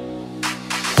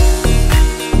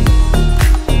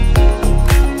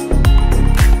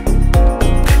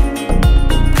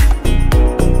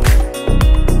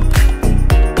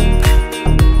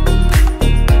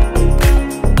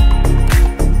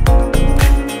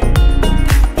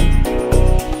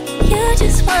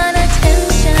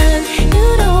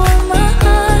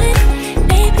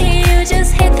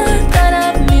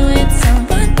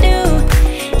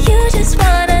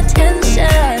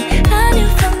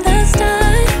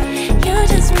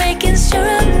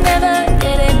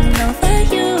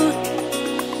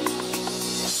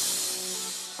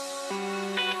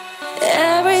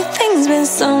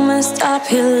 Up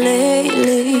here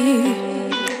lately,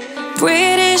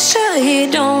 pretty sure he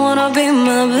don't wanna be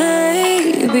my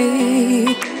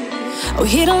baby. Oh,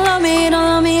 he don't love me, he don't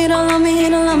love me, he don't love me, he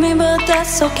don't love me, but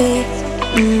that's okay.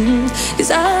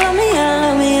 Cause I love me, I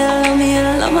love me, I love me,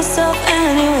 I love myself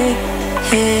anyway.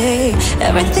 Hey,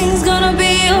 everything's gonna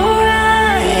be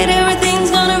alright,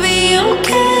 everything's gonna be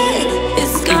okay.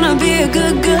 It's gonna be a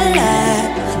good, good life.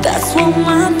 That's what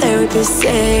my therapist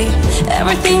say.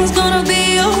 Everything's gonna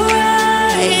be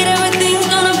alright, everything's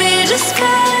gonna be just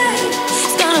fine.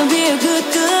 It's gonna be a good,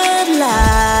 good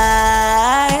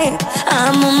life.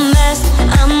 I'm a mess,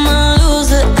 I'm a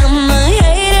loser, I'm a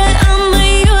hater, I'm a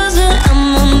user, I'm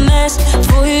a mess.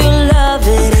 For your love,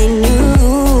 it ain't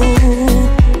new.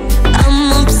 I'm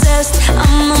obsessed,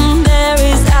 I'm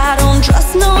embarrassed, I don't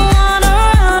trust no one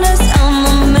around us. I'm a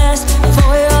mess.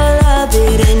 For your love,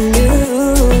 it ain't new.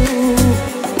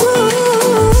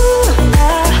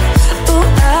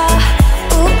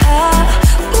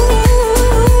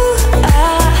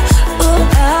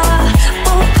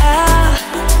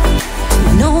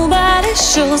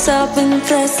 Shows up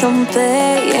unless I'm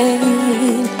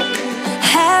paying.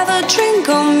 Have a drink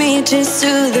on me just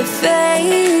to the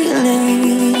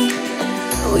feeling.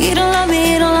 He don't love me,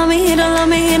 he don't love me, he don't love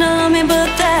me, he don't love me, but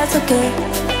that's okay.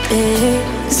 Yeah.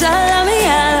 Cause I love me, I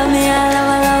love me, I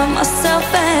love myself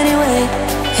anyway.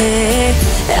 Hey,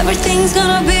 everything's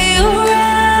gonna be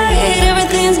alright,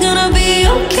 everything's gonna be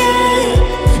okay.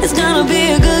 It's gonna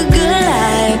be a good, good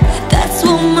life. That's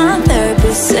what my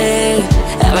therapist say.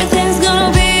 Everything's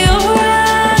gonna be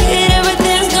alright,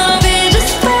 everything's gonna be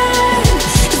just fine.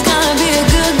 It's gonna be a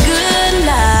good, good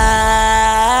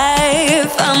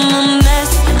life. I'm a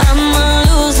mess, I'm a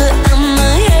loser, I'm a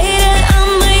hater,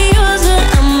 I'm a user,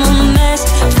 I'm a mess.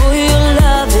 For your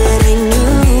love, it ain't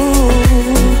new.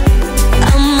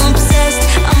 I'm obsessed,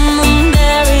 I'm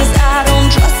embarrassed, I don't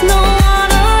trust no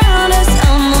one around us.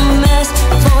 I'm a mess.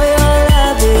 For your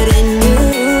love, it ain't new.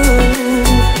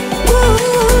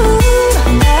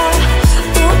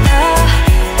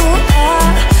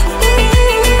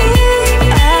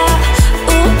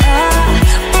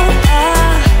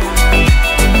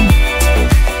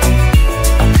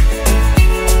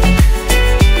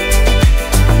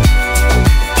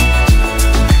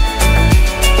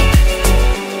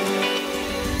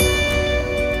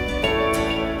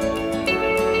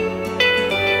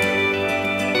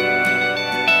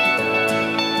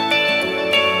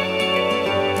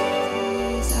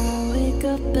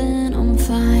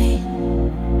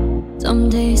 Some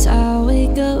days I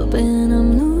wake up and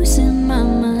I'm losing my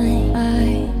mind.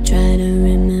 I try to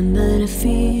remember the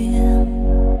feel,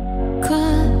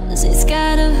 cause it's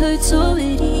gotta hurt so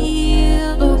it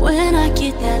heals. But when I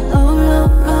get that low, low,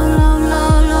 low, low,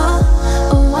 low, low,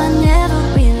 oh, I never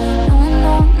really know,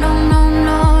 no, no, no,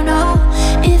 no, no,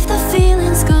 if the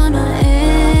feeling's gonna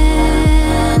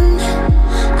end.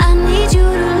 I need you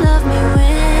to love me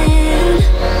when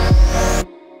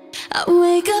I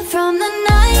wake up from the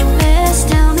nightmares.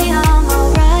 Tell me I'm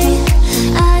alright.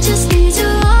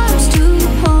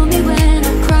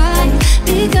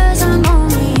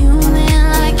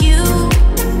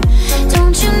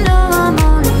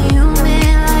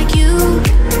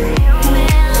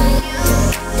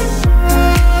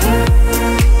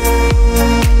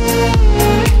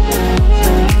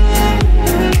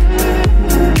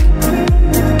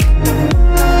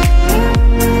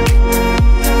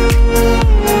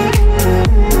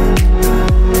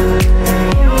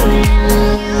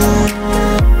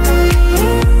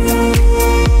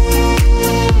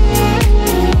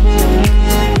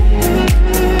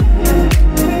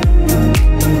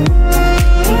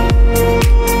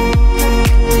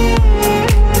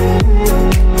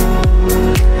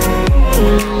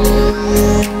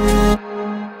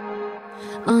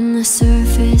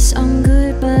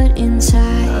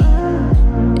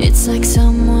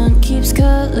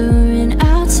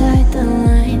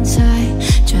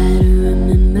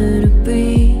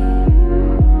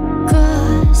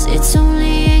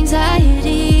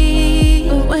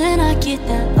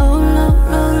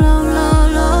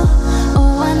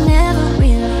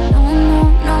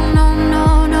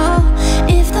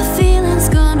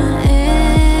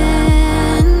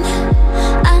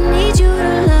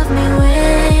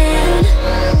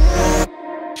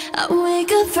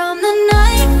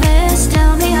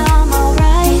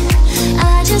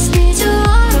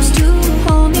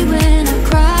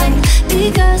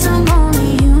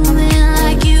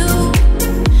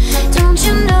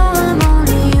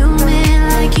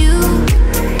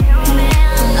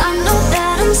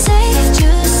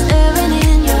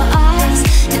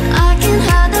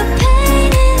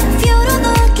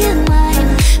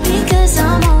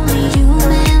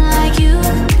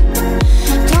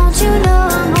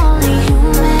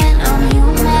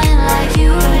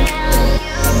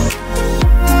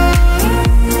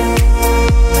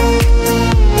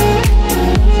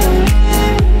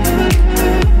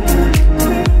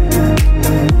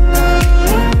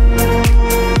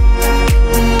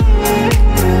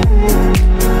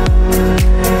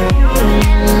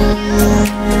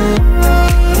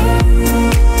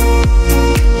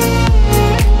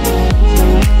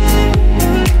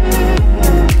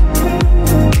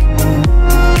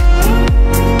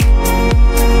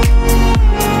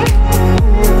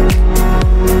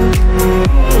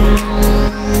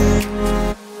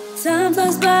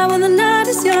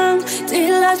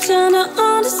 lights turn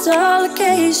on this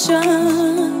location.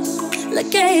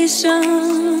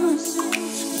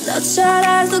 Bloodshot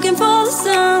eyes looking for the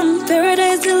sun.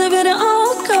 Paradise delivered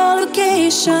on call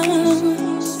vacation.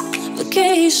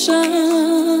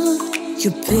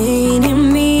 You're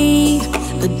painting me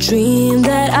a dream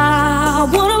that I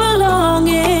wanna belong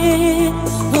in.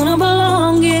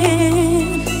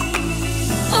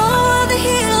 Over the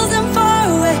hills and far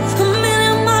away, a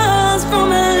million miles from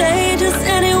LA, just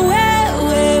anywhere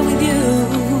with you.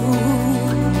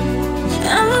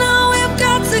 I know we've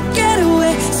got to get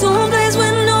away, someplace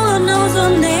where no one knows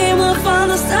our name. We'll find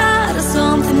the start of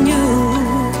something new.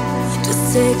 Just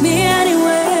take me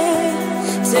anywhere,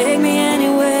 take me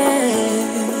anywhere,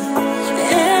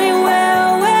 anywhere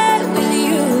away with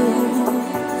you.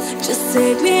 Just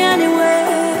take me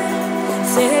anywhere,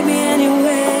 take me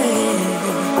anywhere,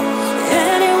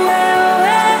 anywhere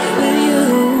away with you.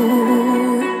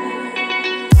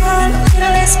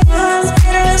 Endless fun,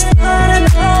 and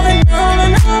over and over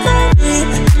and over.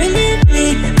 Me.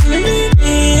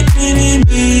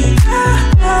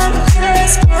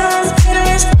 Endless fun,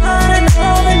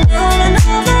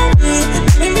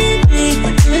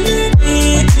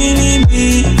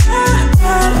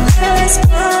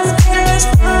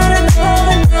 and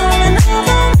over and over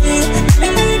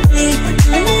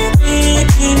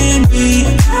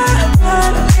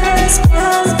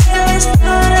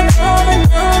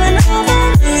and over.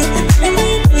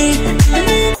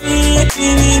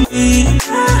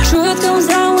 Truth comes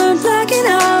out when we're blacking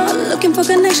out, looking for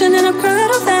connection in a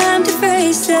crowd of empty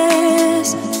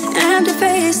faces.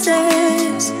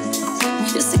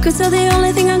 Your secrets are the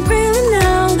only thing I'm craving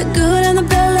now. The good and the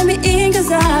bad, let me in,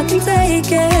 cause I can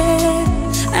take it.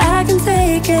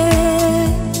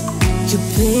 You're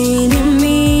painting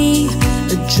me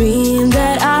a dream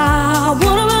that I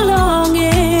wanna belong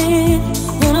in.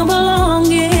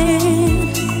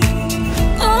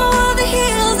 Over the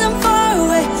hills and far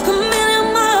away, a million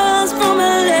miles from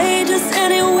LA, just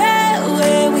anywhere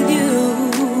with you.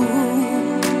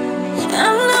 I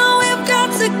know we've got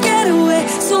to get away,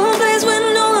 someplace where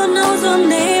no one knows our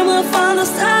name. We'll find the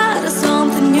start of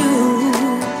something new.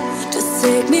 Just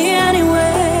take me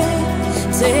anywhere,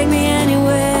 take me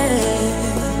anywhere,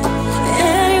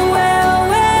 anywhere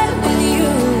away with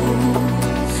you.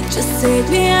 Just take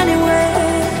me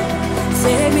anywhere,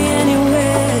 take me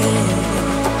anywhere,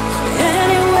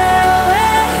 anywhere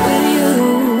away with you.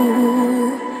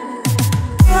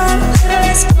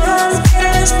 Endless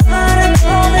fun, and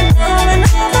over and over and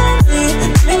over.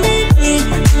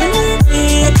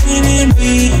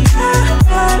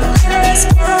 Endless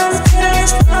fun,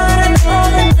 and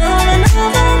over and over and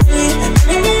over.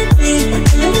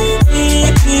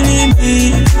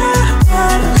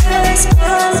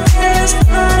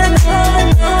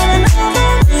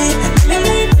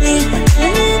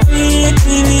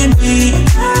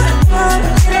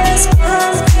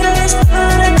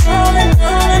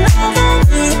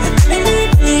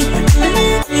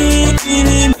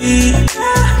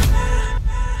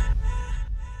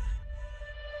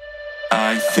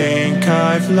 I think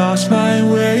I've lost my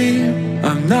way.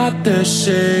 I'm not the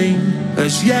same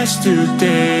as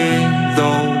yesterday,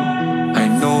 though I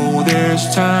know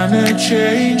there's time to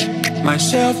change my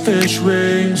selfish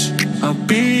ways. I'll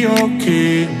be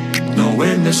okay,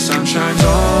 knowing the sun shines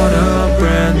on a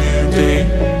brand new day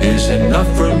is enough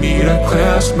for me to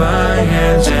clasp my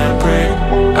hands and pray.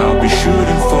 I'll be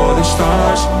shooting for the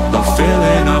stars, love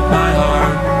filling up my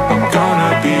heart. I'm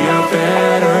gonna be a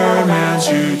better man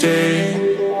today.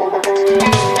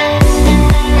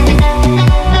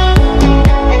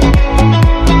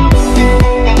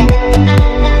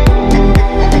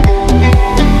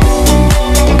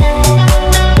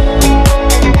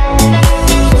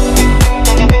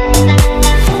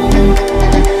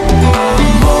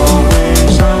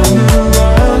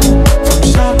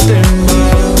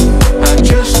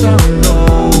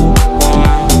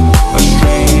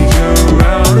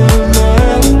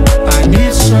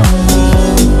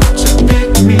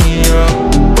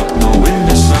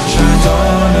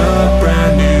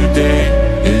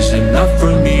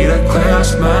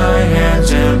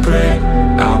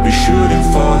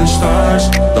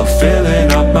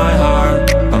 Filling up my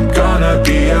heart, I'm gonna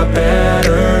be a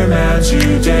better man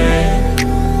today.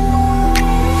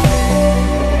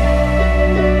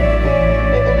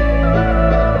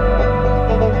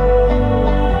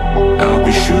 I'll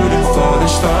be shooting for the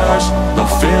stars,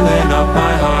 love filling up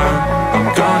my heart. I'm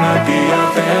gonna be a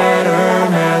better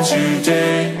man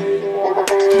today.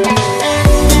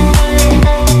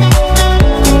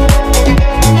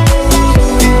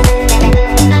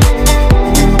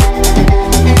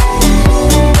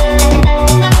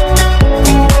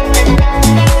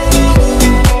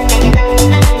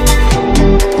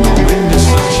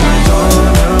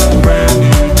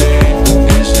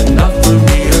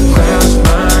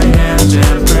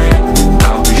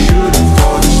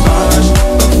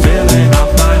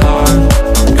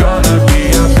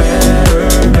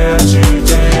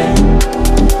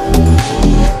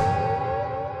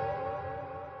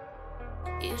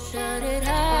 shut it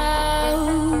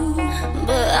out,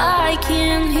 but I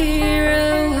can't hear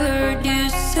a word you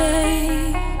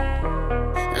say.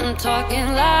 I'm talking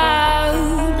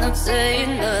loud, not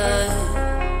saying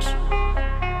much.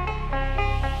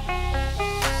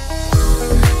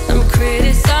 I'm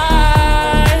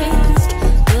criticized,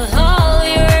 but all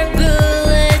your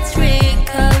bullets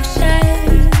ricochet.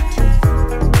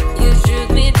 You shoot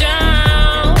me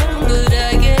down, but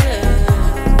I get up.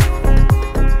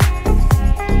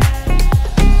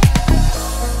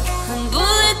 I'm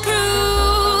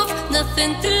bulletproof,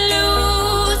 nothing to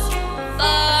lose.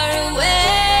 Far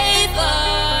away,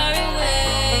 far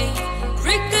away.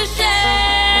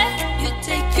 Ricochet, you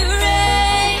take your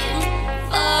aim.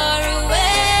 Far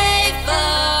away,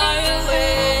 far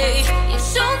away. You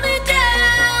shot me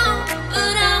down,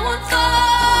 but I won't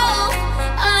fall.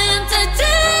 I am titanium.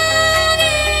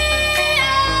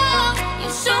 You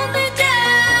shot me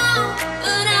down,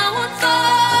 but I won't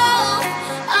fall.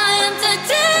 I am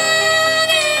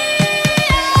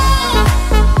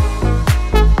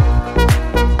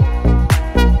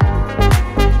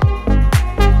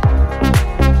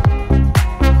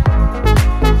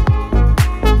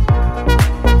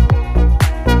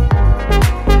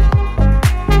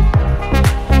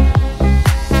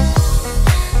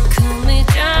Cool me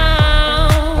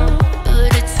down,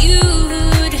 but it's you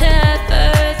who'd have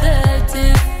further to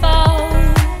fall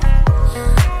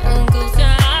and go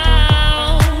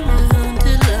down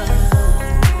to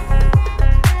love.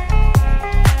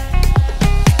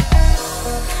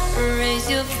 Raise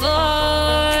your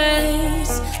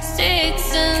voice,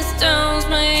 sticks and stones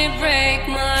may break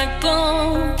my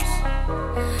bones.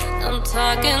 I'm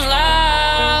talking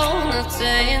loud, not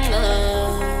saying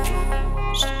much.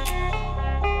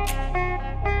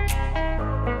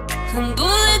 I'm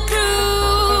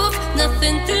bulletproof,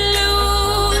 nothing to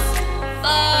lose.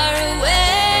 Far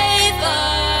away,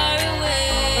 far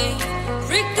away.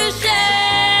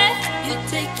 Ricochet, you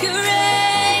take your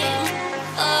aim.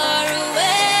 Far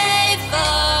away,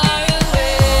 far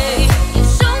away. You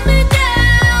shot me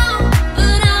down,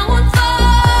 but I won't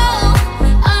fall.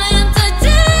 I am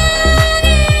titanium.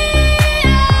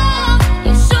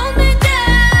 You shot me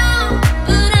down,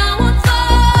 but I won't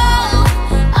fall.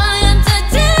 I am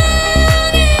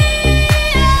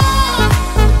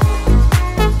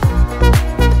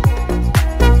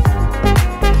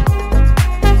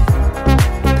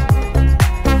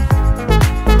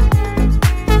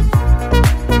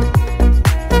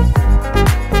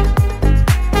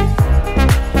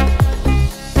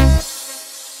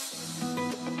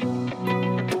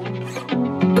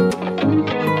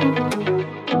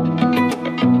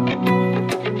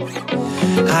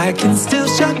I can still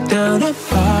shut down a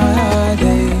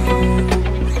party.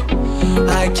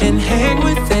 I can hang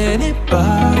with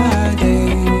anybody.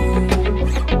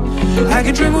 I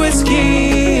can drink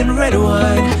whiskey and red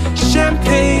wine,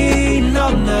 champagne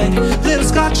all night, little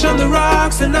scotch on the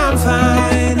rocks, and I'm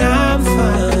fine, I'm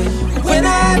fine. When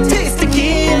I taste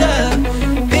tequila,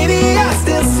 baby, I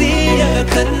still see ya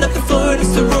cutting up the floor in a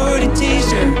sorority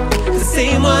t-shirt, the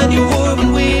same one you wore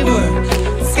when we were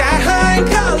sky high in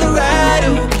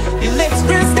Colorado. Your lips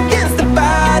pressed against the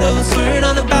bottle, swearing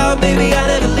on the bow, baby, I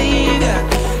never leave ya.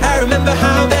 I remember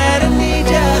how bad I need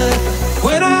ya.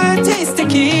 When I taste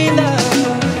tequila,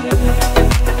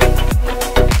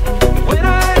 when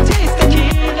I taste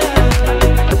tequila,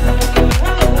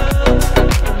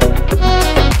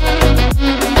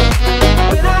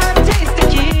 when I taste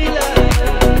tequila,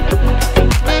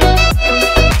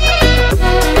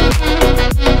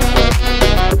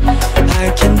 I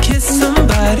can kiss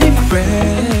somebody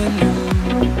brand new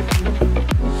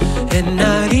and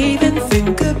not even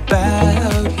think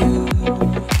about you.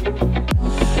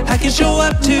 I can show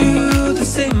up to the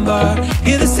same bar,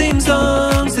 hear the same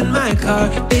songs in my car.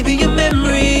 Baby, your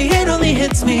memory, it only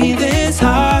hits me this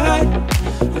hard.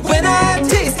 When I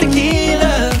taste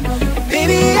tequila,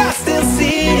 baby, I still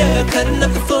see ya cutting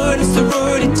up the floor in a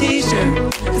sorority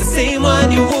t-shirt, the same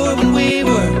one you wore when we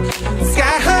were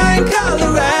sky high in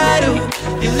Colorado.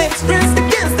 Your lips pressed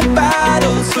against the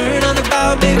bottle, swearing on the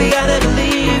bow, baby, I never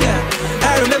leave ya.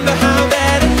 I remember how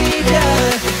bad I need ya.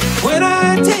 When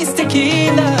I taste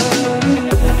tequila,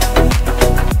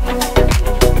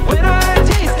 when I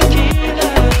taste tequila,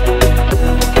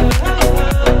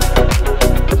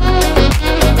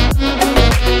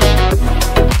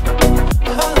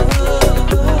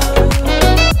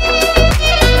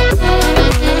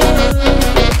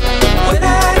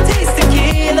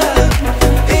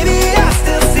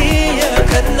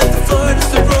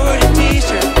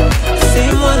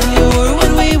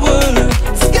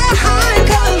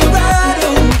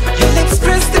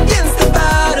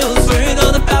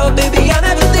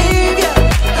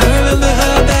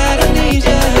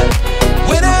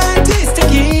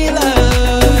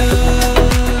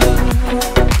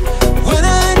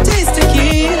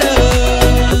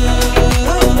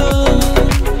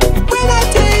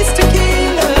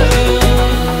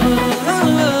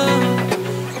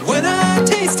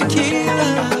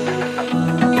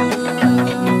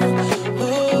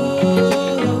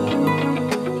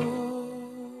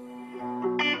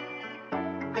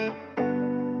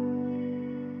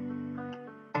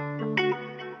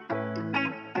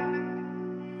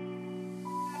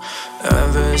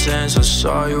 Ever since I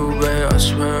saw you, babe, I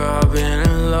swear I've been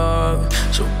in love.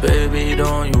 So baby,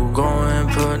 don't you go and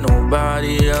put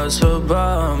nobody else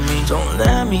above me. Don't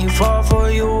let me fall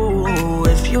for you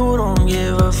if you don't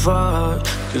give a fuck.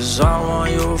 Cause I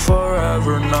want you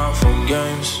forever, not for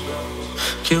games.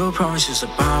 Keep promises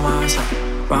by my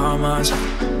side, by my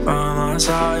side, by my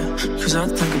side. Cause I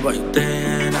think about you day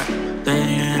and night,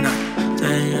 day and night,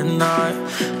 day and night.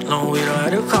 No, we don't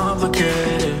have to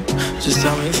complicate it. Just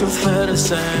tell me if you feel the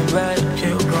same, babe.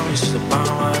 Keep promises by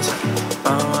my side,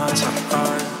 by my side.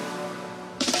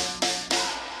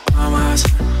 By my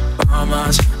side, by my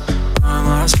side, by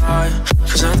my side.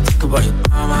 Cause I think about you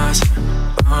by my side,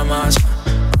 by my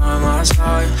side, by my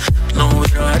side. No, we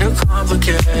don't have to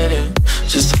complicate it.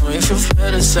 Just tell me if you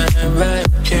feel the same, babe.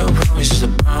 Keep promises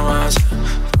by my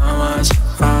side, by my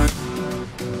side.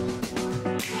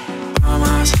 By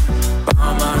my side,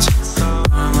 by my side,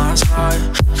 by my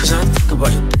side. Cause I think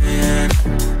about you day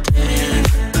and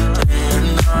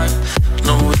night.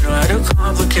 No, we don't have to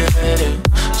complicate it.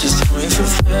 Just tell me if you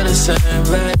feel the same,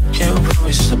 babe. Keep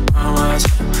promises by my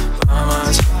side, by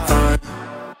my side.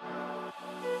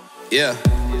 Yeah,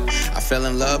 I fell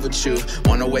in love with you.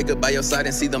 Wanna wake up by your side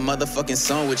and see the motherfucking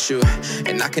sun with you.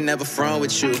 And I can never front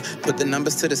with you. Put the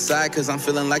numbers to the side cause I'm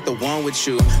feeling like the one with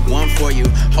you. One for you,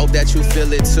 hope that you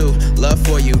feel it too. Love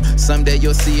for you, someday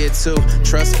you'll see it too.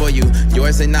 Trust for you,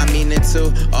 yours and I mean it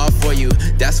too. All for you,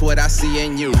 that's what I see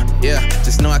in you. Yeah,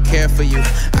 just know I care for you.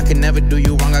 I can never do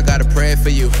you wrong, I gotta pray for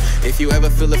you. If you ever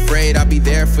feel afraid, I'll be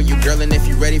there for you, girl. And if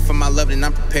you're ready for my love, then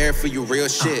I'm prepared for you, real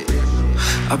shit.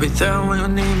 I'll be there when you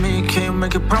need me. Can't you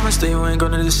make a promise that you ain't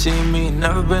gonna deceive me?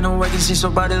 Never been awake and see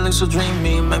somebody look so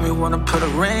dreamy. Made me wanna put a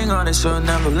ring on it so you'll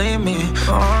never leave me.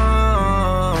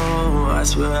 Oh, I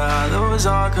swear I lose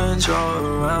all control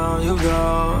around you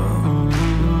go.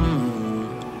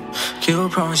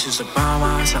 Keep promises by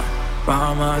my side,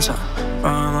 by my side,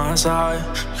 by my side.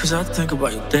 Cause I think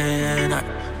about you day and night,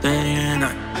 day and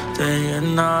night, day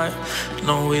and night.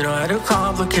 No, we don't have to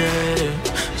complicate it.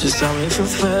 Just tell me if you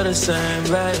feel the same,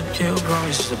 babe. Keep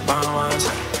promises by my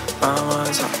side, by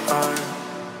my side.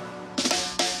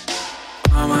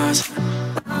 By my side,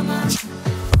 by my side,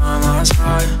 by my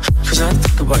side. Cause I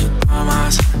think about you by my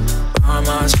side, by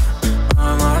my side,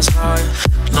 by my side.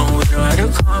 No, we don't have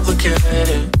to complicate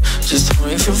it. Just tell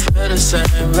me if you feel the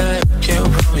same, babe. Keep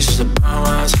promises by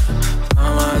my side, by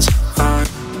my side.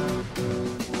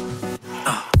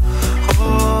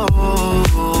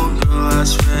 I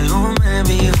swear you made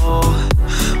me whole.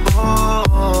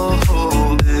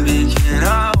 Oh, baby, can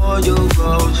I hold you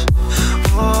close?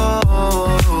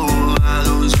 Oh, I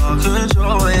lose all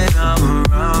control when I'm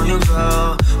around you,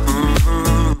 girl.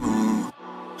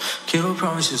 Keep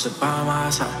promises by my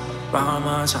side, by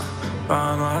my side,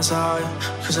 by my side.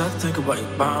 Cause I think about you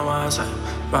by my side,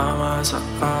 by my side.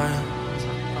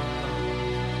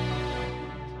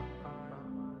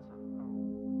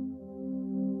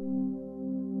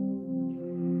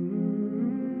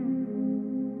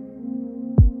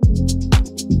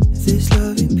 This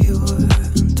love ain't pure,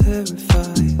 I'm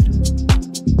terrified.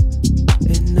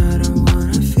 And I don't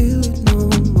wanna feel it no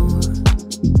more.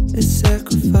 It's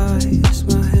sacrifice,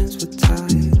 my hands were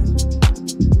tied.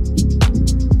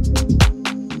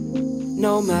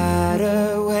 No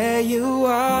matter where you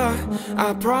are,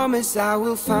 I promise I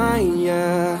will find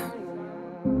ya.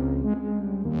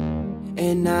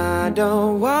 And I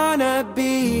don't wanna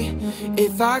be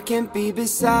if I can't be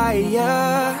beside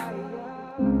ya.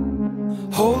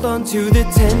 Hold on to the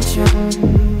tension.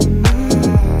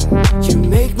 You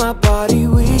make my body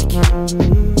weak.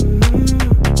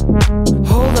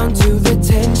 Hold on to the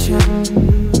tension.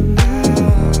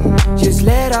 Just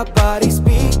let our bodies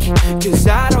speak. Cause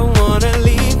I don't wanna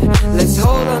leave. Let's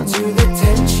hold on to the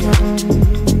tension.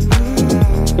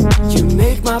 You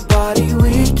make my body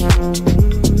weak.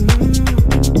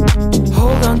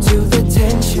 Hold on to the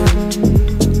tension.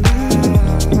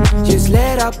 Just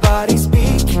let our bodies speak.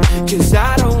 Cause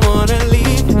I don't wanna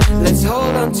leave. Let's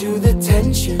hold on to the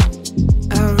tension.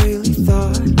 I really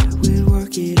thought we'd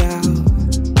work it out.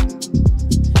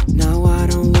 Now I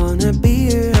don't wanna be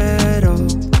here at all.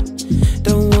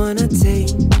 Don't wanna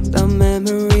take the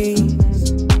memories.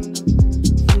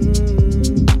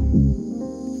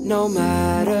 No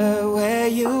matter where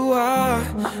you are,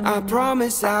 I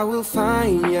promise I will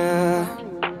find ya.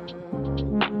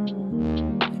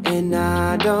 And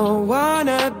I don't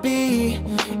wanna be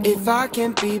if I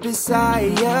can't be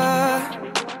beside ya.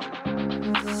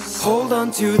 Hold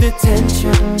on to the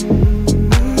tension.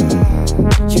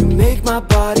 You make my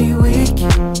body weak.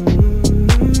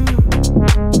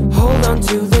 Hold on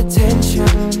to the tension.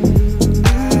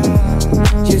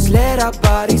 Just let our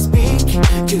bodies speak.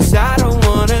 Cause I don't want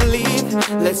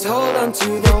Let's hold on to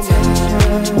the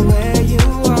tension. Where you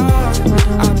are,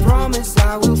 I promise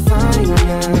I will find you.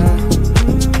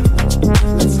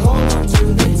 Let's hold on to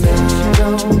the tension.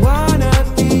 Don't wanna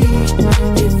be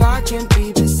if I can't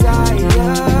be beside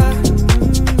you.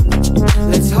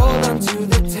 Let's hold on to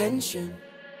the tension.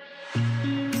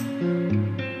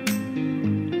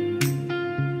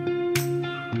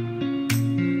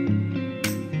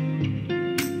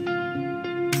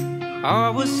 I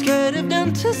was scared of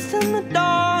dentists in the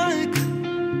dark.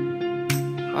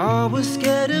 I was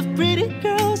scared of pretty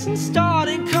girls and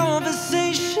starting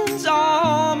conversations.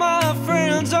 All my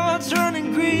friends are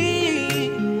turning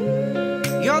green.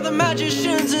 You're the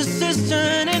magician's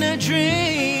assistant in a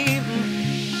dream.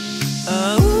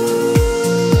 Oh.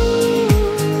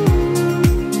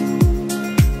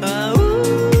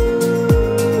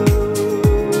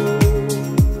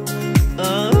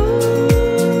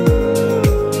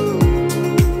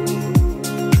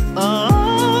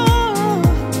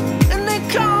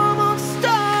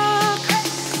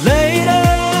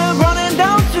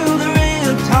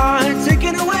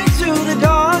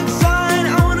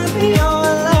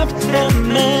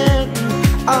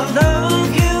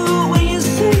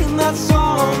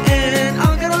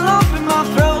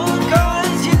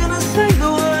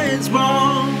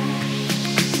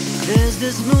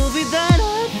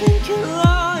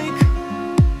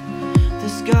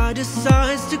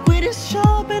 Decides to quit his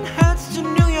job and heads to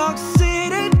New York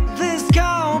City. This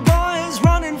cowboy is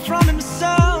running from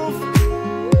himself,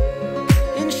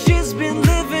 and she's been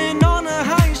living on a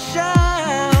high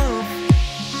shelf.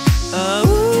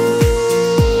 Oh.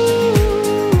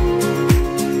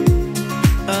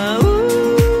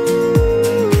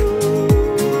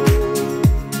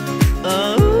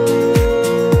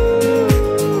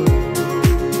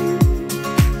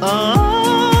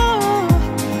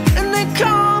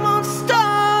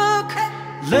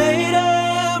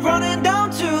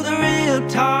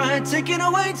 Taken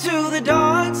away to the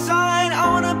dark side. I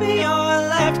wanna be your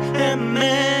left-hand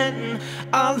man.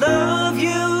 I love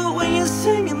you when you're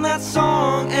singing that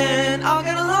song, and I'll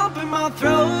get a lump in my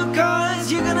throat, 'cause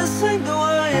you're gonna sing the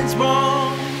words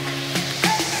wrong.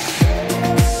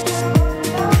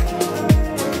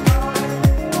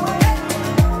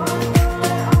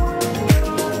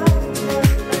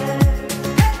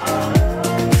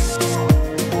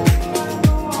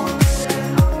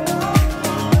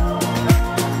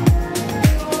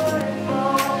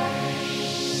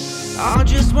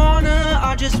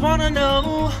 I just wanna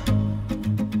know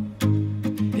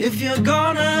if you're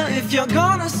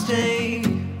gonna stay.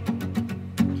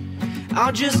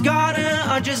 I just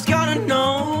gotta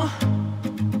know.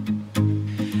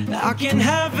 I can't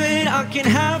have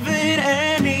it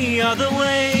any other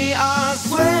way. I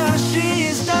swear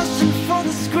she's destined for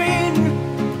the screen.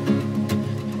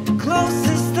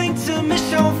 Closest thing to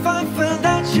Michelle Pfeiffer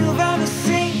that you've ever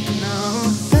seen. No.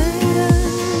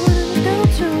 Down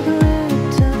to the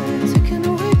riptide, taken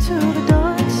away to the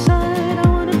dark side. I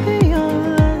wanna be your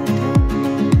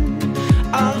left-hand.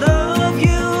 I love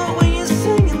you when you're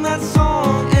singing that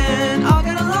song, and I'll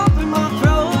get a lump in my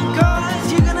throat, 'cause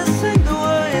you're gonna sing the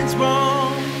words wrong.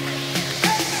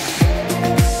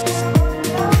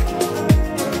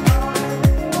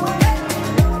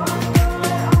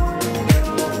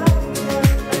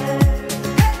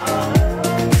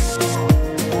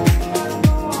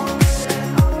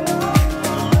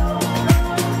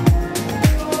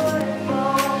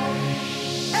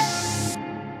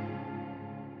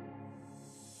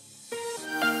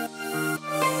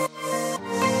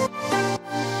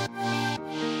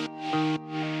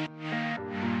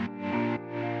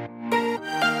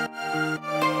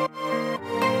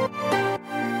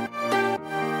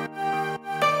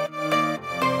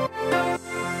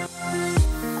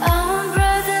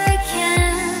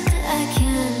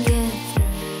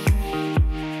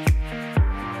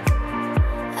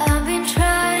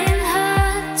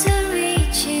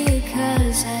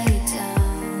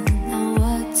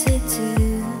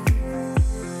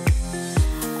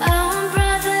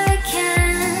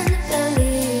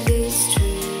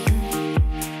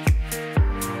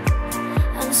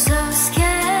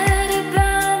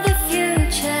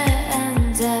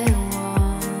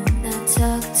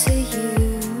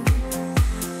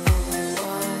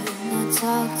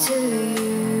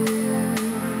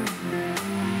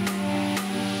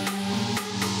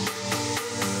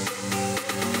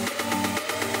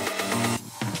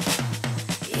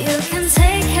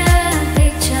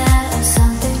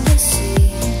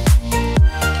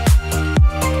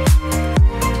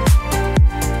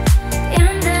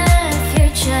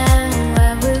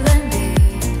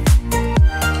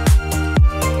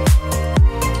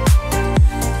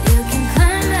 You can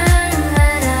climb and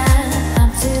let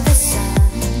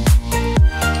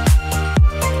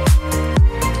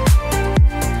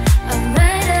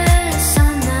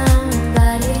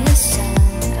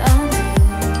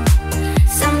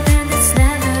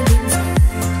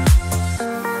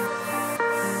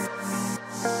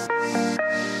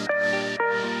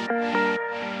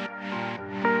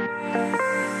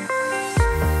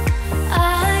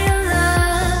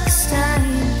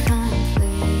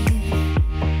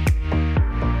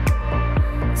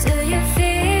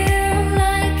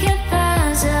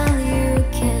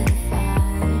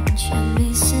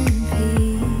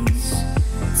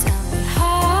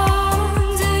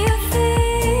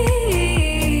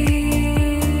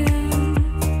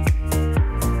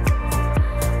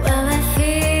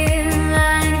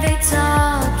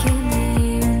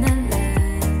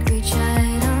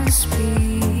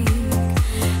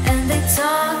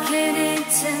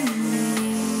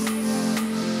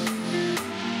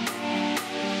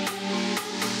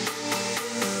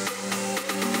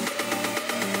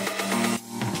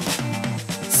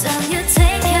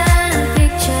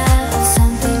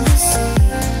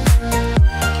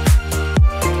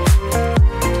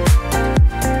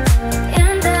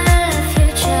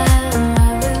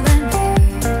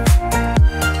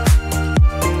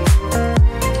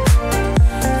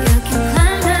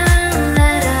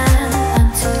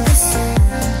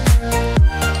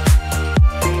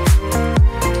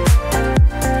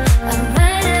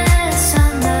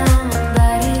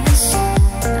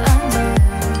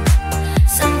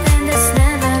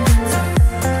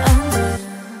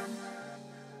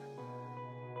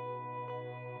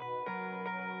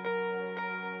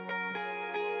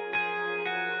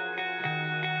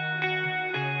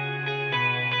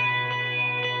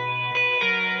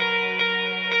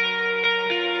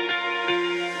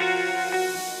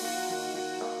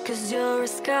you're a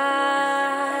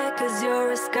sky, 'cause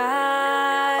you're a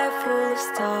sky full of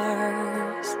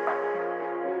stars.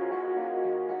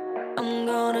 I'm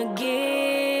gonna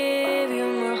give you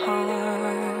my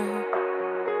heart.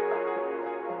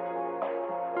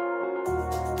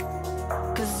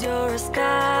 'Cause you're a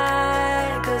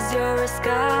sky, 'cause you're a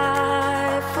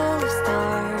sky full of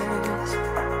stars.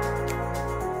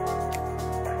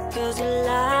 'Cause you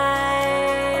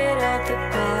light up the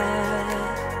path.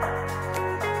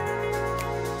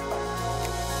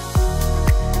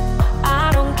 I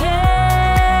don't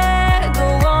care, go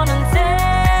on and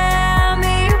tear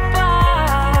me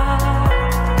apart.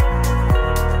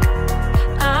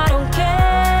 I don't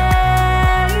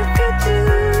care if you do.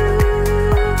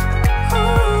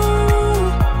 Ooh,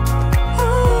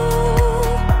 ooh.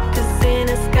 'Cause in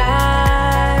a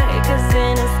sky, 'cause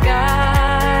in a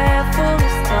sky full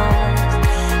of stars,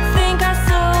 think I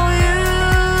saw you.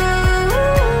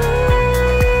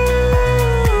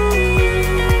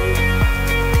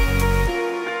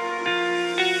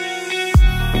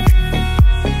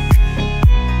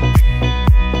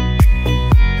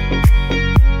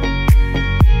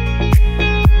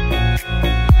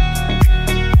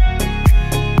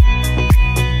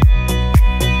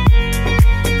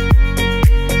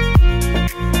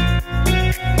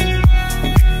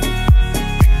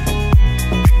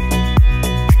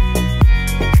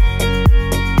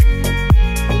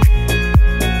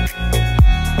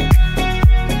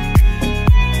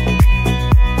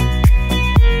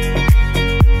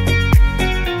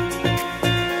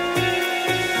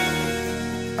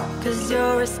 Cause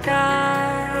you're a sky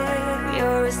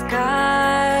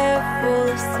full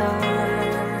of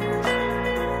stars.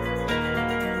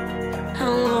 I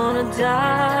wanna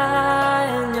die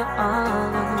in your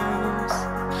arms.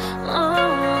 Oh.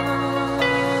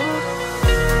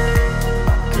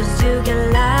 'Cause you get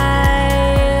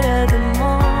lighter the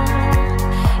more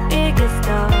it gets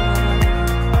dark.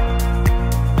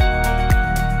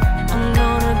 I'm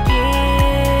gonna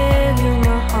give you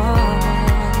my heart.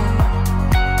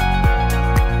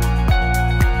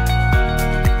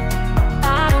 I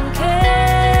don't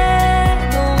care,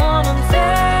 go on and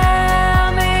tear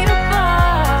me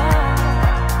apart.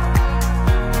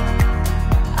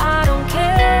 I don't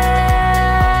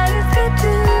care if you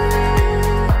do.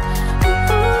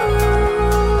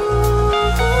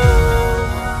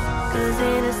 Cause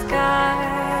in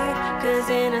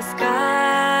a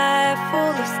sky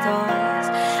full of stars,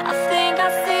 I think I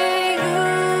see you.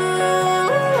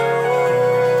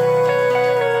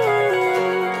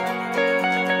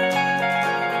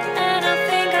 And I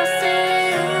think I see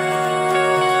you.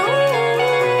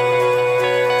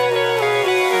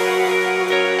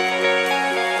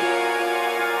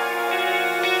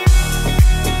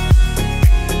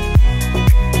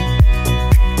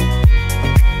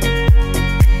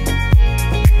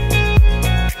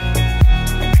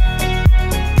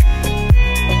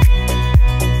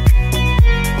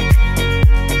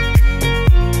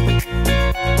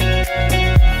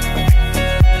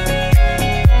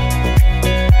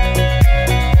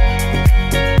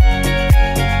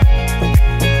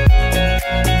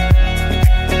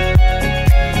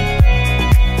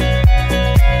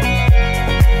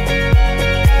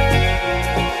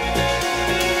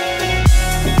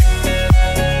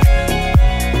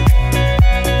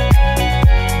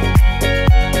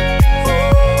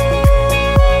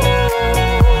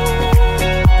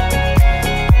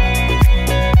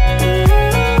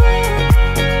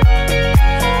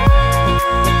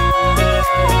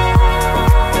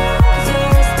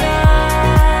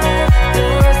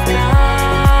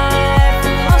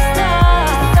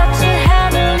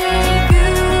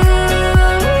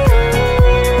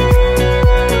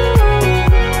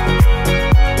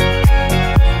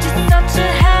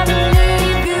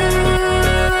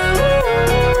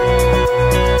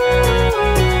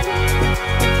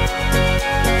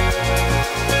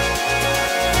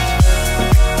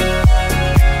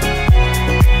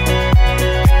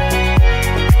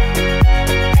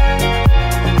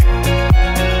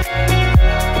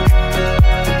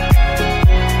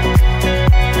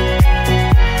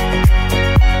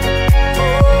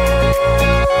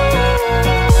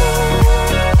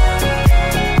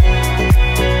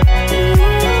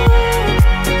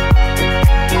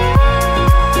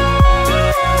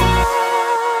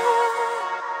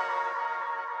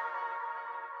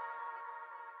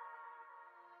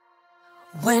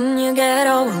 When you get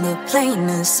older,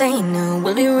 plainer, saner,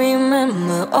 will you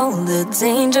remember all the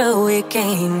danger we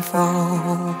came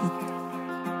from?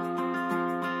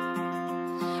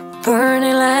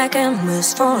 Burning like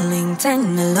embers, falling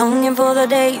tender, longing for the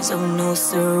days of no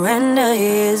surrender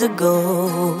years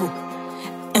ago.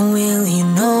 And will you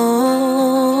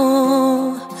know?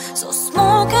 So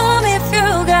smoke 'em if you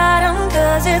got 'em,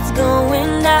 'cause it's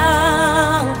going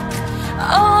down.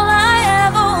 All I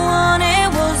ever wanted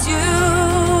was you.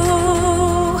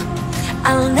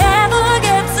 I'll never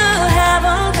get to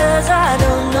heaven 'cause I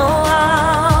don't know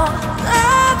how.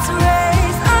 Let's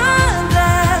raise a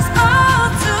glass or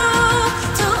two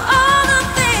to all the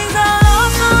things I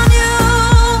lost on you.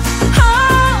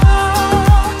 Oh,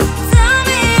 tell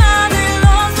me I've been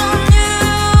lost on you.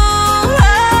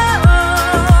 Oh,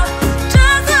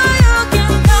 just so you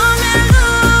can come and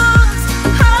lose.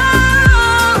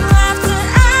 Oh, after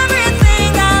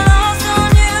everything I lost on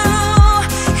you,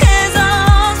 is I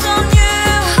lost on you.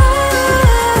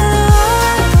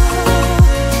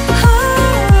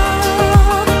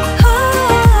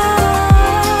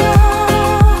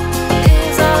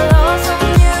 Is I lost on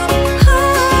you?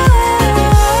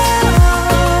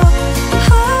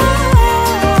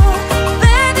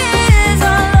 Baby, is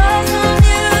I lost on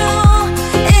you?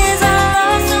 Is I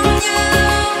lost on you?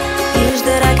 Wish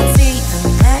that I could see the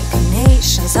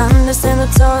machinations, understand the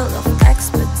toil of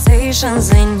expectations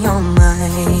in your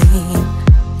mind.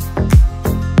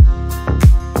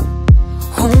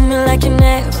 Hold me like you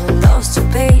never lost your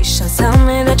patience. Tell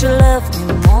me that you love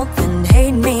me more than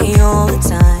hate me all the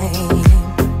time.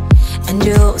 And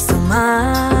you're still mine.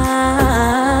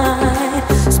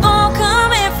 Smoke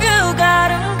 'em if you got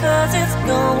 'em, 'cause it's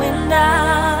going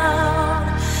down.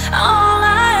 All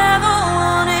I ever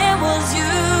wanted was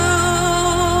you.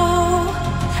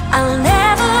 I'll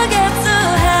never get to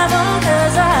heaven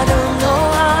 'cause I don't know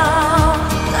how.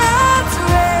 Let's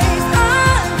raise a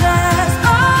glass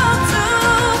or two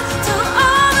to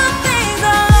all the things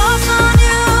I lost on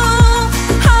you.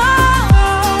 Oh,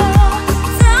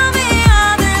 tell me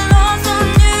I've been lost on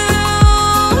you.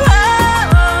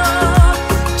 Oh,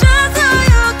 just so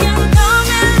you can come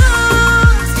and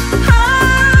lose.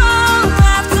 Oh,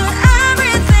 after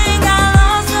everything I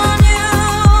lost on you,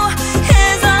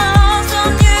 is I lost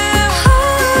on you.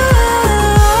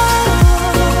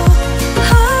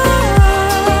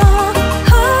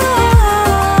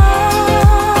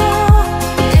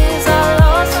 Is I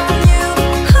lost on you?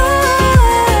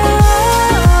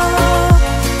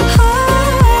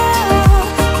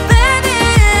 Baby,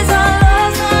 is I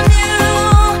lost on you?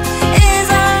 Is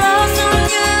I lost on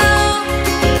you?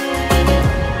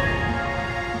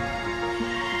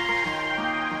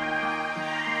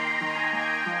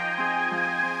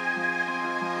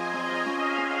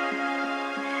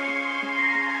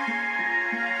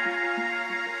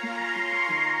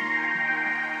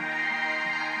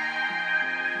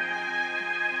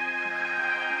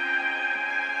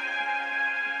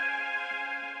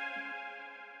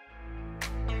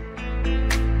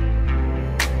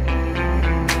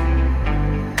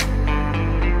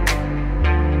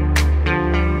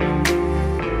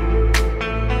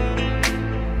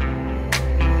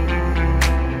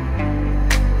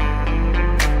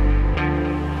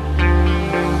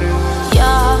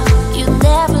 Yeah, you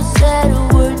never said a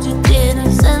word, you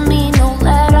didn't send me no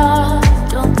letter.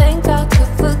 Don't think I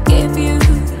could forgive you.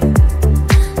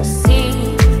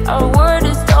 See, our word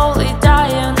is slowly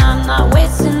dying, I'm not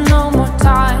wasting no more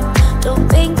time. Don't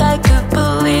think I could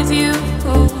believe you.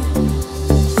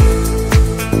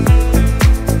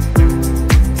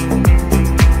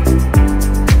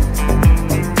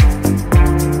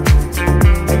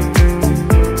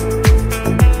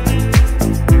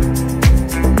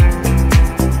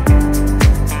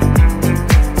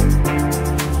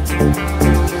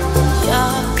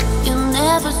 Yeah, you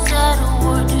never said a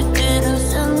word, you didn't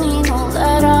send me no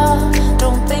letter.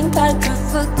 Don't think I could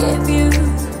forgive you.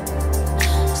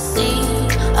 See,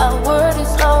 our word is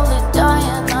slowly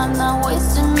dying, I'm not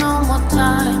wasting no more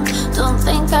time. Don't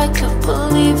think I could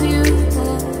believe you.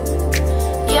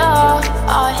 Yeah,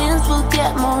 our hands will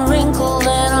get more wrinkled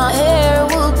and our hair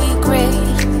will be gray.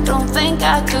 Don't think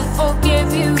I could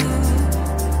forgive you.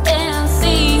 And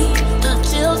see, the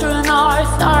children are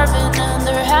starving and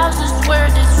their houses were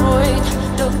destroyed.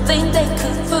 Don't think they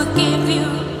could forgive you.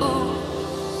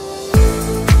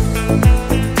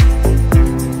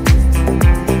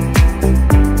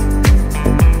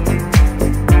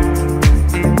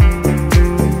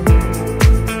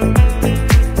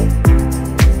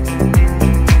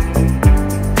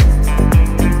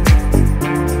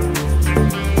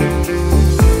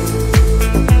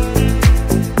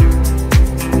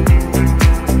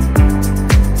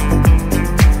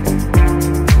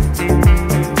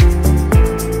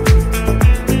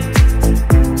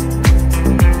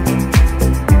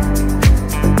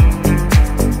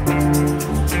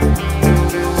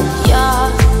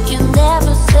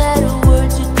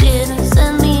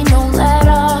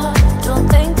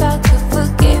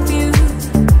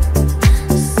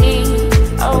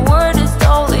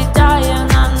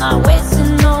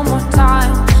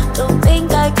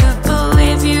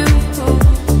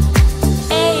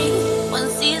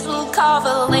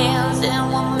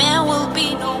 and one man will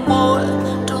be no more.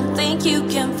 Don't think you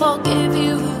can forgive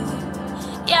you.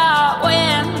 Yeah,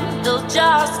 when there'll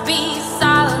just be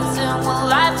silence and when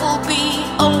life will be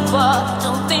over.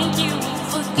 Don't think you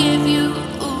forgive you.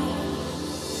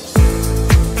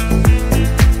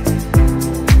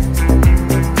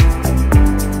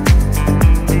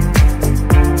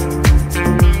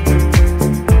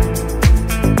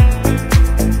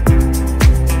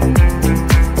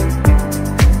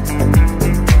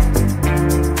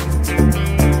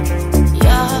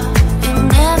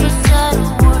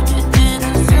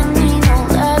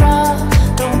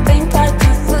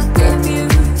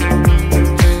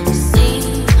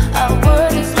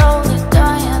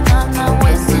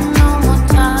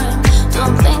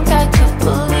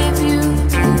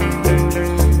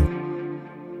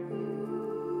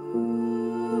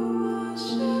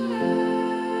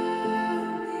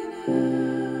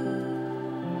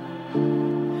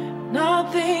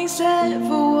 Nothing's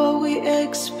ever what we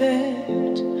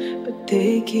expect, but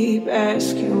they keep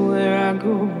asking where I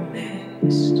go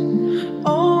next.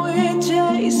 All we're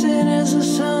chasing is the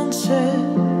sunset.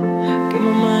 Get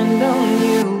my mind on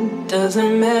you.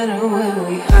 Doesn't matter where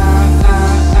we are.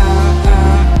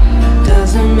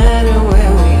 Doesn't matter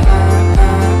where we are.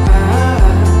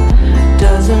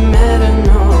 Doesn't matter,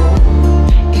 no.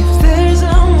 If there's a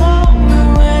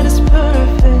moment where it's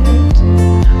perfect,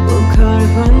 we'll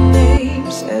carve our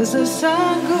names as the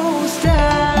sun goes down.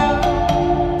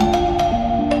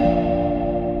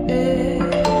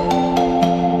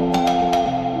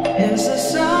 As the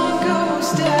sun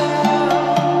goes down.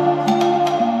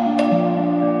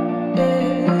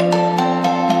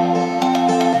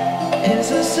 As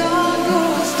the sun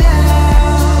goes down.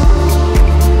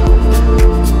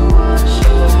 Watch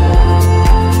your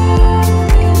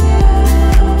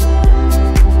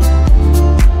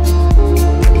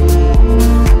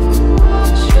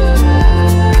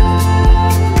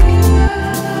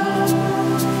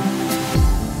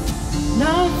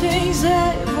Nothing's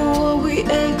ever what we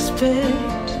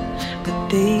expect, but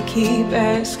they keep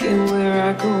asking where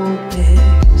I go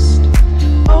next.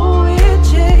 All we're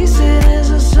chasing is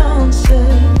a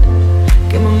sunset.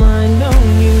 Get my mind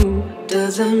on you.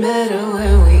 Doesn't matter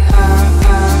where we are.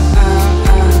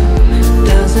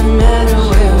 Doesn't matter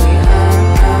where we are.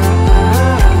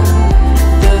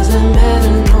 Doesn't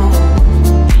matter, no.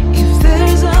 If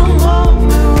there's a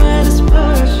moment when it's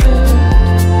perfect,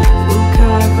 we'll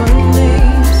carve our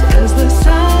names as the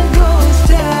sun goes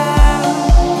down.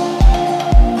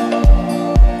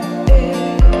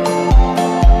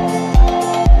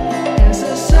 As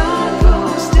the sun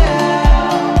goes down.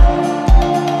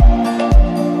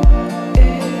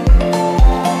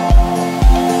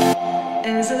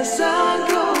 As the sun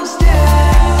goes down.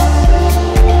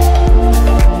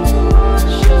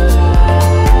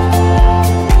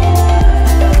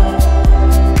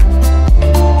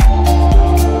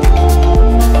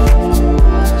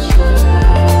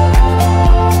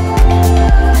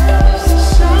 As the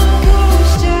sun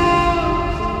goes down.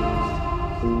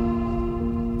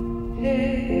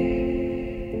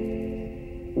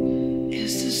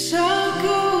 As the sun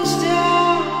goes down.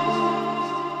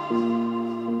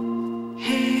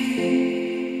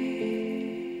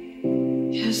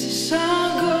 As the sun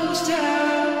goes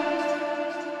down.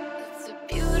 It's a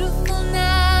beautiful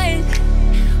night.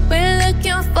 We're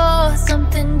looking for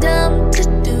something dumb to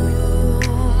do.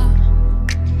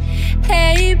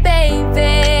 Hey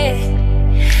baby,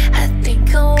 I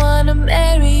think I wanna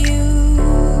marry you.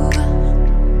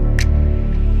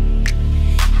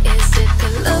 Is it the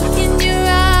look in your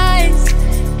eyes,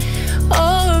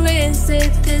 or is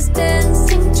it this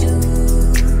dancing juice?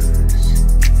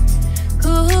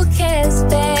 Who cares,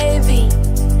 baby?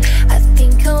 I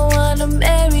think I wanna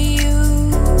marry you.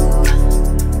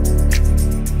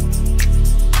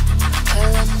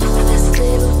 Well, I know this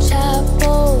little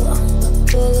chapel on the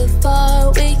boulevard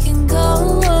we can go.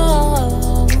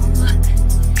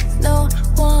 No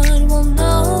one will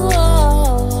know.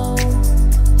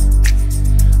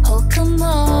 Oh, come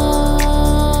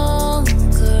on,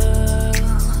 girl.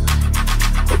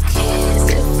 Who cares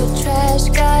if we're trash?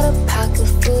 Got a pocket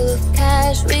full of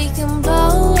cash we can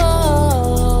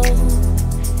blow.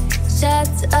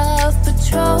 Shots of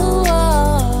Patrol,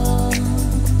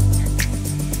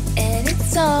 and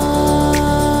it's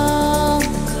on,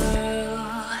 girl.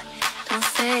 Don't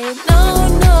say no,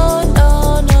 no, no,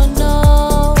 no, no.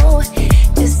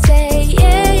 Just say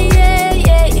yeah, yeah,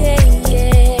 yeah, yeah,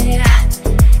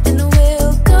 yeah. And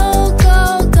we'll go, go,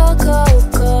 go, go,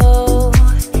 go.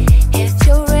 If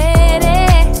you're ready,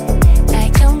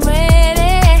 like I'm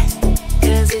ready.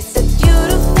 'Cause it's a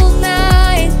beautiful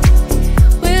night.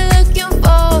 We're looking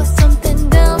for something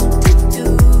dumb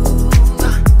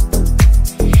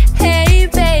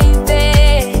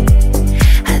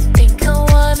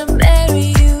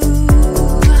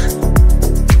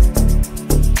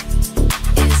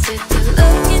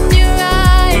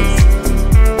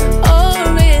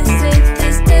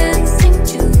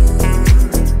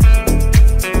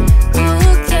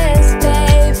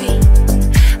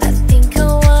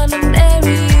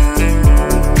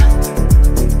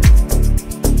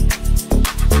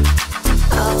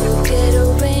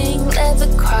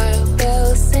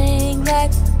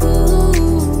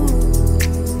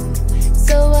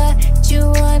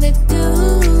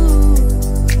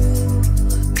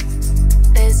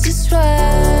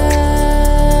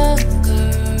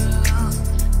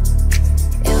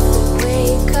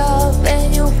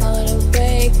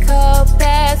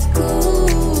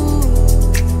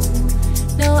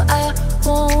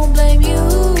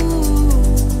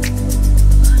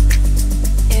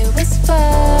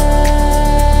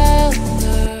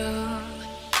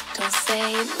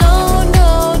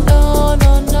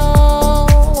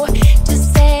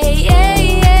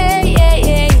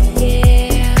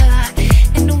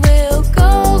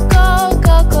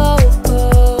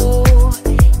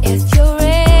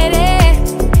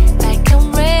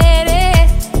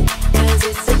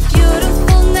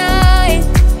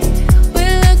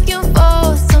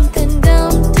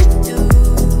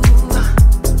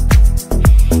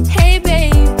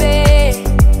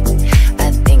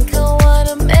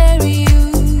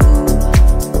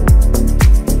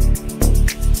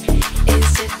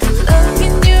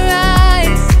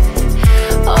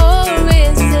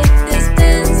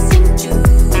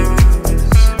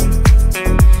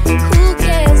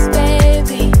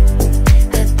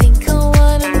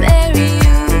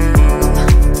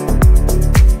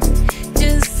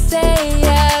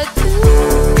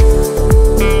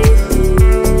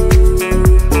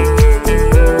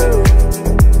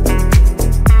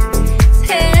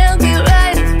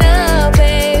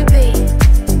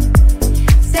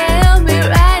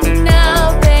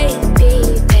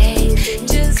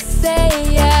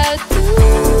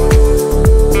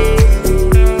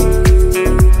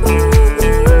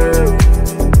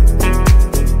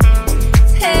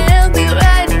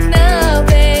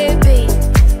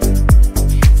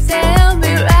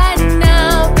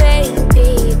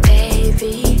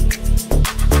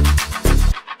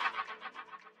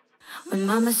When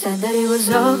mama said that it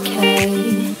was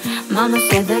okay, mama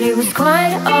said that it was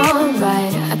quite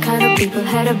alright. A kind of people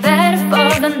had a bed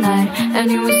for the night, and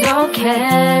it was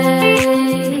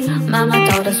okay. Mama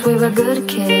told us we were good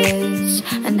kids,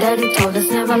 and daddy told us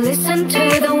never listen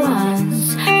to the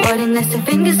ones pointing their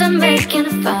fingers and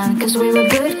making fun, cause we were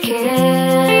good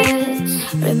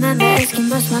kids. Remember asking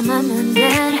both my mom and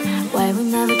dad why we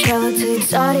never traveled to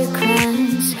exotic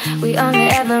lands. We only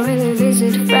ever really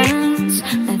visit friends,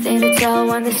 nothing to tell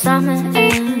when the summer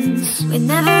ends. We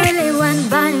never really went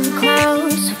buying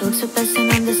clothes, folks were passing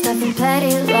on the stuff in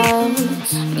petty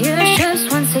loads. New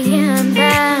shoes once a year and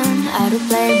then out to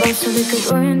play ball so we could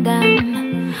ruin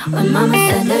them. When mama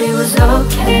said that it was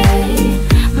okay,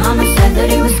 mama said that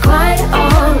it was quite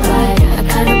alright. A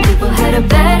kind of people had a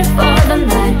bed for the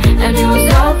night, and it was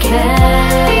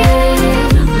okay.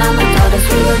 Mama told us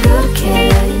we were good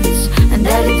kids, and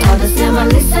daddy told us never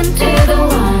listen to the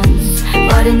ones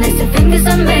pointing their fingers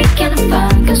and making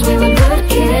fun, cause we were good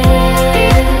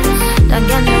kids. Don't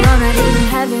get me wrong, I didn't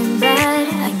have it bad.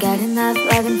 I got enough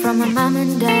loving from my mom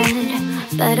and dad,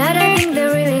 but I don't think they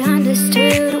really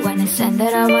understood when I said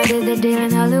that I wanted the deal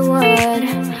in Hollywood.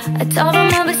 I told them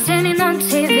I was standing on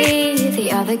TV,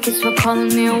 the other kids were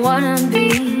calling me a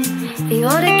wannabe. The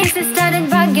older kids they started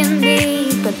bugging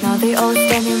me, but now they all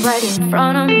standing right in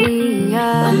front of me.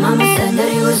 But mama said that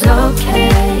it was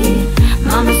okay,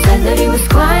 mama said that it was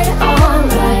quite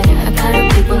alright. A kind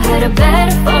of people had a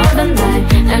bed for the night,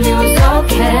 and it was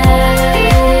okay.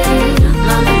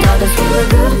 Mama told us we were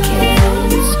good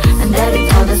kids, and daddy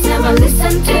told us never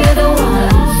listen to the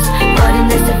ones pointing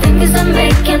their fingers and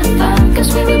making fun, cause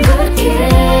we were good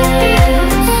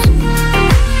kids.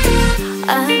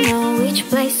 I know which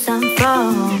place I'm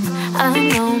from, I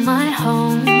know my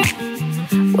home.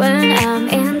 When I'm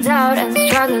in doubt and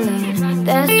struggling,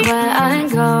 that's where I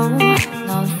go.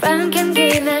 No friend can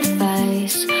give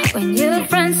advice when your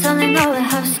friends only know a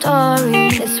half story.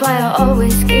 That's why I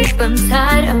always keep them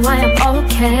tight, and why I'm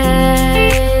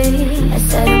okay. I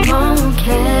said I'm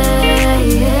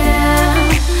okay, yeah.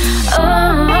 Oh,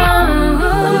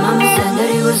 mama said that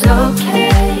it was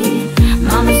okay,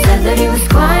 mama said that it was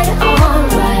quite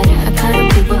alright. A kind of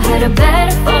people had a bed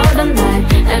for the night,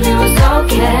 and it was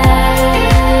okay.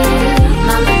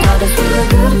 Mama told us we were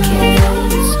good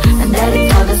kids, and daddy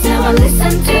told us never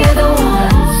listen to the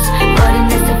ones pointing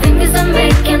their fingers and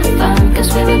making fun, cause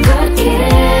we were good kids.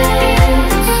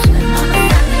 And mama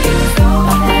said that it was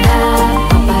when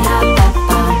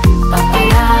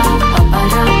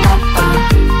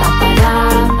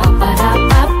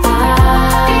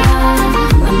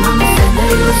mama said that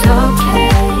it was okay,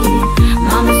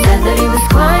 mama said that it was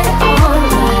quite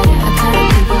alright. A kind of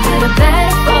people had a bed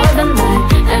for the night,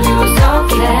 and it was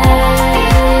okay.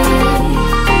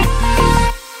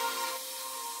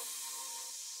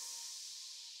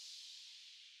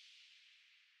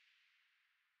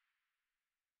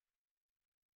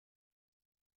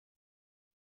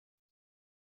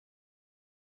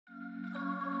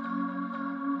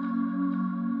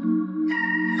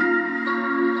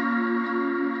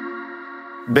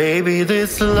 Baby,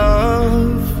 this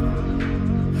love,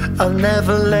 I'll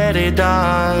never let it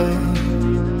die.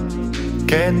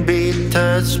 Can't be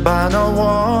touched by no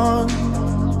one.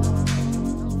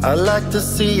 I like to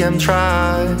see him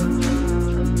try.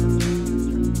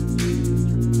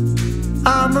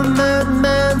 I'm a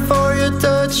madman for your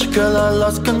touch, girl, I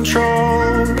lost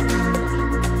control.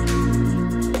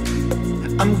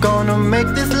 I'm gonna make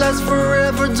this last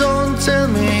forever, don't tell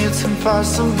me it's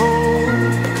impossible.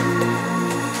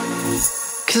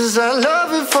 Cause I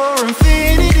love you for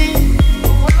infinity,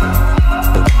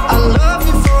 I love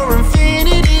you for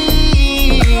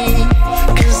infinity.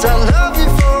 Cause I love you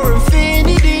for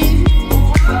infinity,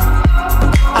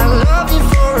 I love you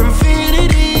for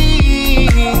infinity.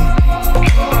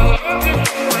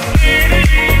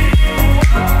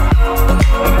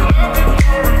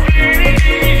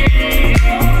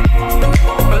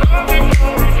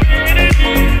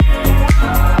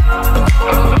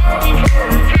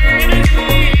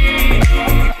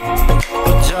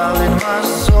 Darling, my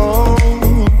soul,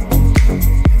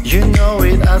 you know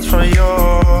it asks for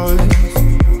yours.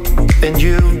 And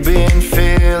you've been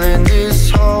feeling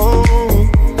this hole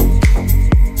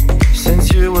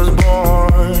since you was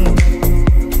born.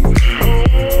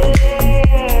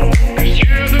 Cause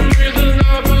you're the reason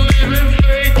I believe in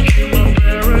fate, you're my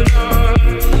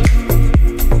paradise.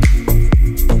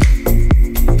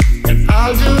 And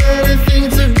I'll do anything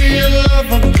to be your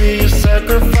lover, be your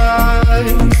sacrifice.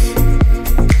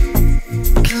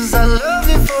 I love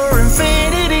you for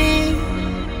infinity,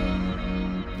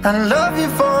 I love you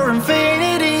for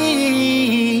infinity,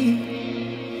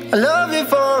 I love you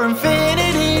for infinity.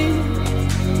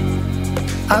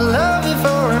 I love you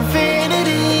for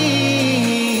infinity.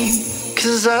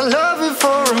 'Cause I love you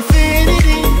for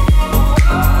infinity.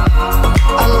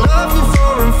 I love you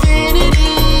for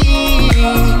infinity.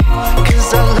 'Cause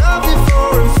I love you for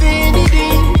infinity.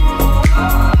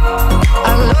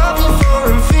 I love you for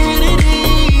infinity.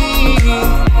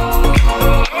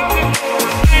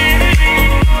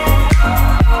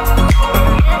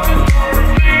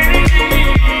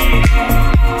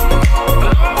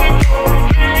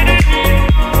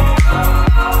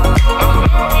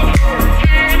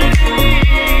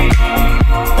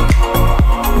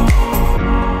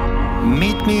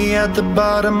 At the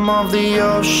bottom of the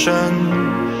ocean,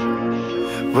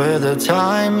 where the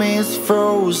time is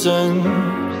frozen,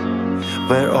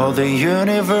 where all the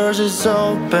universe is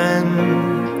open.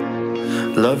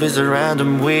 Love is a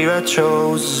random, we are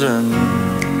chosen.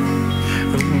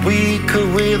 We could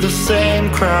wear the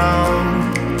same crown.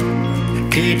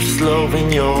 Keep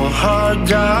slowing your heart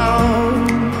down.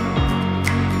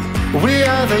 We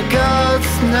are the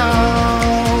gods now.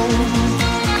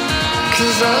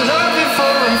 'Cause I love you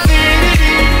for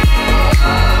infinity.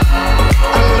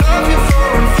 I love you for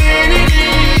infinity.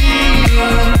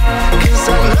 'Cause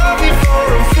I love you for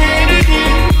infinity.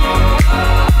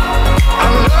 I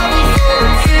love you for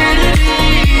infinity.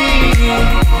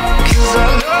 'Cause I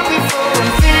love you for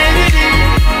infinity.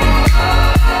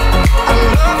 I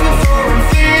love you for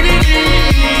infinity.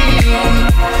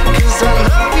 'Cause I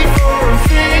love you for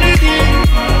infinity.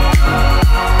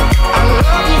 I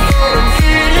love you for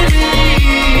infinity.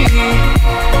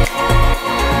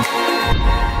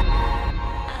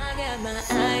 I got my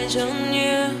eyes on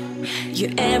you.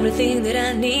 You're everything that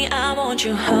I need. I want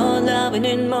your whole love and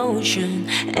in motion.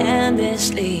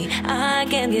 Endlessly, I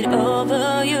can't get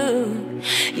over you.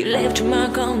 You left a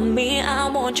mark on me. I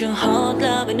want your whole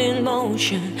love and in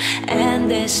motion.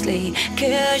 Endlessly,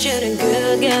 'cause you're the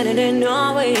good, got it in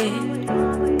no way.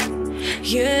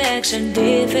 Your ex and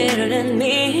different than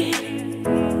me.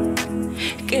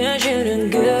 'Cause you're the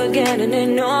good, got it in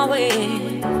no way.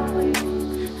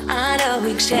 I know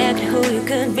exactly who you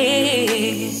could be.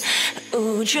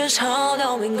 Ooh, just hold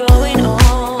on, we're going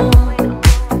on.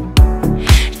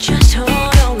 Just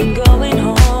hold on, we're going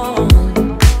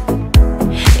home.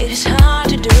 It is hard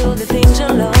to do the things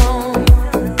alone.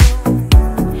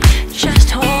 Just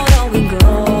hold on, we're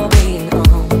going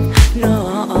on. No,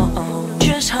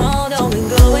 just hold on,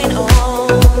 we're going on.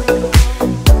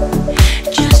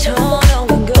 Just hold on,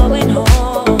 we're going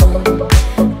home.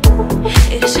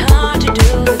 It is hard to do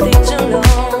the things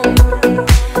alone.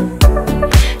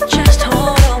 Just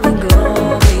hold on, we're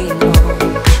going on.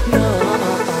 No.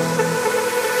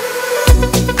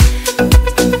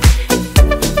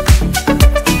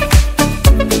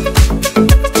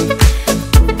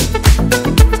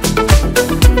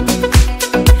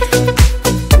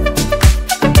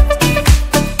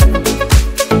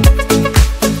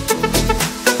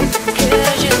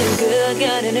 Cause you're good,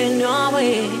 got it in no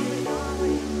way.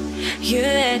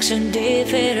 Your ex and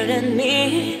different than me.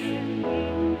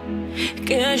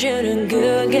 Cause you're the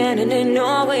good, got it in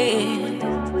no way.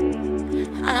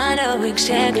 I know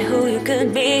exactly who you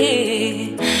could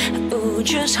be. Ooh,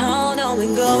 just hold on,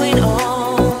 we're going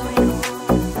on.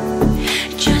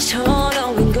 Just hold on,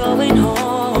 we're going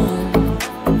home.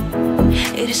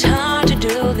 It is hard to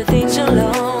do the things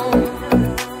alone.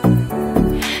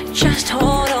 Just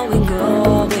hold on, we're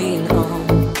going on.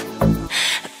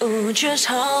 Ooh, just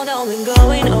hold on, we're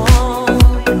going on.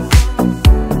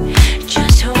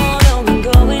 Just hold on, we're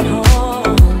going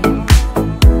home.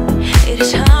 It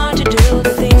is hard to do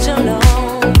the things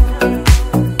alone.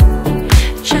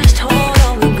 Just hold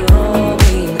on, we're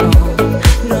going on.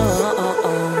 No.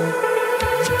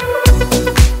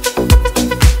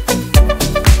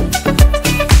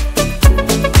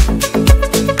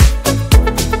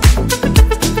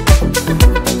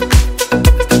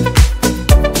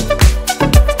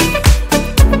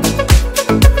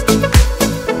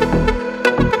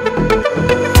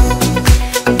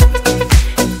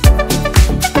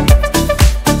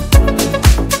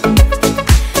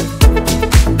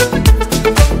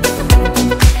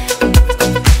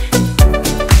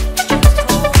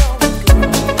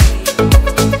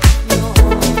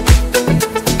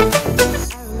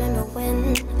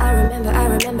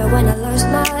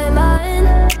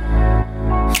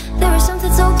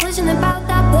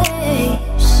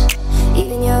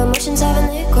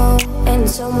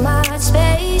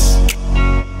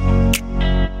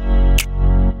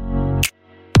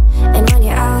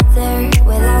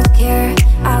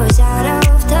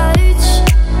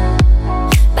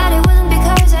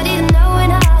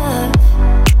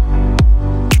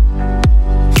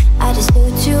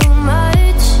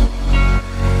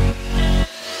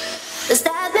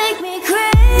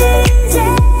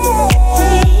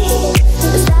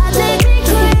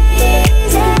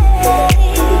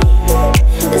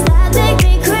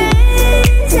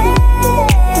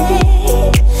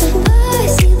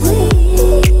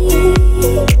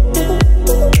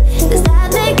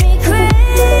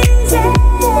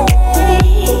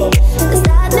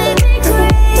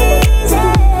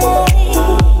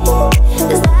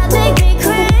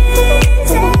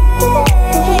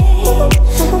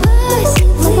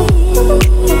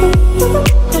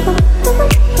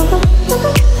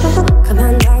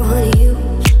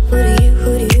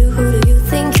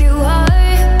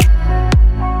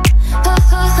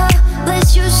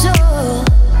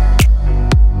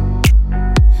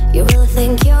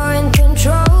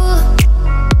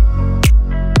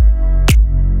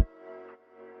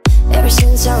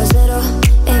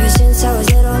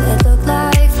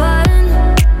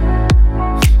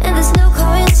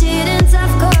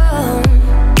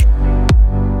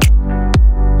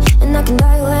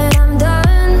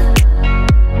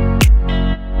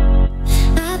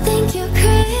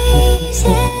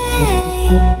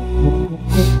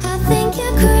 I think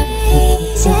you're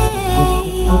crazy.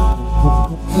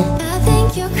 I think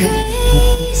you're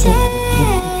crazy,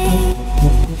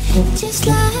 just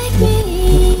like me.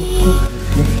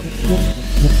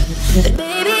 But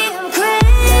baby, I'm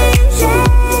crazy.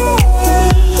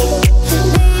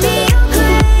 Baby, I'm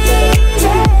crazy.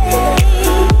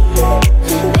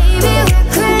 Baby, we're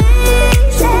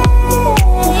crazy.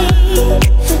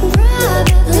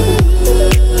 Probably.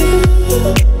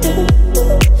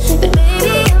 But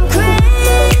baby, I'm crazy. Baby, I'm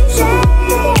crazy.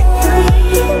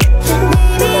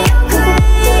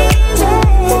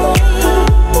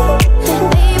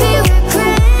 Baby, we're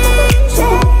crazy.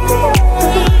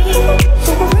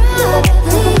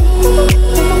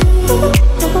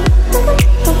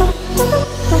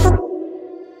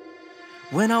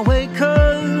 When I wake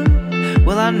up,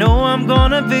 well I know I'm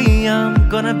gonna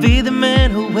be the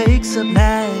man who wakes up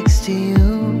next to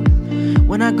you.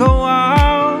 When I go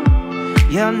out,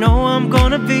 yeah I know I'm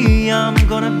gonna be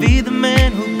the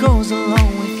man who goes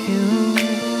along with you.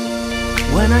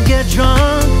 When I get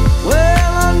drunk,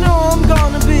 well I know I'm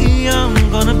gonna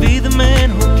be the man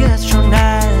who gets drunk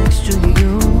next to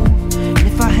you. And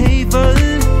if I haver,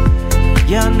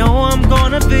 yeah I know I'm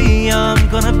gonna be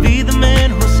the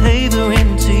man who's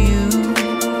havering to you.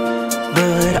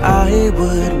 But I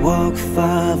would walk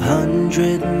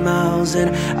 500 miles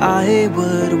and I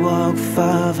would walk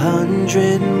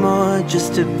 500 more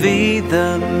just to be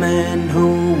the man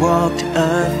who walked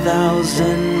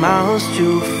 1,000 miles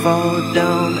to fall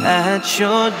down at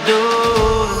your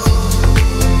door.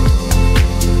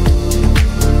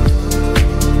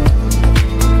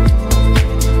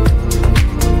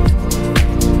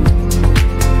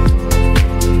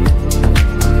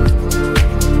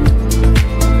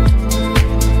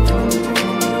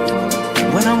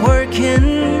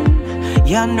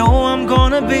 Yeah, I know I'm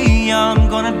gonna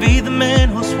be the man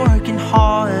who's working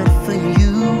hard for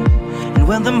you. And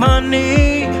when the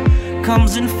money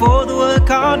comes in for the work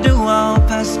I'll do, I'll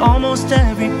pass almost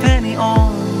every penny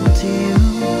on to you.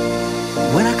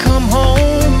 When I come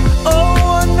home,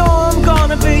 oh, I know I'm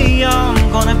gonna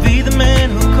be the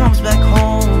man who comes back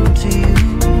home to you.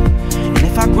 And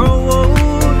if I grow old,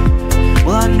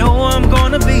 well, I know I'm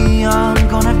gonna be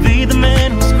the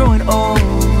man who's growing old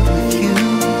with you.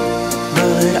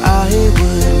 But I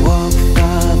would walk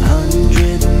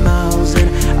 500 miles and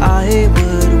I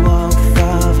would walk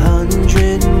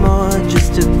 500 more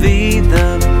just to be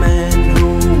the man who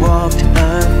walked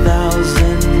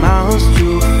 1,000 miles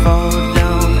to fall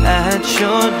down at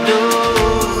your door.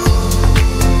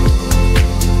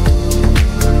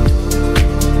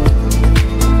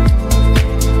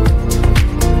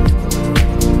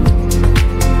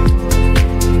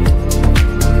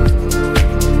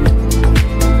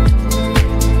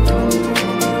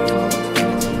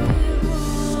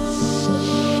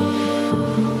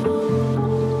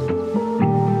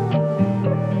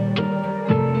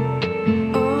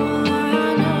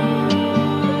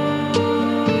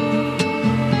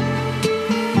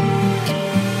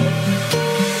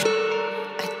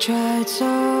 Tried so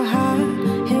hard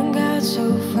and got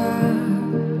so far,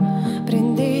 but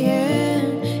in the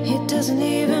end, it doesn't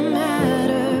even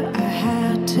matter. I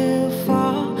had to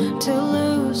fall to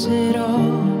lose it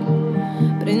all,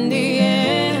 but in the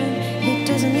end, it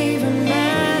doesn't even matter.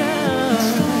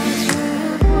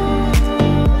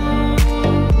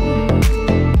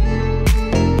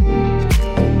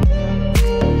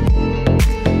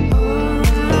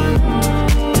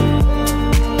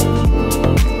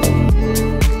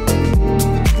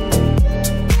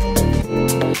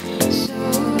 So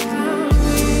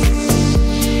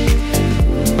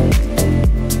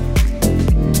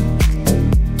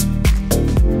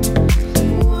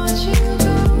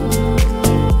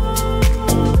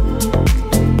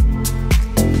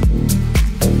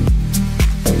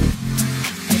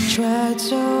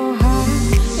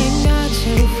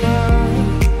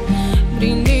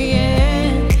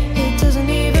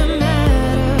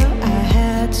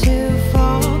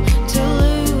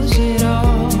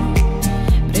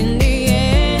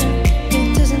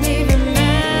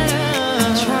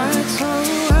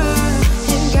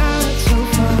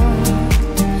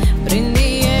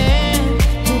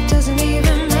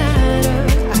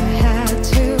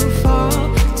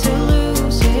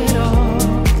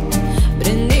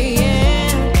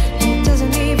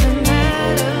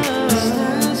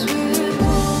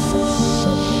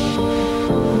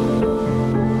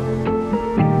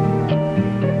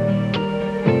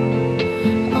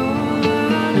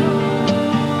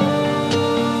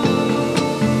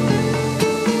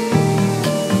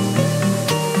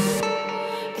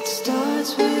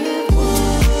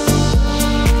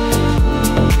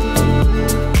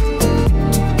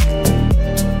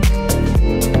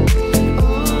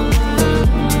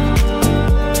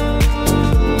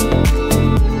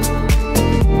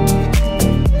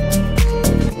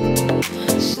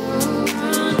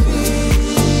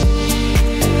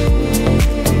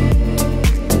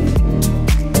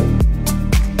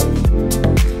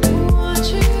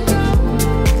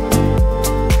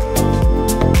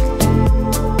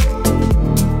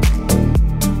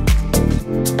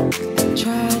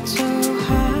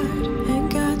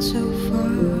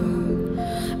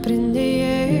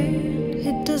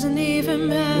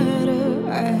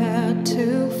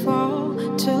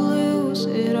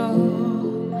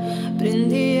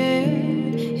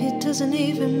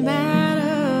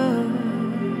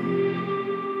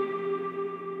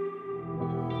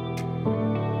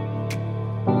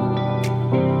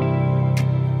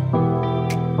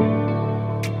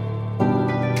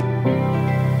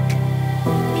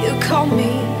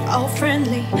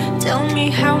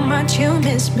how much you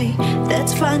miss me.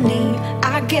 That's funny,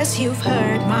 I guess you've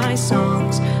heard my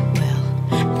songs. Well,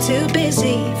 I'm too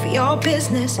busy for your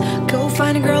business. Go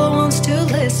find a girl who wants to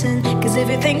listen. Cause if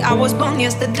you think I was born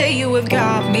yesterday, you have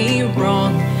got me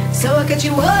wrong. So I cut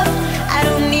you up, I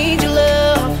don't need your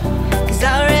love. Cause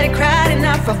I already cried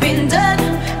enough, I've been done.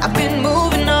 I've been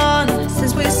moving on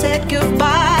since we said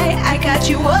goodbye. I got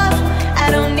you up, I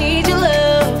don't need your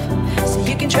love. So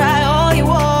you can try all you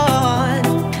want.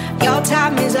 Your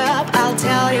time is up, I'll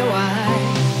tell you why.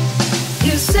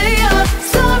 You say you're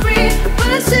sorry, but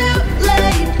it's too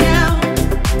late now.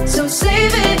 So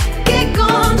save it, get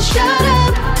gone, shut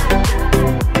up.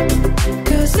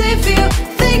 Cause if you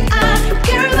think I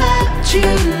care about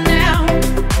you now,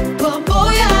 well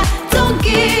boy, I don't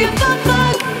give a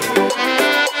fuck.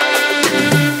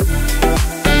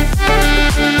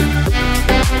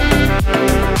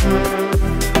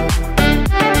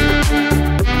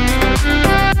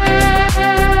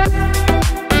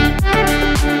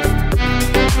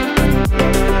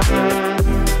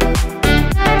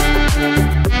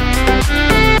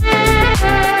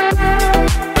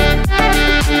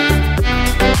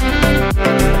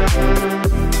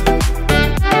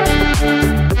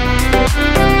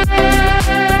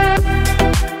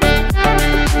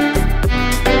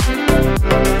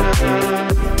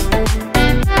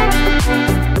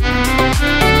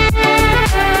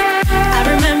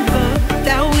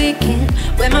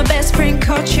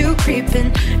 You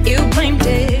creeping, you blamed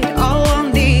it all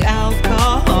on the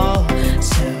alcohol.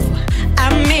 So I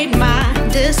made my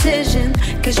decision,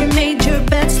 cause you made your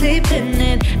bed, sleep in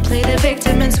it. Play the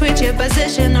victim and switch your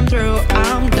position. I'm through,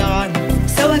 I'm done.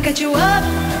 So I cut you up,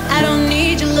 I don't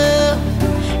need your love.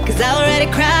 Cause I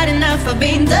already cried enough, I've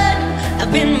been done.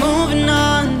 I've been moving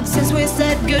on since we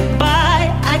said goodbye.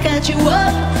 I got you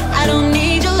up, I don't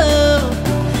need your love.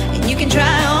 And you can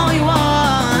try all you want.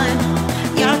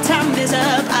 Your time is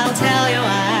up, I'll tell you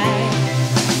why.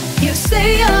 You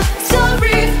say you're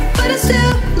sorry, but it's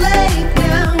too late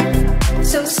now.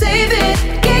 So save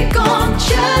it, get gone,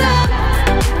 shut up.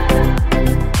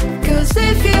 Cause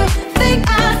if you think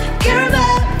I care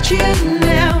about you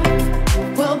now,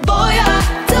 well boy,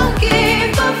 I don't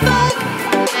give a fuck.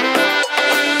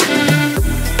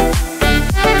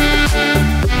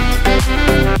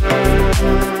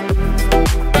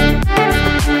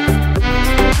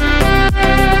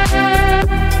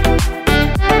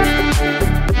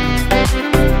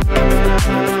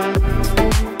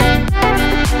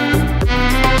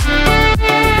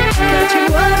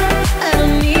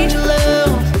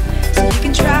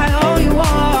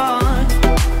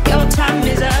 Time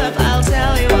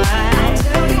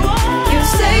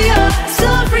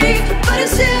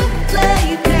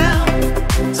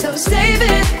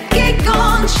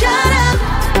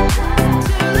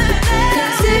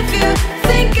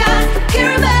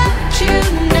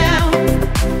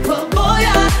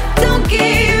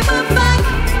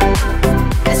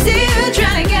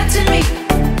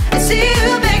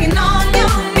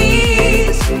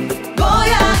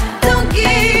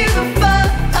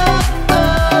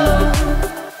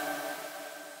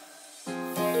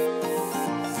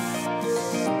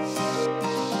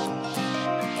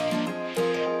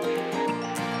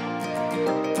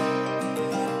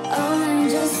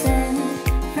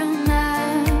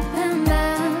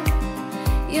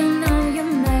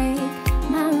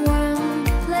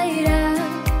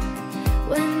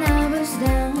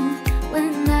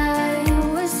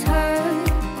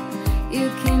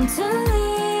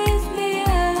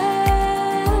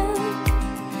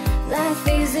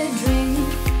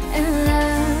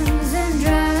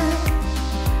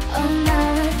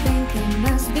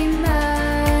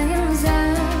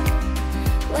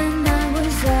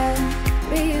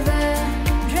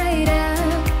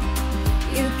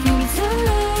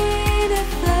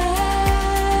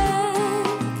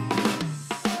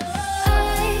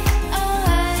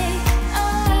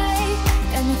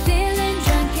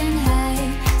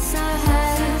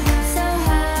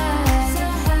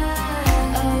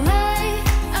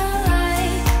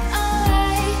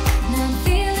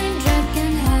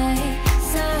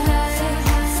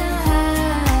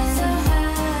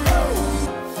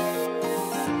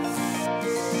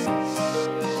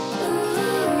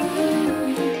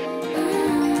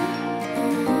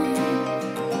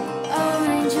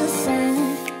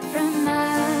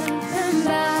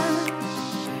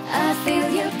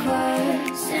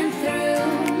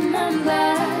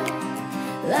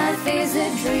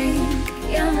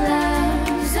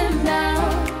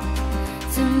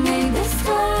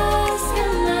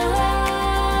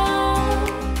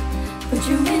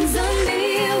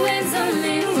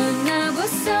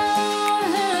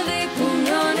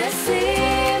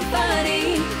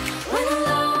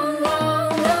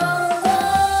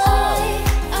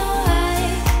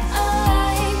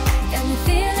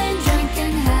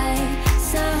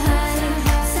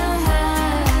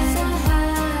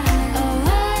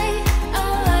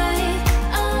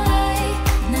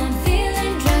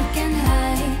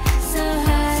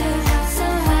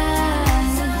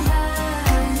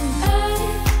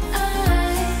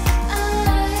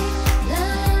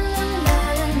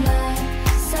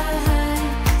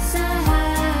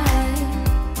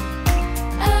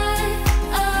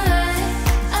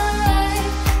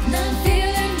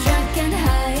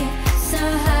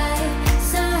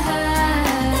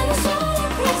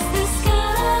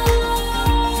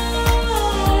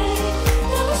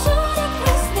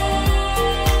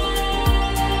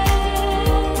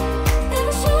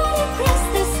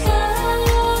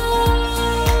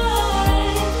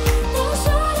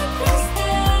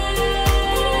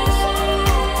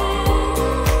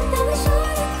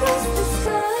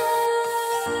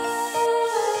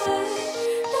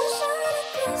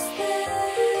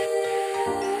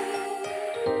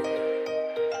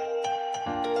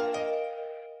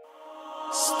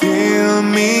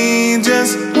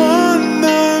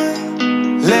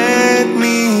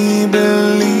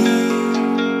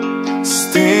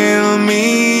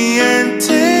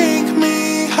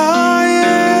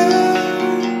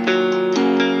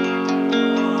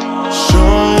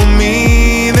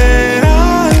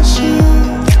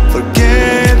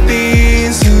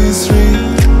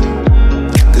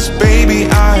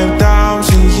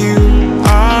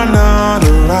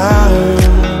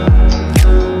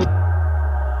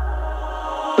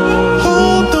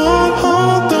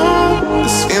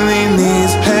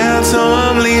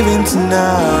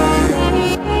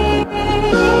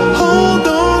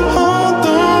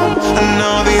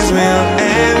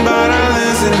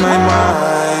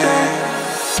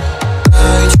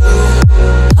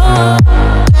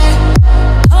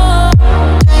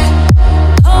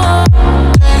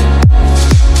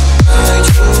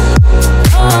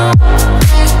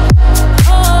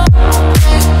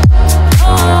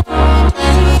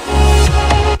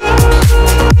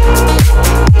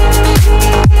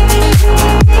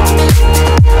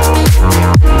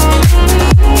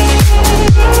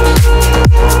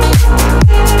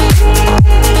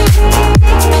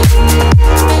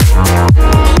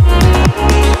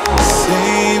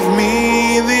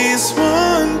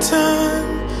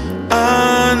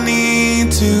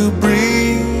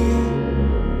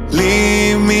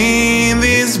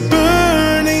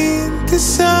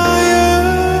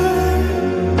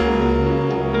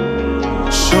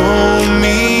Show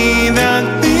me that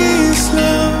this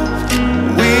love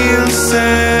will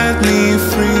set me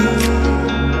free.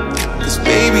 'Cause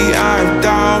baby, I have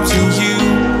doubts and you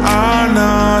are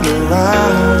not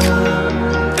around.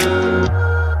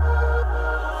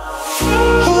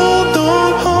 Hold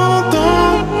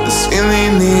on, this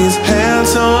feeling is hell,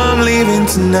 so I'm leaving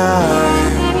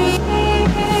tonight.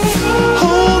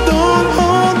 Hold on,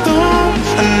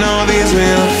 I know this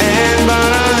will end, but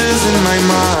I'm losing my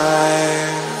mind.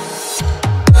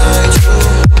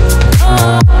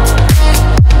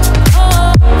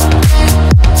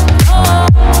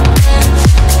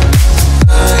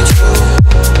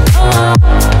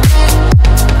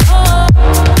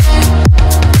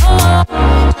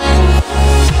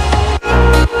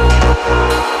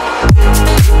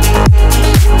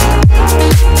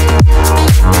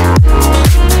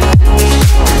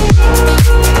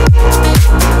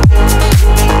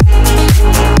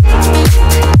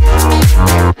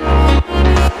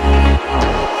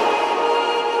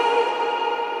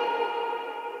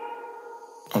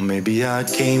 Or maybe I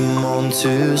came on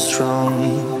too strong.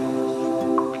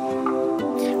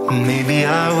 Maybe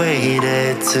I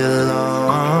waited too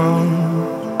long.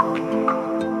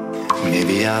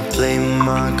 Maybe I played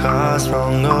my cards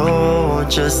wrong, or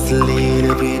just a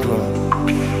little bit wrong.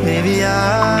 Maybe I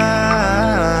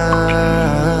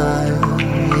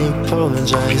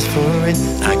apologize for it.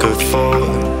 I could fall,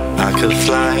 I could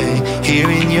fly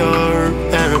here in your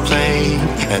airplane,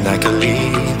 and I could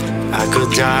leave, I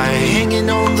could die hanging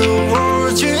on the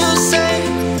words you say.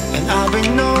 And I've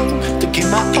been known to keep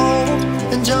my own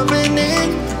and jumping in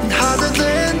and harder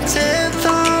than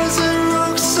 10,000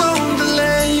 rocks on the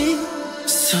lane.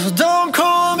 So don't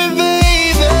call me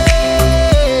baby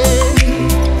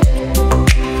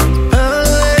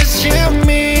unless you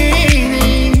mean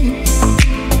it.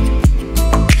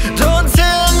 Don't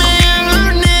tell me you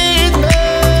need me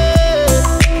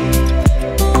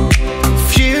if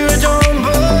you don't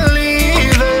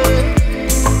believe it.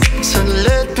 So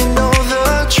let me know the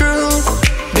truth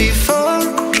before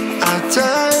I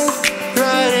dive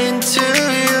right into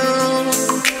you.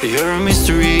 You're a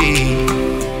mystery.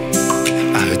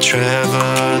 I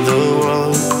travel the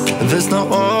world. There's no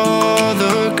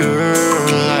other girl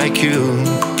like you.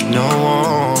 No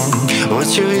one.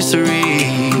 What's your history?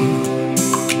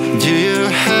 Do you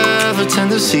have a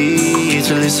tendency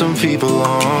to lead some people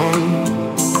on?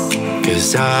 'Cause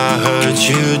I heard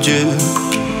you do.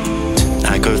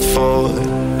 I could fall,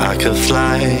 I could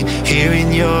fly here in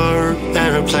your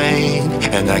airplane,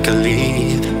 and I could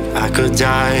leave, I could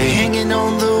die hanging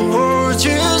on the words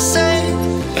you say.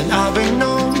 And I've been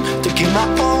known to keep my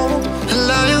own and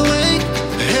lie awake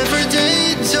every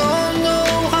day. Don't know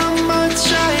how much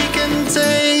I can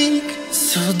take.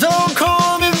 So don't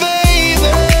call me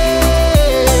baby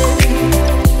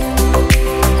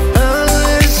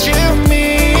unless you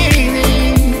mean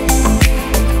it.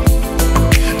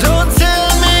 Don't tell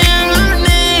me you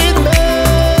need me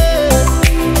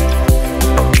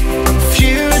if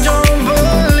you don't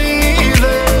believe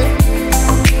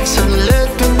it. So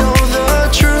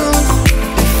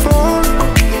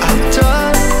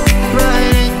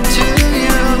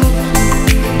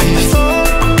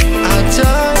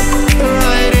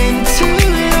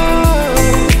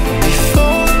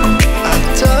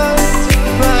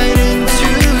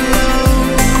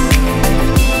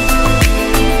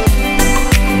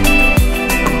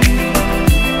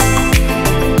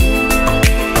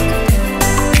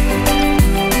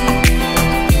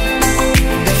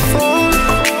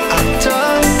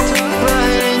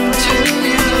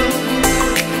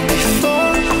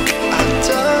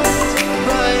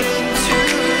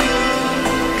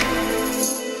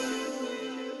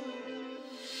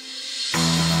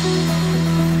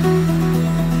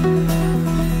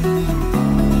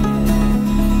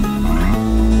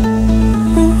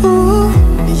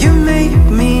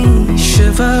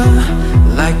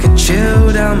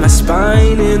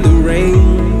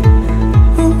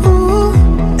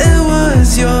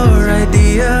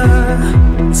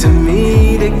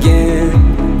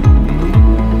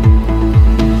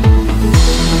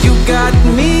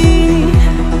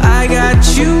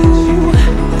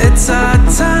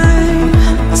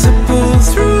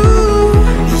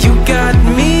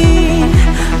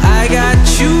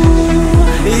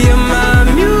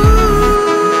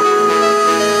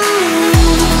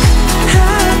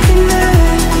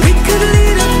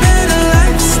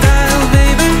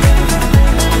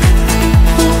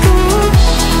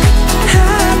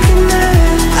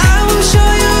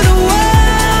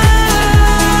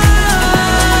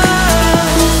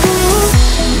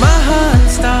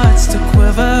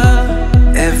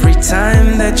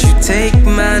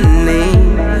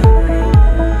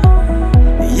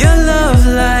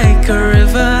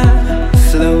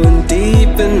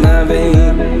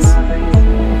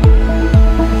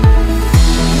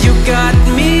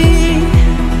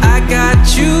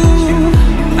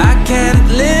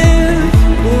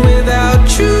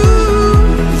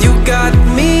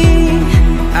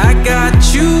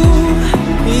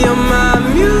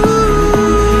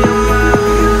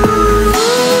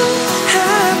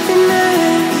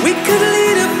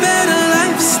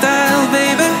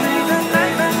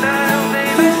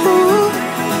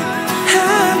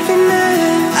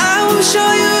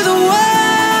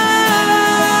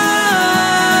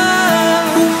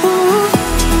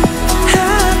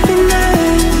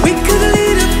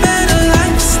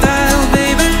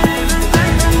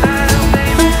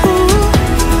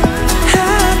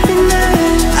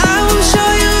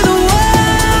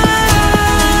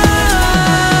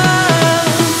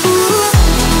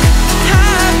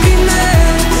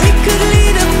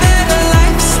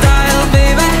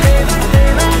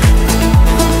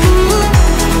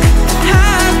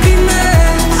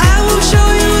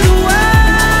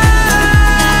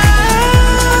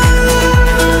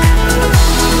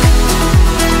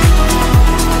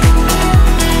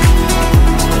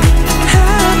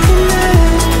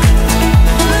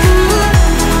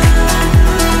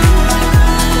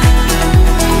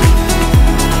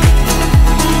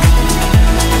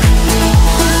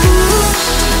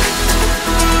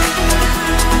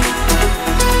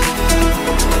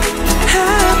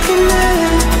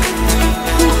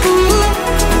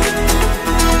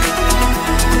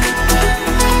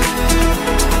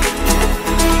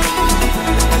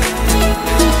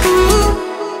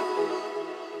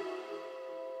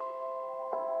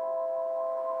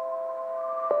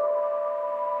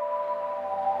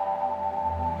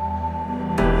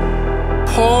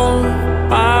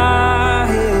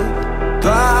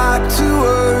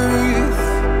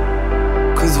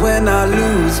when I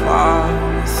lose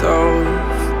myself,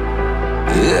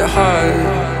 it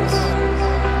hurts.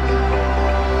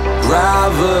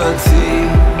 Gravity,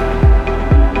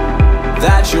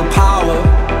 that's your power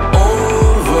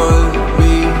over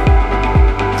me.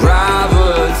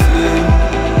 Gravity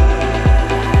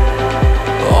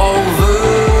over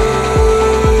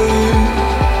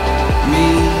me.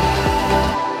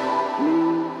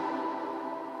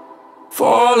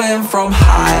 Falling from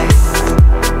high,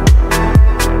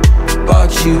 but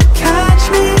you catch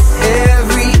me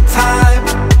every time.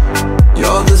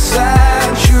 You're the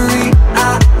sanctuary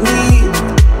I need.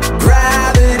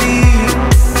 Gravity,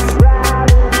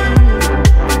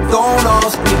 don't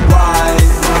ask me why,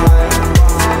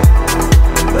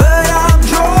 but I'm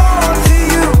drawn to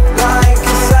you like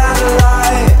a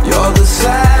satellite. You're the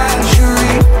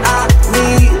sanctuary I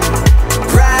need.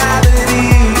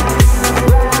 Gravity,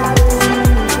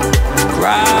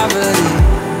 gravity.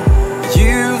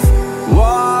 You've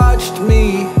watched me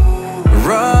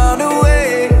run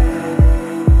away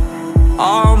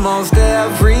almost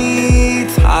every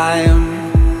time,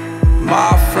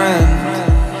 my friend.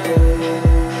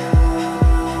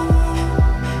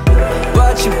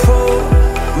 But you pull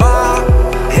my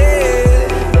head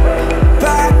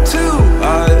back to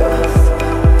earth.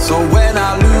 So when I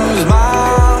lose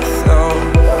myself,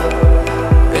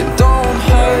 it don't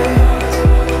hurt.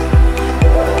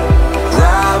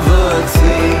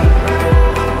 Gravity,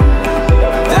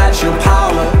 that's your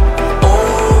power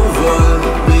over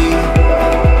me.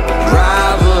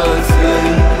 Gravity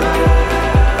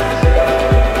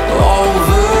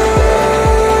over.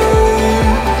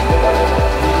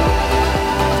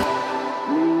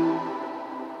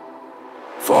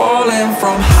 Falling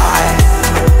from high,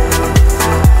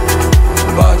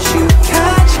 but you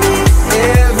catch me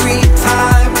every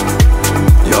time.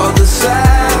 You're the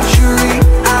sanctuary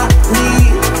I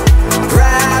need.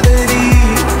 Gravity,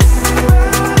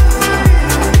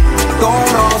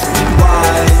 don't ask me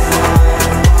why,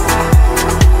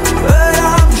 but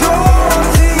I'm drawn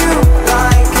to you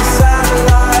like a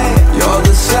satellite. You're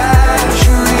the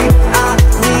sanctuary I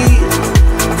need.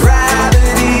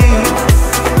 Gravity,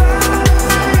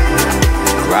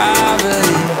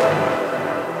 gravity.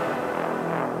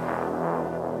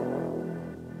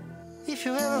 If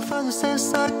you ever find yourself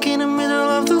stuck in the middle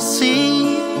of the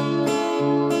sea,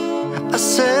 I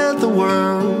said the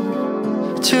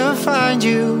word to find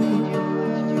you.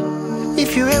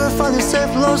 If you ever find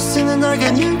yourself lost in the dark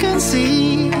and you can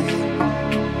see,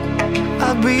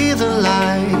 I'll be the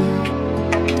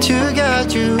light to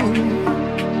guide you.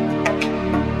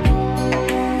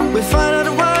 We find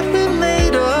out what we're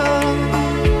made of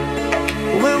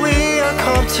when we are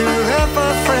called to help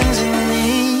our friends in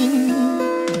need.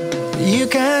 You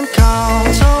can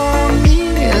count on me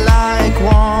like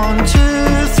 1,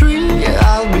 2, 3,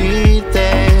 I'll be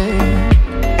there.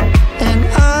 And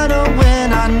I know when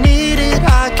I need it,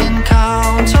 I can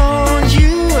count on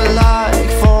you like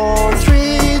 4,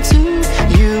 3, 2,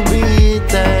 you'll be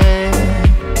there.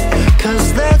 Cause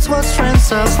that's what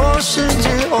friends are supposed to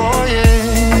do, oh yeah.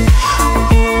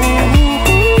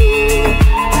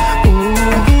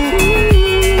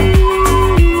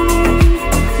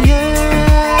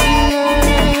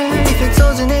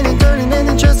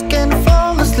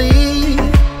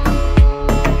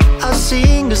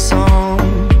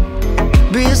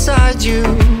 You.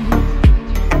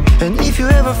 And if you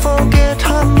ever forget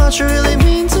how much you really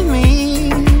mean to me,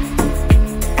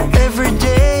 every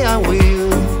day I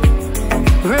will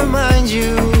remind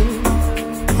you.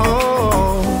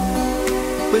 Oh,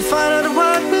 we find out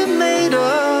what we're made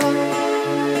of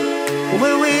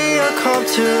when we are called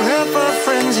to help our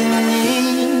friends in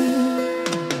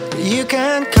need. You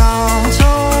can count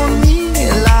on me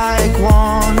like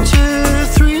 1, 2,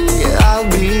 3, I'll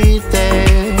be there.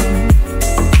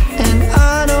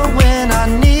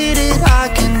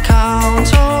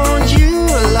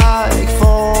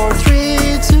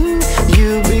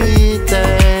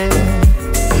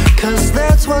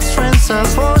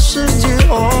 Supposed to do,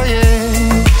 oh yeah.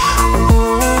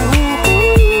 Ooh,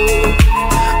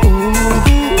 ooh,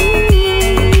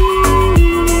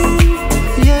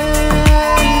 yeah,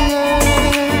 yeah.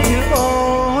 You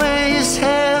always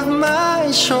have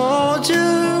my shoulder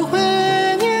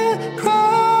when you cry.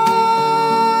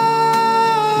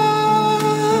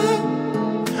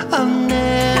 I'll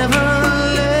never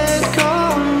let go,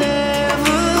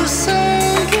 never say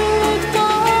goodbye.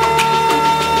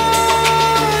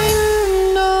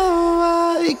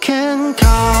 You can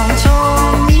count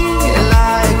on me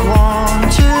like 1,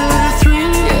 2, 3,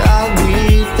 I'll be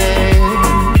there.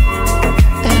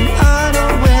 And I know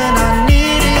when I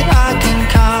need it, I can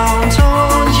count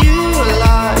on you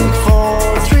like 4,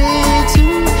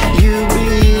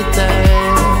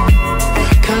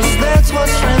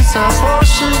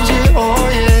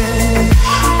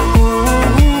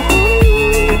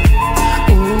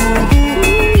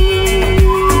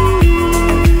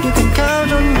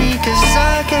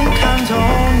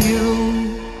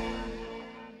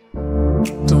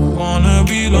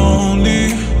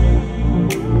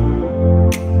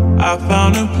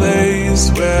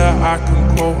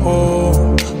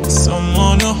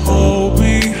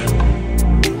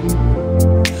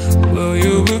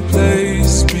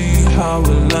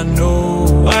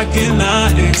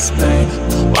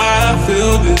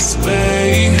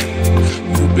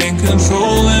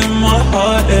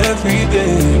 every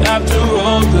day. After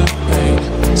all the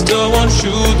pain, still want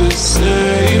you the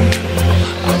same.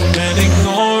 I've been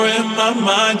ignoring my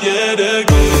mind yet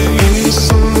again.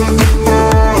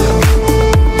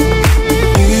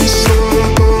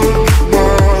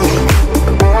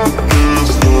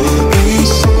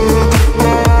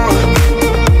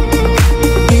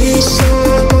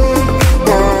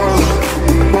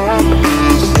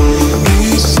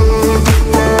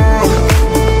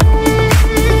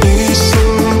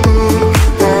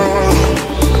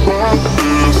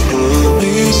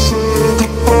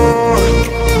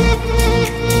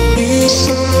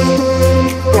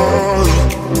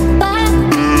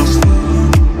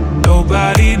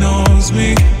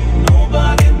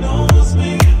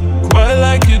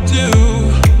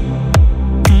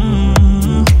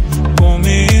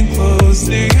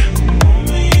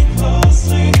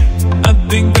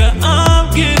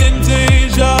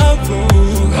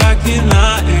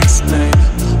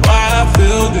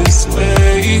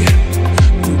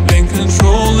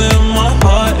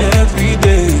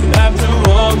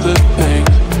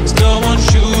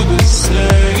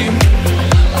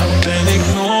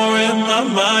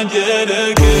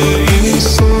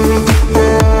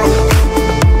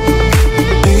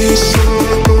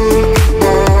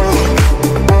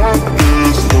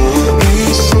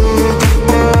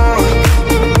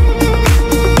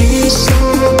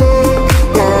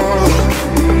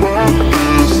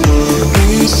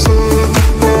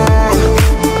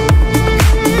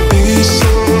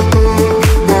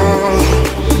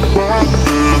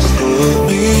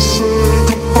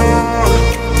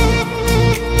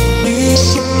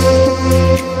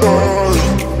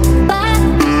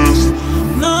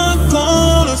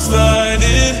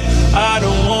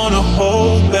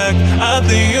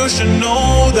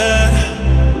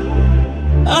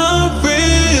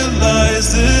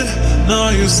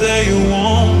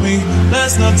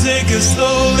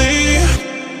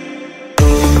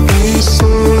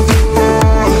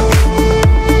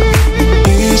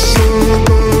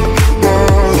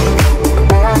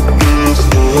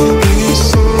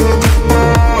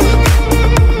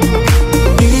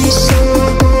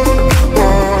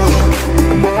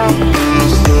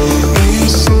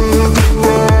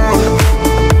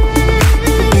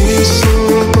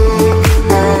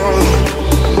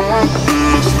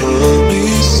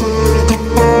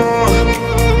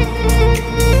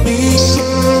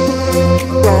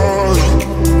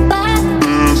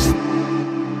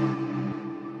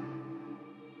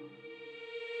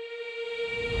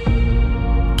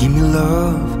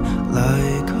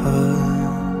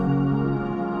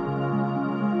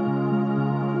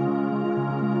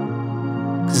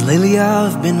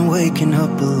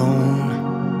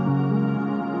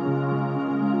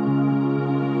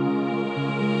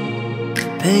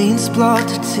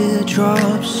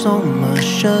 Teardrops on my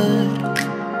shirt.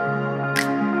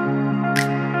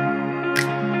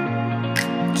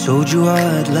 Told you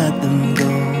I'd let them go,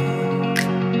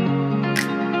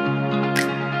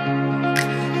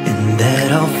 and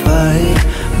that I'll fight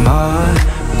my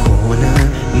corner.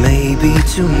 Maybe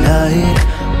tonight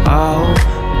I'll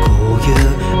call you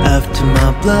after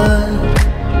my blood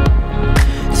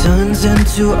turns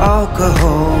into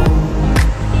alcohol.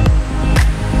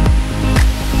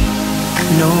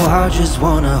 No, I just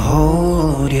wanna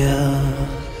hold ya.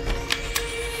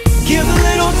 Give a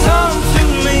little time to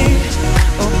me,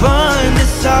 I'll bind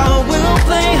this out. We'll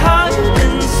play hide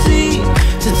and seek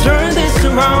to turn this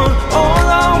around. All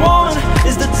I want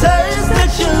is the taste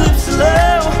that your lips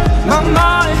allow. My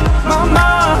mind,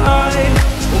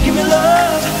 give me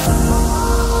love.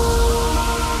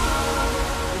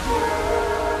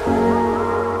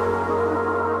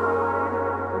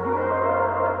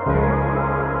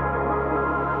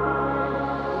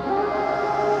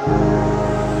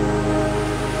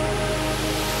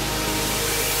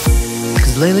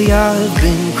 Lately I've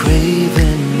been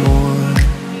craving more,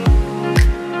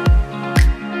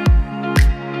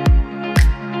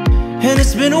 and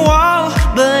it's been a while,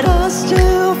 but I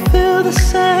still feel the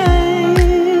same.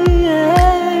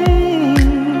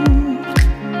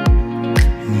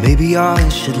 Maybe I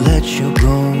should let you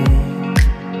go.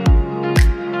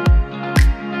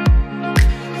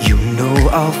 You know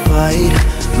I'll fight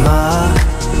my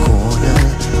corner,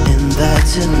 and that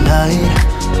tonight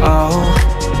I'll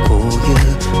call you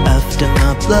after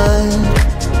my blood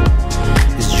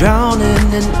is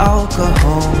drowning in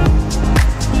alcohol.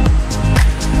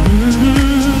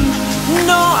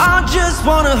 No, I just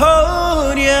wanna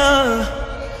hold ya.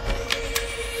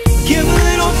 Give a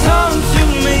little time to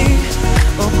me,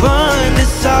 I'll bind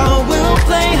this out. We'll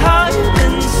play hide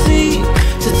and seek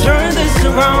to turn this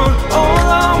around. All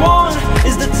I want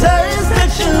is the taste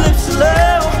that your lips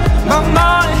allow.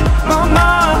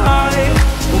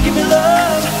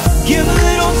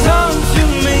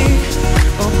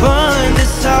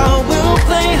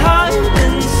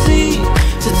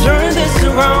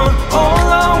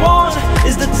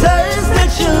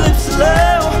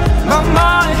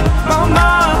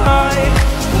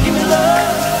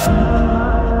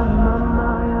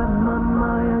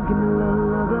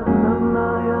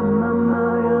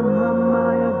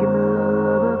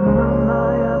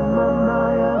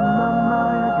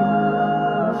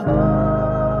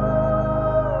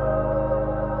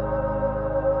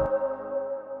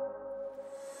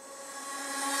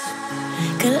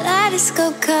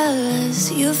 Kaleidoscope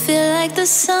colors, you feel like the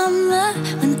summer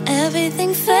when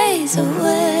everything fades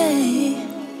away.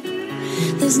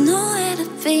 There's nowhere to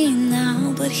be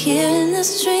now, but here in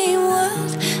this dream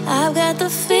world, I've got the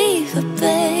fever,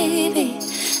 baby.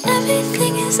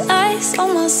 Everything is ice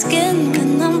on my skin,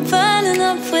 and I'm burning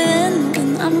up within.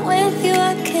 When I'm with you,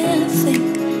 I can't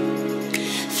think.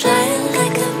 Flying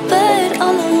like a bird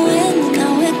on the wind.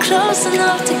 Now we're close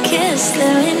enough to kiss.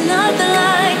 There ain't nothing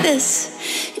like this.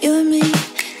 You and me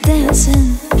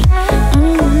dancing.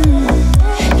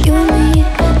 You and me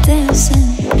dancing.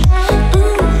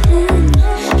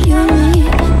 You and me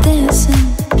dancing.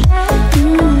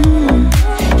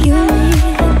 You and me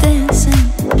dancing.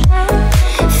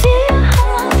 Feel how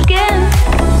I'm getting.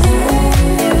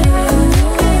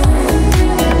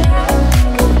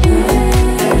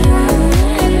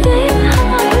 Feel how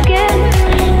I'm getting.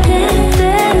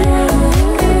 Dancing.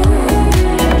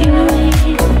 You and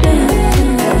me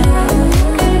dancing.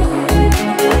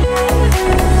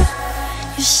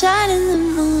 You shine in the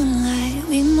moonlight.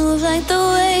 We move like the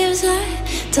waves. I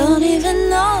don't even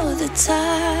know the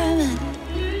time.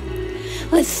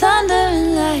 With thunder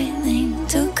and lightning,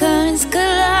 two currents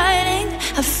colliding,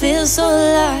 I feel so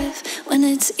alive when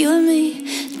it's you and me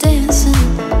dancing.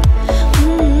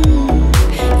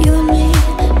 You and me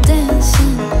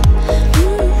dancing.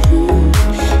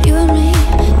 You and me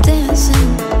dancing.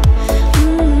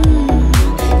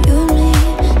 You and me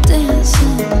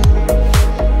dancing.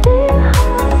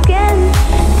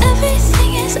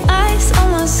 Everything is ice on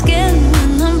my skin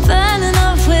when I'm burning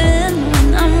up within. When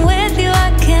I'm with you, I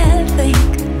can't think.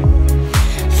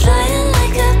 Flying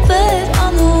like a bird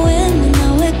on the wind.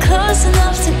 Now we're close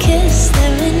enough to kiss.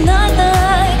 There ain't nothing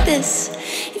like this.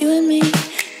 You and me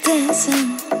dancing.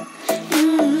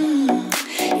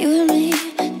 You and me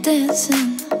dancing.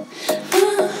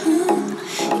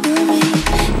 You and me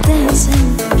dancing.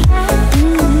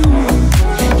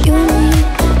 You and me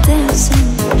dancing.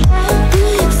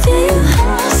 Feel how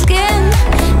my skin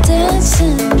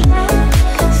dancing.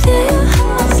 Feel how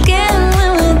my skin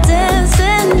when we're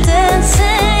dancing,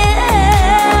 dancing, yeah.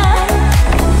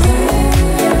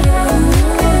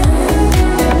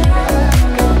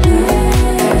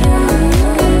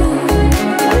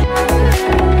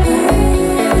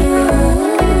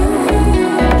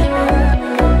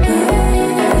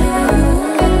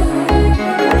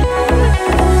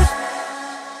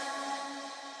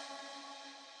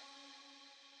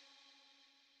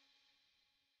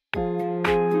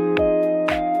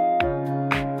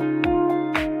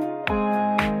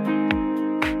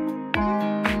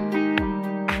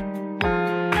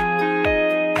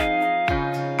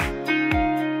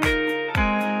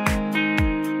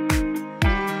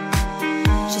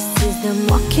 She sees them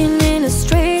walking in a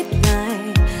straight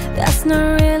line. That's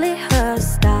not really her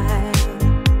style.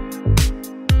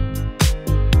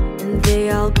 And they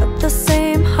all got the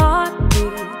same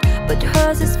heartbeat, but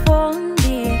hers is falling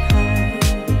behind.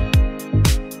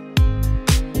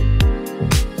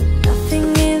 Nothing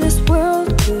in this world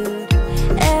could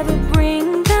ever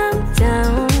bring them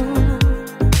down.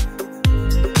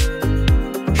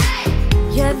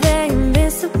 Yeah, they're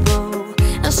invincible,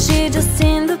 and she just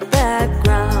in the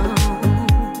background.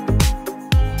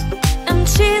 And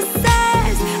she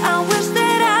says, I wish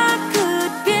that I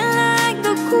could be like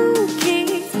the cool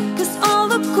kids, 'cause all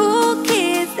the cool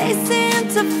kids, they seem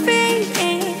to fit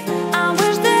in. I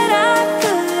wish that I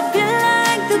could be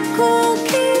like the cool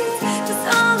kids, 'cause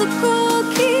all the cool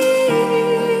kids.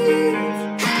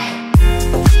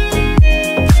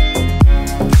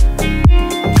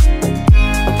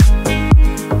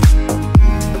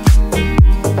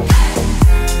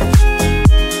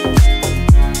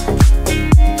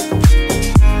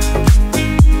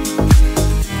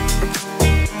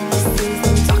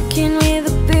 Talking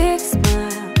with a big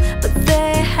smile, but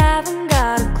they haven't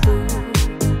got a clue.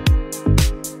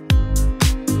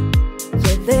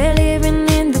 Yeah, they're living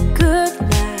in the good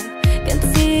life, can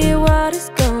see what is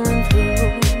going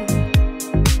through.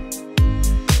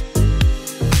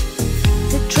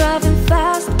 They're driving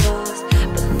fast cars,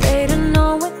 but they don't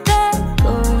know where they're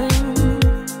going.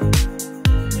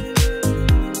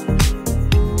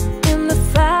 In the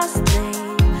fast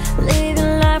lane,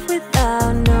 living life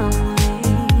without knowing.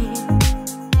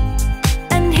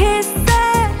 And he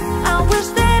said, I wish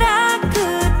that I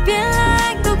could be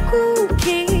like the cool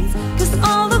kids, 'cause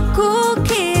all the cool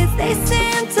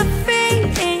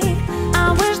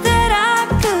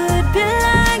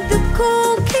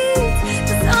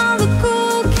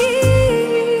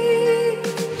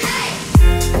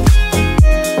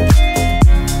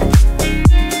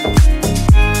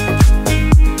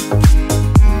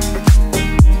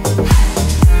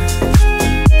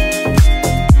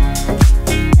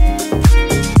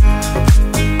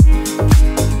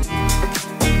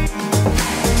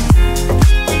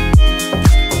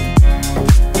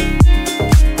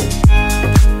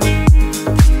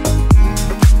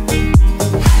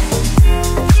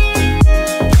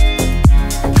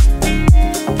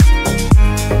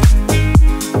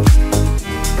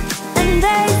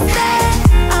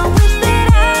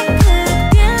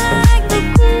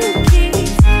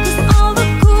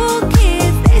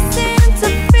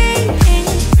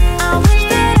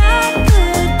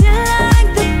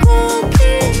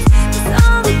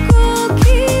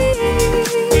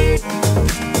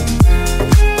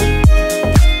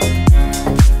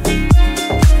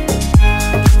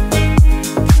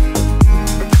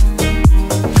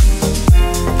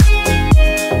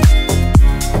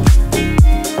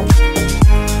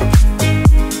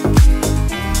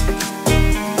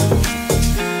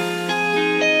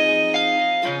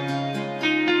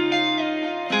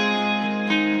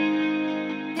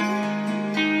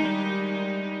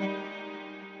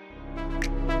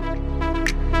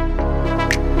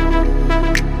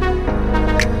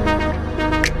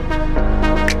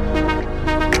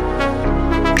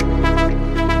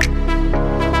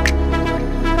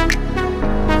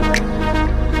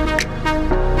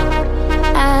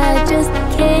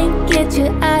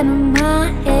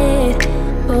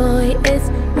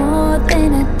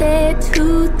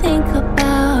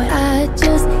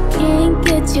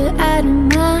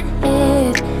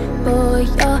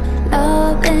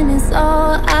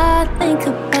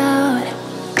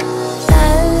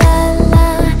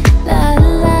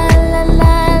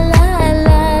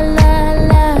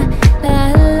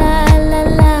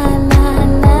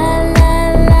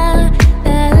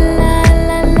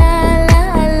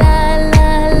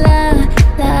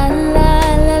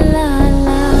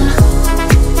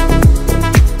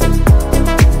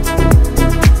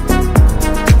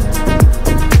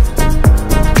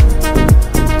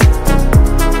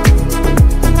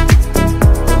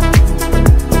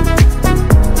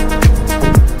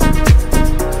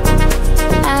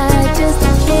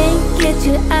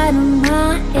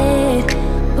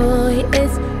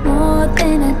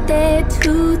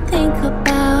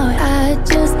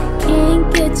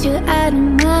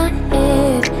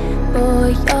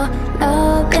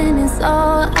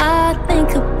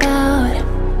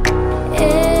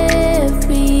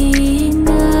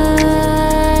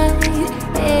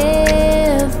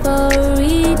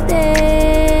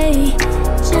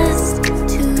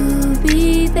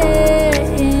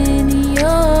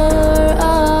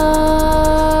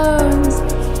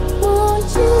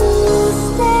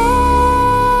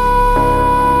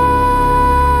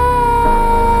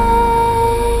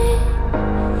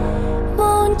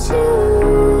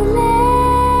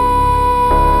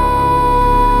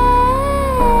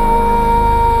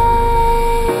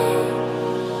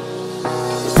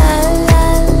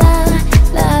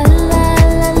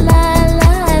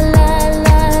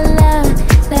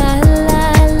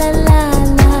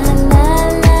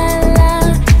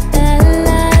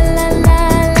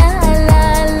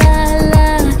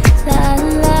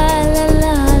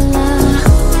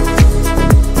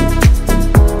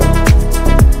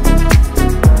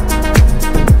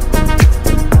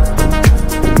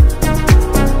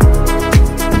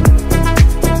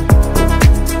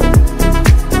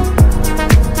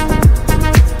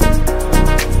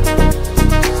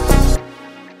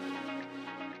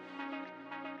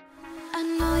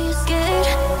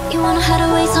You wanna hide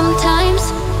away sometimes.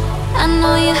 I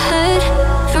know you heard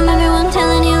from everyone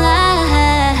telling you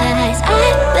lies. I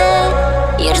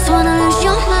bet you just wanna lose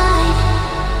your mind.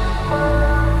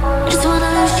 You just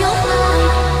wanna lose your mind.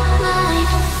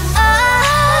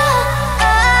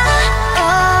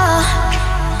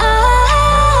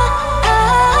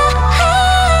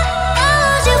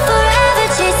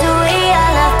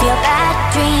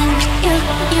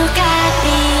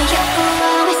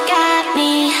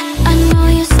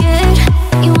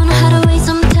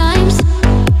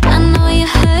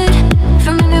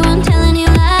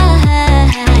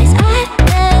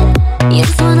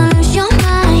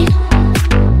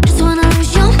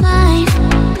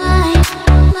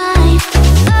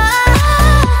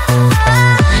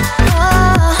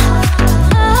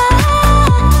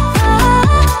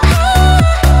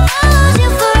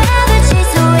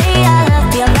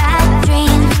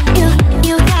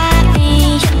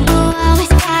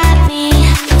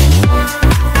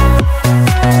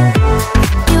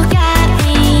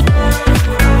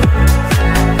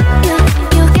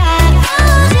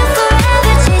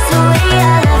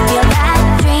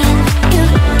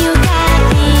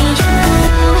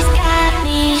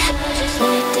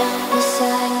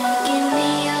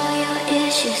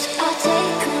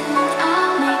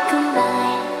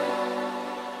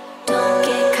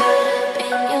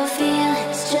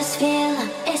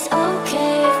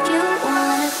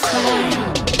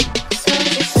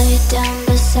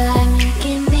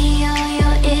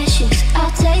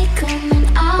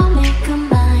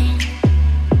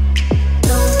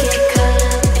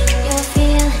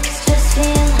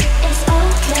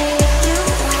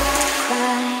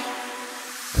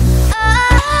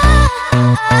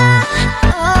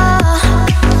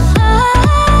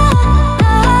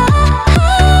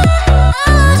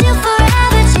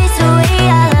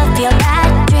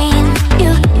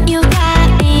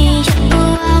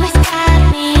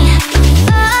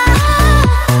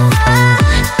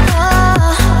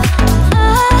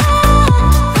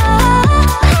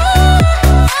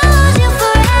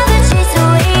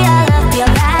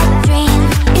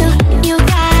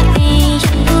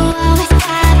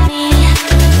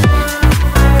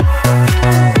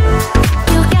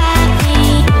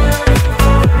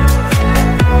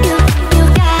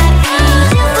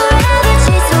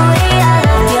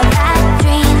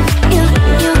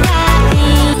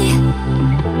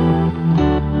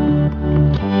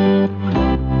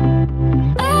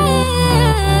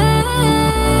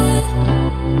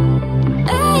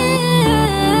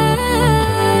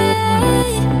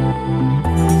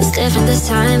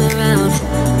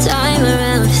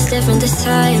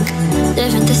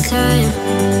 Different this time.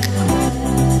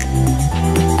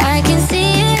 I can see